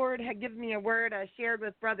 And the Lord had given me a word I shared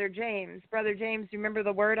with Brother James. Brother James, do you remember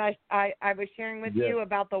the word I was sharing with you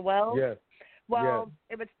about the well? Yes. Well,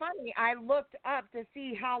 It was funny. I looked up to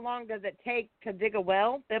see how long does it take to dig a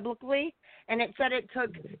well biblically, and it said it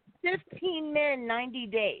took 15 men 90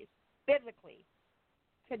 days biblically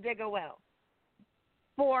to dig a well.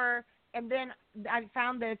 And then I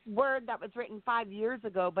found this word that was written 5 years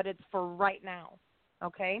ago, but it's for right now,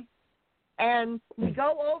 okay? And we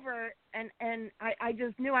go over, and I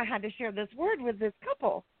just knew I had to share this word with this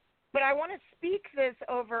couple. But I want to speak this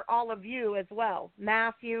over all of you as well,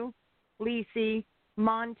 Matthew, Leci,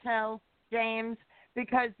 Montel, James,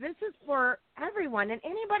 because this is for everyone. And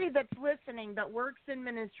anybody that's listening that works in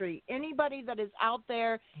ministry, anybody that is out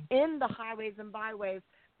there in the highways and byways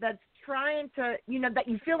that's trying to, that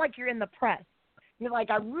you feel like you're in the press. You're like,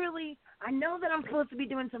 I know that I'm supposed to be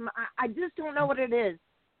doing something. I just don't know what it is.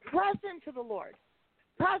 Press into the Lord.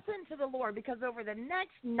 Press into the Lord, because over the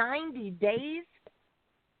next 90 days,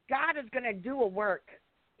 God is going to do a work.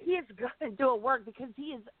 He is going to do a work because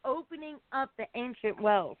he is opening up the ancient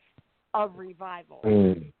wells of revival.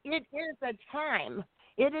 It is a time.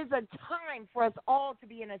 It is a time for us all to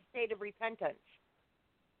be in a state of repentance.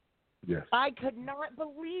 Yes. I could not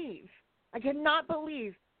believe.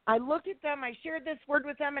 I looked at them, I shared this word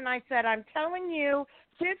with them, and I said, I'm telling you,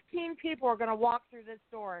 15 people are going to walk through this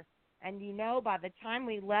door. And by the time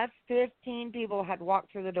we left, 15 people had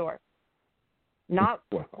walked through the door. Not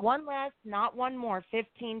one less, not one more,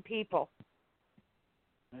 15 people.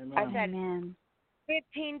 Amen. I said,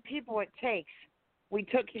 15 people it takes. We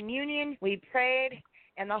took communion, we prayed,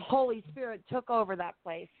 and the Holy Spirit took over that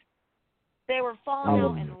place. They were falling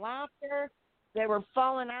out in laughter. They were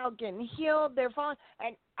falling out, getting healed. They're falling.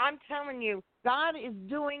 And I'm telling you, God is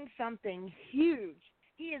doing something huge.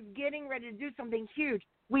 He is getting ready to do something huge.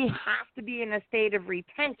 We have to be in a state of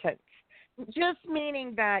repentance. Just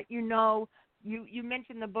meaning that, you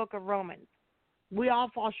mentioned the book of Romans. We all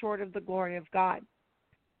fall short of the glory of God.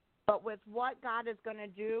 But with what God is going to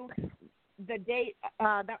do, the date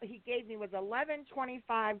that he gave me was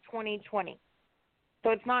 11/25/2020. So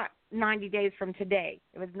it's not 90 days from today.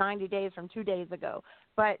 It was 90 days from 2 days ago.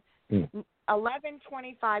 But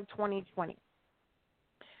 11/25/2020.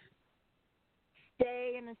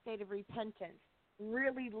 Stay in a state of repentance.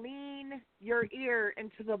 Really lean your ear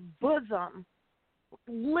into the bosom.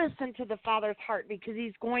 Listen to the Father's heart, because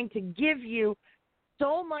he's going to give you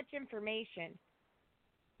so much information.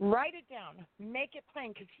 Write it down. Make it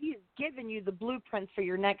plain, because he has given you the blueprints for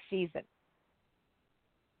your next season.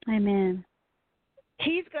 Amen.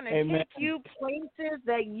 He's going to take you places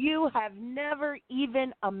that you have never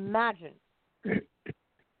even imagined, that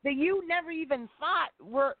you never even thought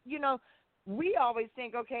were, we always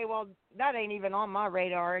think, okay, well, that ain't even on my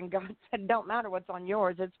radar, and God said, don't matter what's on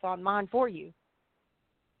yours, it's on mine for you.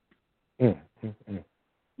 I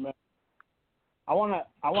want to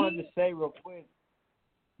just say real quick,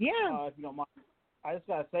 if you don't mind, I just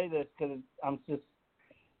got to say this because I'm just,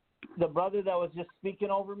 the brother that was just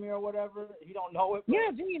speaking over me or whatever, he don't know it. You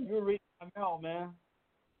were reading my mail, man.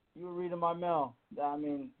 You were reading my mail. I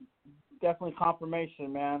mean, definitely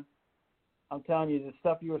confirmation, man. I'm telling you, the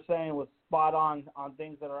stuff you were saying was spot on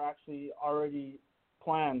things that are actually already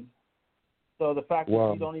planned. So the fact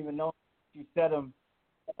that you don't even know you said them,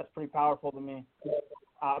 that's pretty powerful to me.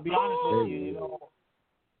 I'll be honest with you,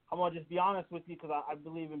 I'm going to just be honest with you because I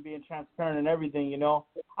believe in being transparent and everything,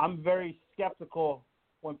 I'm very skeptical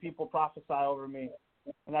when people prophesy over me.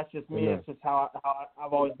 And that's just me. It's just how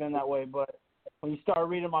I've always been that way. But when you start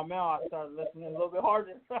reading my mail, I started listening a little bit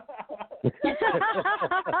harder.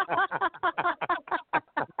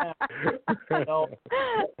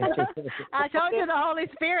 I told you the Holy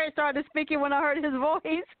Spirit started speaking when I heard his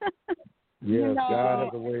voice. Yes, God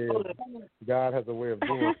has a way of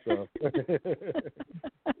doing stuff.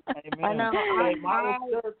 I know.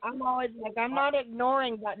 I'm always like, I'm not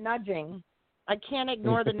ignoring that nudging. I can't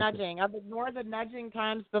ignore the nudging. I've ignored the nudging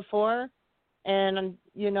times before, and,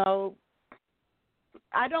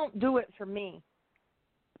 I don't do it for me.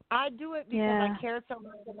 I do it because I care so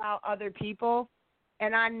much about other people,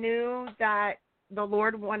 and I knew that the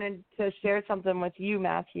Lord wanted to share something with you,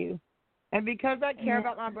 Matthew. And because I care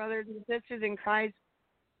about my brothers and sisters in Christ,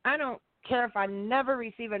 I don't care if I never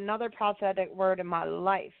receive another prophetic word in my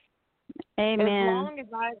life. Amen. As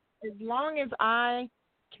long as I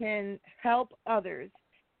can help others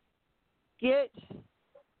get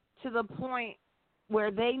to the point where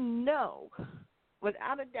they know,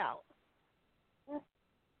 without a doubt,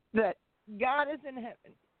 that God is in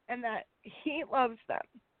heaven and that He loves them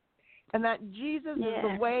and that Jesus is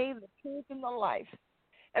the way, the truth, and the life,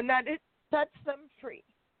 and that it sets them free,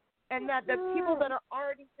 and that the people that are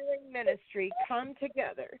already doing ministry come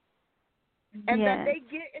together, and that they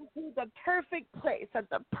get into the perfect place at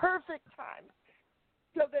the perfect time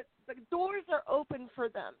so that the doors are open for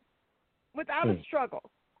them without a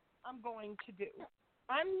struggle. I'm going to do.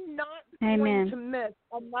 I'm not going to miss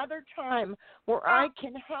another time where I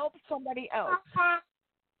can help somebody else.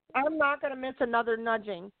 I'm not going to miss another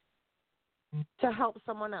nudging to help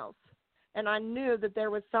someone else. And I knew that there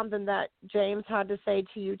was something that James had to say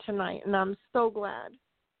to you tonight, and I'm so glad.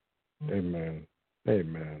 Amen.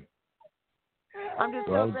 I'm just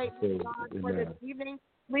so grateful to God for this evening.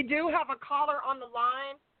 We do have a caller on the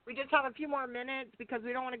line. We just have a few more minutes because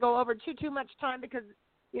we don't want to go over too much time because,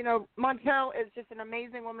 Montel is just an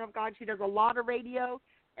amazing woman of God. She does a lot of radio,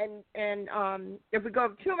 and if we go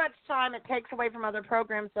over too much time, it takes away from other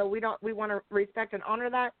programs, so we want to respect and honor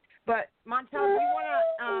that. But, Montel, do you want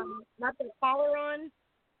to let the caller on?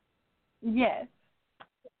 Yes.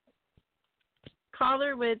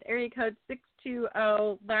 Caller with area code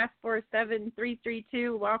 620, last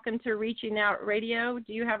 47332. Welcome to Reaching Out Radio.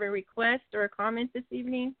 Do you have a request or a comment this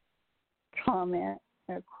evening? Comment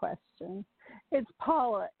or question. It's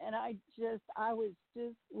Paula, and I was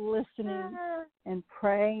just listening and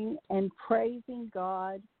praying and praising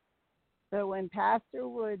God. So when Pastor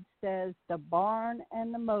Wood says the barn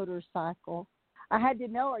and the motorcycle, I had to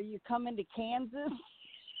know, are you coming to Kansas?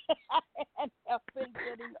 And helping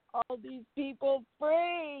getting all these people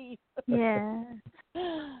free. Yeah.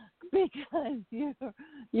 Because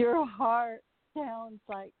your heart sounds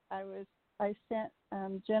like I sent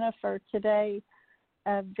Jennifer today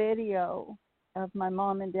a video of my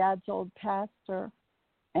mom and dad's old pastor,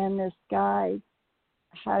 and this guy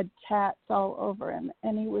had tats all over him,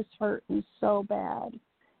 and he was hurting so bad,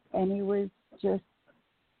 and he was just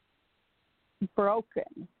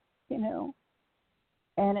broken,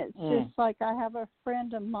 and it's just like I have a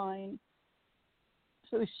friend of mine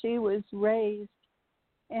who she was raised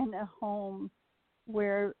in a home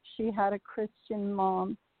where she had a Christian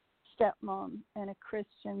mom, stepmom, and a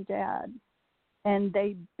Christian dad, and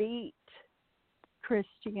they beat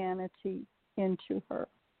Christianity into her.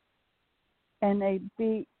 And they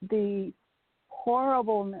beat the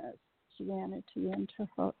horribleness of Christianity into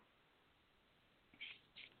her,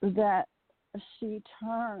 that she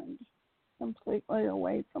turned completely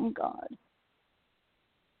away from God.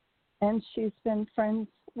 And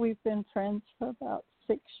we've been friends for about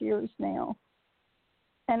 6 years now.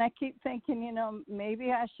 And I keep thinking,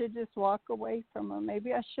 maybe I should just walk away from her.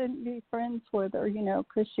 Maybe I shouldn't be friends with her,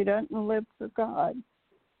 because she doesn't live for God.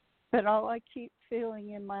 But all I keep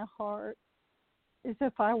feeling in my heart is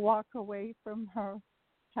if I walk away from her,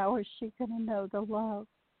 how is she going to know the love,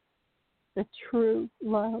 the true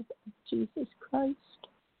love of Jesus Christ?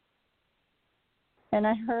 And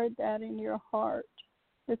I heard that in your heart,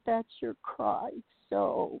 that that's your cry,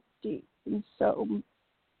 so deep and so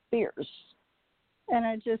fierce. And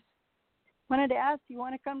I just wanted to ask, you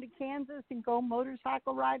want to come to Kansas and go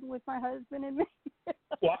motorcycle riding with my husband and me?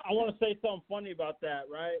 Well, I want to say something funny about that,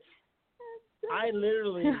 right? I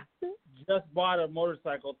literally just bought a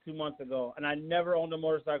motorcycle 2 months ago, and I never owned a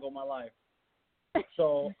motorcycle in my life.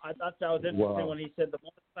 So I thought that was interesting when he said the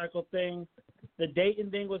motorcycle thing. The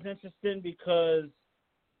Dayton thing was interesting because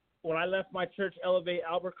when I left my church, Elevate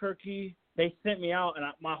Albuquerque, they sent me out, and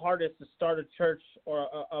my heart is to start a church or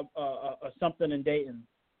a something in Dayton.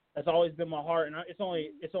 That's always been my heart, and it's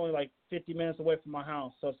only like 50 minutes away from my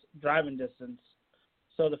house, so it's driving distance.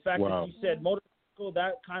 So the fact that you said motorcycle,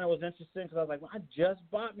 that kind of was interesting because I was like, well, I just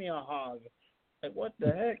bought me a hog. Like, what the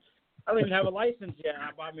heck? I don't even have a license yet, and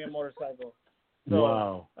I bought me a motorcycle.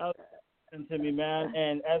 So that was interesting to me, man.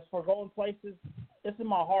 And as for going places, it's in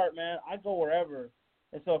my heart, man. I go wherever.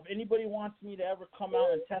 And so if anybody wants me to ever come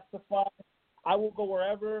out and testify, I will go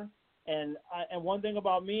wherever. And one thing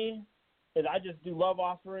about me is I just do love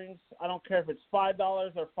offerings. I don't care if it's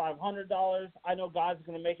 $5 or $500. I know God's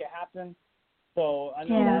going to make it happen. So I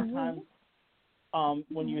know a lot of times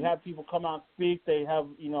when you have people come out and speak, they have,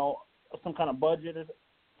 some kind of budget.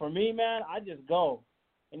 For me, man, I just go.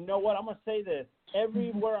 And you know what? I'm going to say this.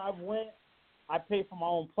 Everywhere I've went, I pay for my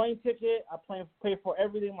own plane ticket. I pay for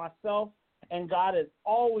everything myself. And God has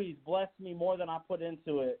always blessed me more than I put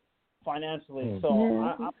into it financially. So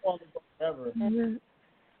I'm willing to go forever.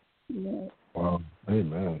 Yeah. Wow.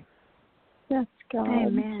 Amen. Yes, God.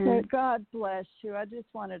 Amen. God bless you. I just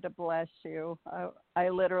wanted to bless you. I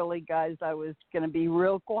literally, guys, I was going to be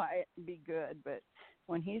real quiet and be good, but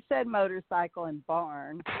when he said motorcycle and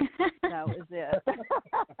barn, that was it.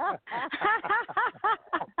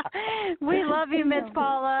 We love you, Miss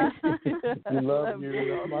Paula. We love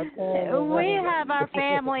you. We have our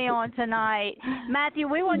family on tonight. Matthew,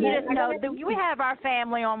 we want you to know that we have our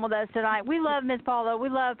family on with us tonight. We love Miss Paula. We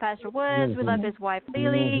love Pastor Woods. We love his wife,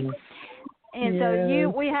 Lily. And so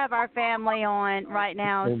we have our family on right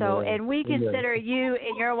now. So, and we consider you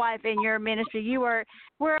and your wife and your ministry. We're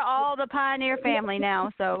all the Pioneer family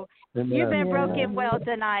now. So you've been broken well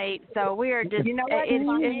tonight. So we are just. You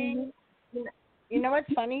know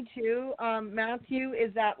what's funny too, Matthew,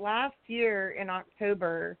 is that last year in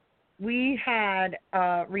October we had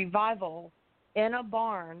a revival in a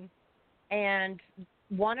barn, and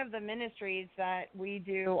one of the ministries that we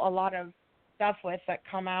do a lot of stuff with that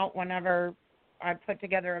come out whenever I put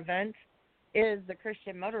together events is the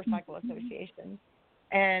Christian Motorcycle Association.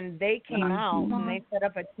 And they came out and they set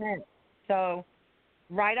up a tent. So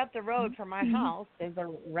right up the road from my house is a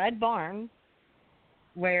red barn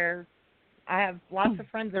where I have lots of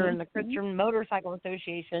friends that are in the Christian Motorcycle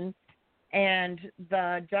Association. And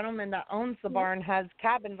the gentleman that owns the barn has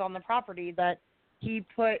cabins on the property that he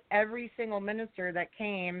put every single minister that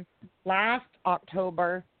came last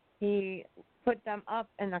October, he put them up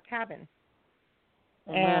in a cabin.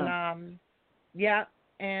 And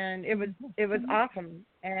and it was awesome.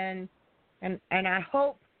 And I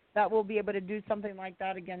hope that we'll be able to do something like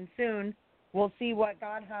that again soon. We'll see what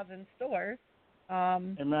God has in store.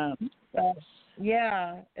 Amen. But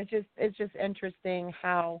it's just interesting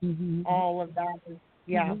how all of that is.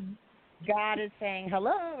 God is saying,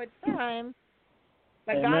 hello, it's time.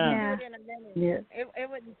 But God can do it in a minute. It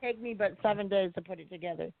wouldn't take me but 7 days to put it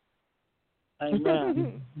together.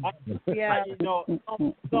 Amen.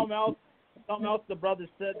 Something else the brother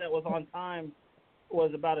said that was on time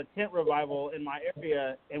was about a tent revival in my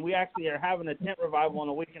area, and we actually are having a tent revival in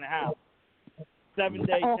a week and a half.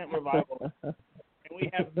 7-day tent revival. And we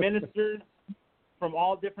have ministers from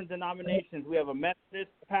all different denominations. We have a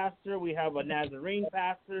Methodist pastor, we have a Nazarene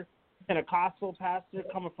pastor, Pentecostal pastor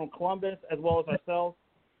coming from Columbus, as well as ourselves.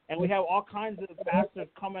 And we have all kinds of pastors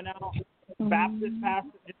coming out, Baptist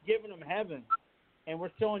pastors, just giving them heaven. And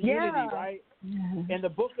we're showing unity, right? In the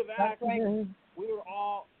book of Acts, we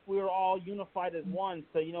were all unified as one.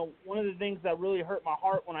 So, one of the things that really hurt my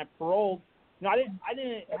heart when I paroled, I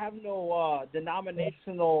didn't have no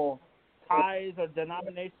denominational ties or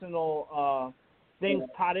denominational things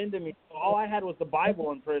taught into me. So all I had was the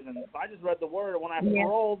Bible in prison. So I just read the Word. And when I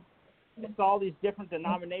paroled, I saw all these different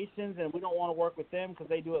denominations, and we don't want to work with them because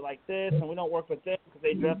they do it like this, and we don't work with them because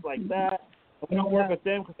they dress like that, and we don't work with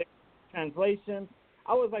them because they translation.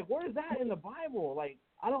 I was like, where is that in the Bible? Like,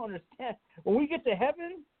 I don't understand. When we get to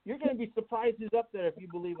heaven, you're going to be surprised who's up there if you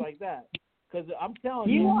believe like that. Because I'm telling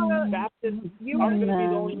you, Baptists aren't going to be the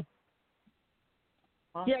only.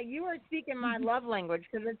 Huh? Yeah, you are speaking my love language,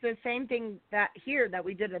 because it's the same thing that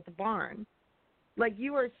we did at the barn. Like,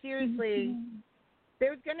 you are seriously,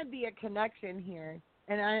 there's going to be a connection here,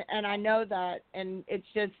 and I know that, and it's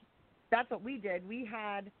just, that's what we did. We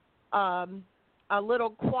had a little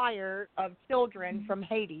choir of children from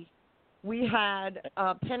Haiti. We had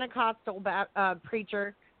a Pentecostal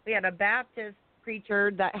preacher. We had a Baptist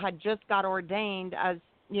preacher that had just got ordained, as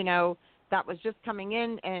you know, that was just coming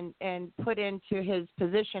in and put into his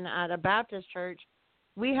position at a Baptist church.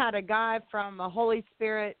 We had a guy from a Holy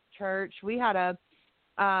Spirit church. We had a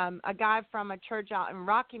guy from a church out in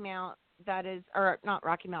Rocky Mount that is, or not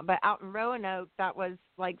Rocky Mount, but out in Roanoke that was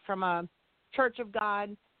like from a Church of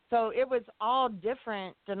God. So it was all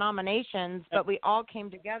different denominations, but we all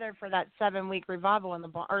came together for that 7-week revival in the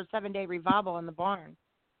barn, or 7-day revival in the barn.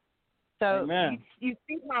 So you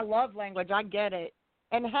speak my love language. I get it.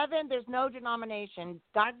 In heaven, there's no denomination.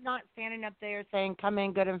 God's not standing up there saying, "Come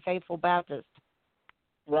in, good and faithful Baptist."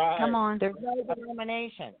 Right. Come on. There's no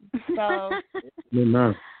denomination. So.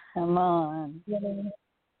 Amen. Come on.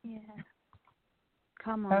 Yeah.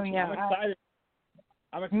 Come on. Oh, yeah.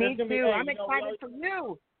 I'm excited. Me too. I'm excited for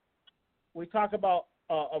you. We talk about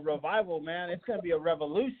a revival, man. It's going to be a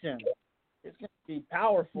revolution. It's going to be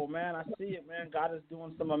powerful, man. I see it, man. God is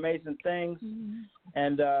doing some amazing things,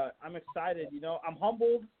 and I'm excited. You know, I'm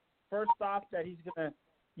humbled, first off, that he's going to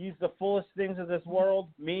use the foolish things of this world,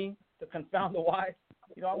 me, to confound the wise.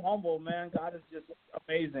 You know, I'm humbled, man. God is just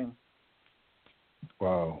amazing.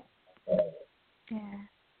 Wow. Yeah.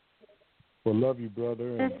 Well, love you,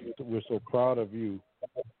 brother, and we're so proud of you.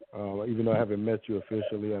 Even though I haven't met you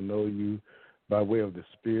officially, I know you by way of the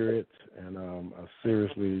Spirit, and I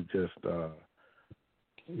seriously just,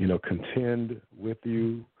 contend with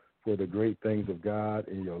you for the great things of God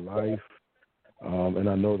in your life. And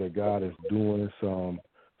I know that God is doing some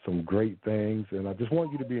great things, and I just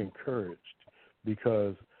want you to be encouraged,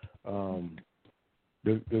 because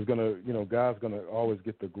there's gonna, God's gonna always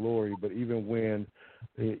get the glory. But even when,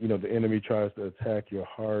 the enemy tries to attack your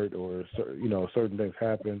heart, or certain things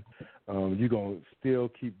happen, you're gonna still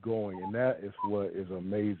keep going, and that is what is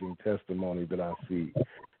amazing testimony that I see,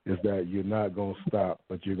 is that you're not gonna stop,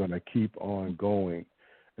 but you're gonna keep on going.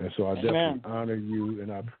 And so I definitely honor you,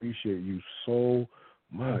 and I appreciate you so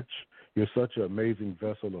much. You're such an amazing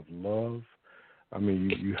vessel of love. I mean,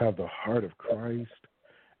 you have the heart of Christ,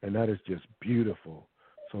 and that is just beautiful.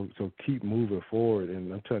 So keep moving forward.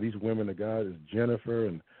 And I'm telling you, these women of God, is Jennifer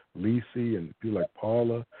and Leci and people like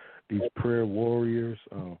Paula, these prayer warriors,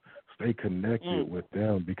 stay connected with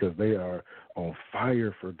them, because they are on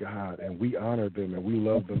fire for God, and we honor them and we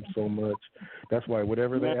love them so much. That's why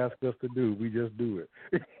whatever they ask us to do, we just do it.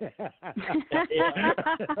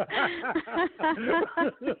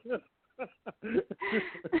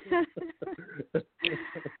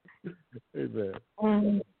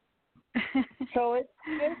 Amen. So it's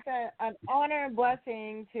an honor and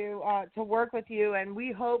blessing to work with you, and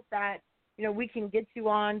we hope that we can get you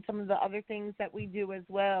on some of the other things that we do as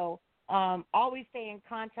well. Always stay in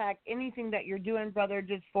contact. Anything that you're doing, brother,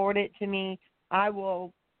 just forward it to me. I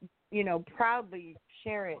will, proudly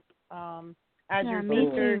share it as your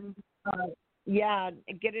featured. Get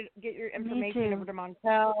your information over to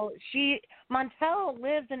Montel. Montel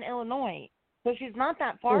lives in Illinois. So she's not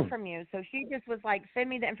that far from you. So she just was like, send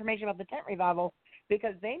me the information about the tent revival,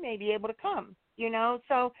 because they may be able to come,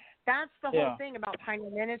 So that's the whole thing about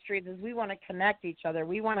Pioneer Ministries, is we want to connect each other.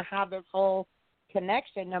 We want to have this whole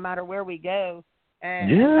connection no matter where we go.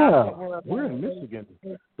 And we're in Michigan.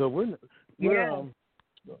 So we're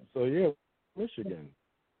Michigan.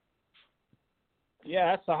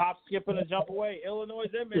 Yeah, that's a hop, skip, and a jump away. Illinois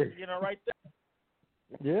and Michigan are right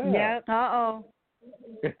there. Yeah. Uh-oh.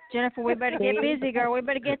 Jennifer, we better get busy, girl. We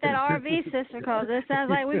better get that RV, sister, because it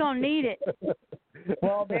sounds like we're going to need it.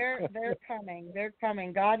 Well, they're coming. They're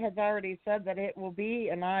coming. God has already said that it will be,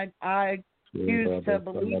 and I choose to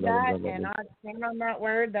believe that, and I stand on that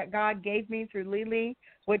word that God gave me through Lily,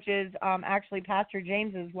 which is actually Pastor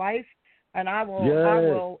James's wife, and I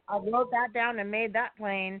wrote that down and made that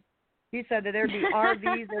plain. He said that there'd be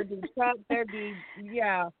RVs, there'd be trucks, there'd be,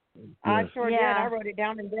 I sure did. I wrote it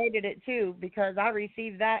down and graded it too, because I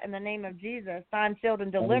received that in the name of Jesus, signed, sealed,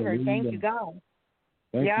 and delivered. Hallelujah. Thank you, God.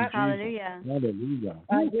 Thank you, hallelujah. Hallelujah.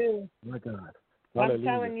 I do. My God. I'm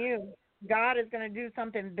telling you, God is going to do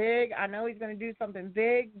something big. I know he's going to do something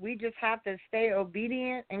big. We just have to stay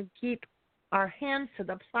obedient and keep our hands to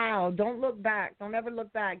the plow. Don't look back. Don't ever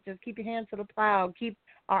look back. Just keep your hands to the plow. Keep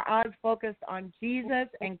our eyes focused on Jesus,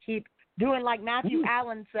 and keep doing like Matthew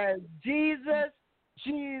Allen says, Jesus,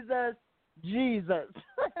 Jesus, Jesus.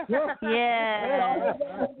 Yeah.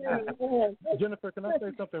 Jennifer, can I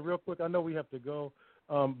say something real quick? I know we have to go,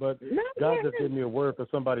 but God just gave me a word for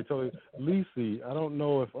somebody. Totally, Leci, I don't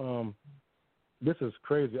know if this is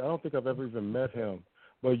crazy. I don't think I've ever even met him,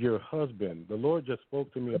 but your husband. The Lord just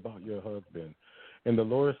spoke to me about your husband, and the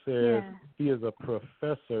Lord says he is a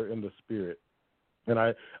professor in the spirit. And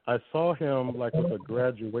I saw him like with a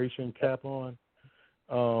graduation cap on.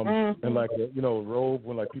 And like a, robe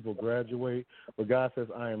when like people graduate. But God says,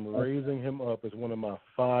 I am raising him up as one of my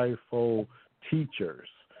fivefold teachers.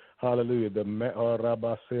 Hallelujah. The mantle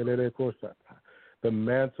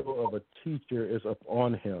of a teacher is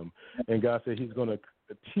upon him. And God said he's going to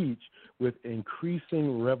teach with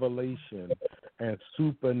increasing revelation and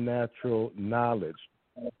supernatural knowledge.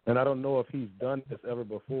 And I don't know if he's done this ever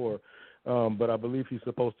before, but I believe he's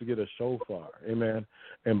supposed to get a shofar, amen,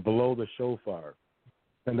 and blow the shofar.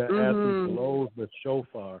 And that as he blows the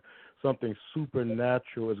shofar, something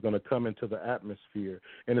supernatural is going to come into the atmosphere,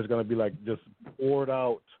 and it's going to be like just poured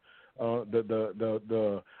out. I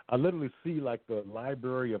literally see like the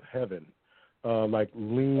library of heaven, like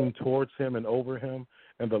lean towards him and over him,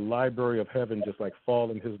 and the library of heaven just like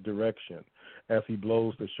fall in his direction as he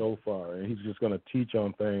blows the shofar, and he's just going to teach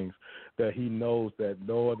on things that he knows that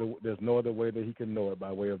there's no other way that he can know it by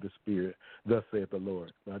way of the Spirit. Thus saith the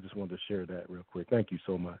Lord. I just wanted to share that real quick. Thank you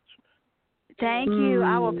so much. Thank you.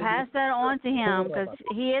 I will pass that on to him because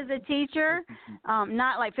he is a teacher,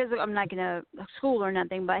 not like physical. I'm not going to school or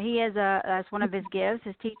nothing, but he is that's one of his gifts,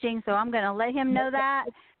 his teaching. So I'm going to let him know that,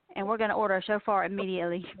 and we're going to order a shofar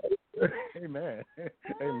immediately. Amen.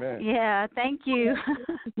 Amen. Yeah, thank you.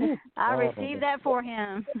 I received that for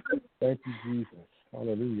him. Thank you, Jesus.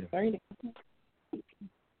 Hallelujah.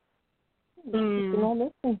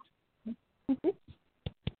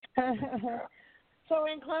 So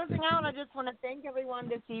in closing out, I just want to thank everyone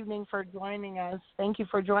this evening for joining us. Thank you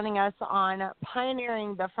for joining us on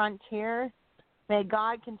Pioneering the Frontier. May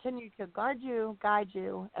God continue to guard you, guide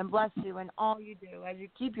you, and bless you in all you do as you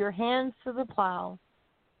keep your hands to the plow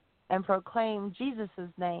and proclaim Jesus'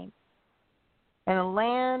 name in a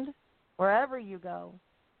land wherever you go.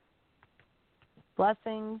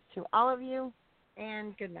 Blessings to all of you,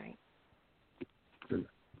 and good night.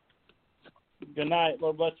 Good night.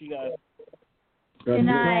 Lord bless you guys. Good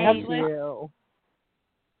night. Thank you.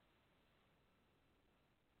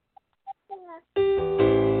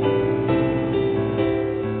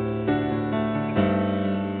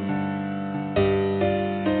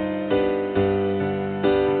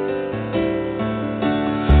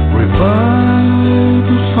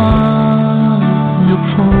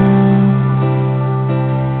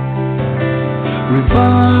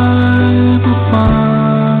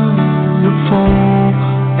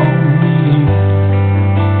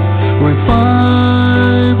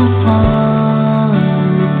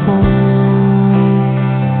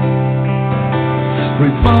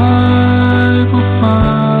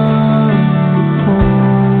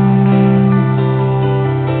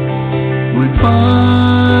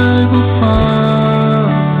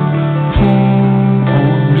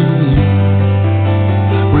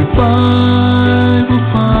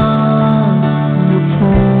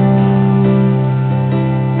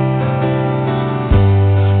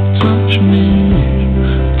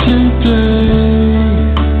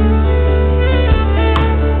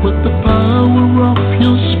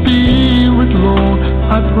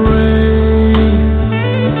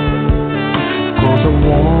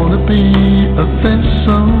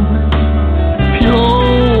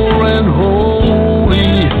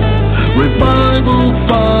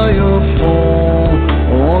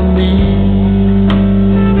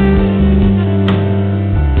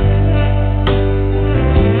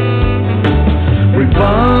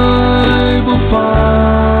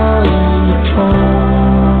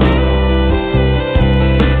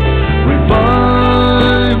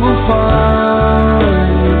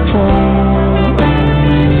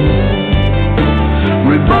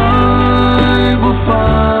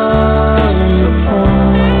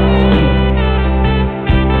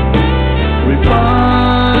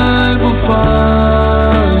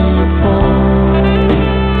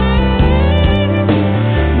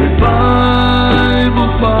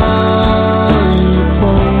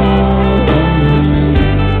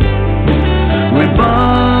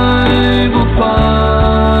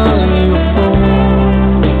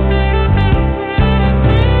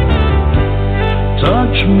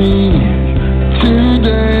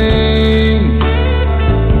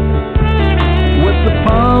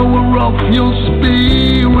 Your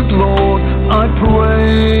Spirit, Lord, I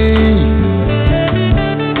pray.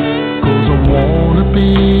 'Cause I wanna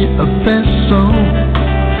be a vessel,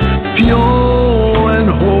 pure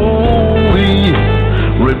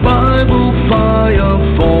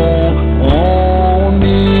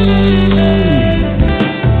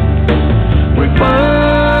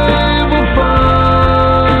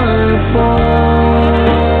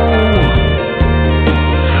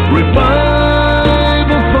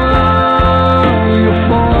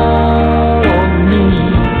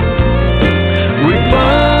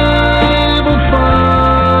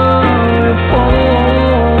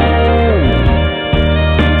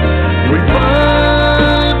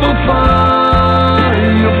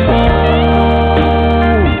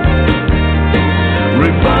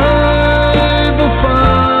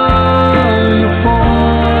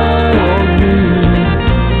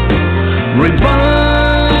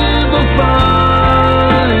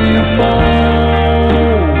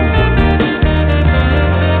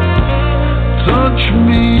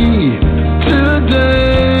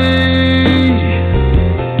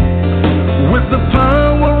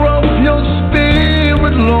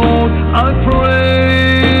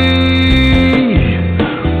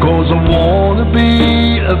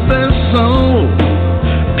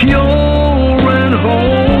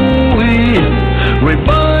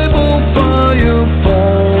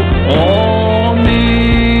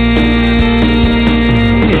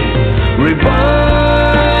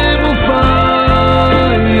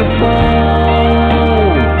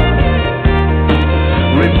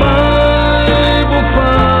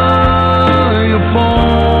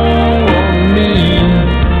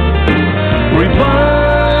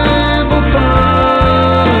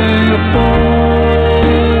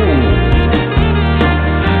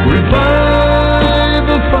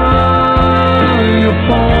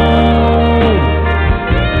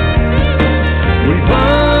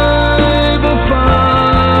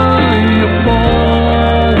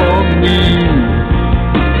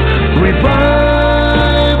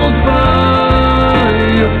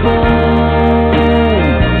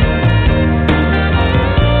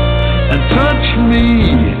touch me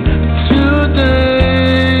today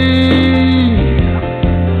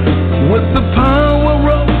with the power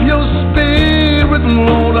of your Spirit,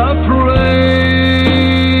 Lord, I pray.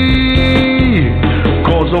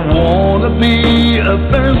 'Cause I want to be a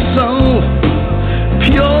vessel,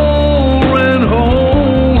 pure and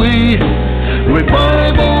holy.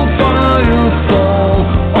 Revival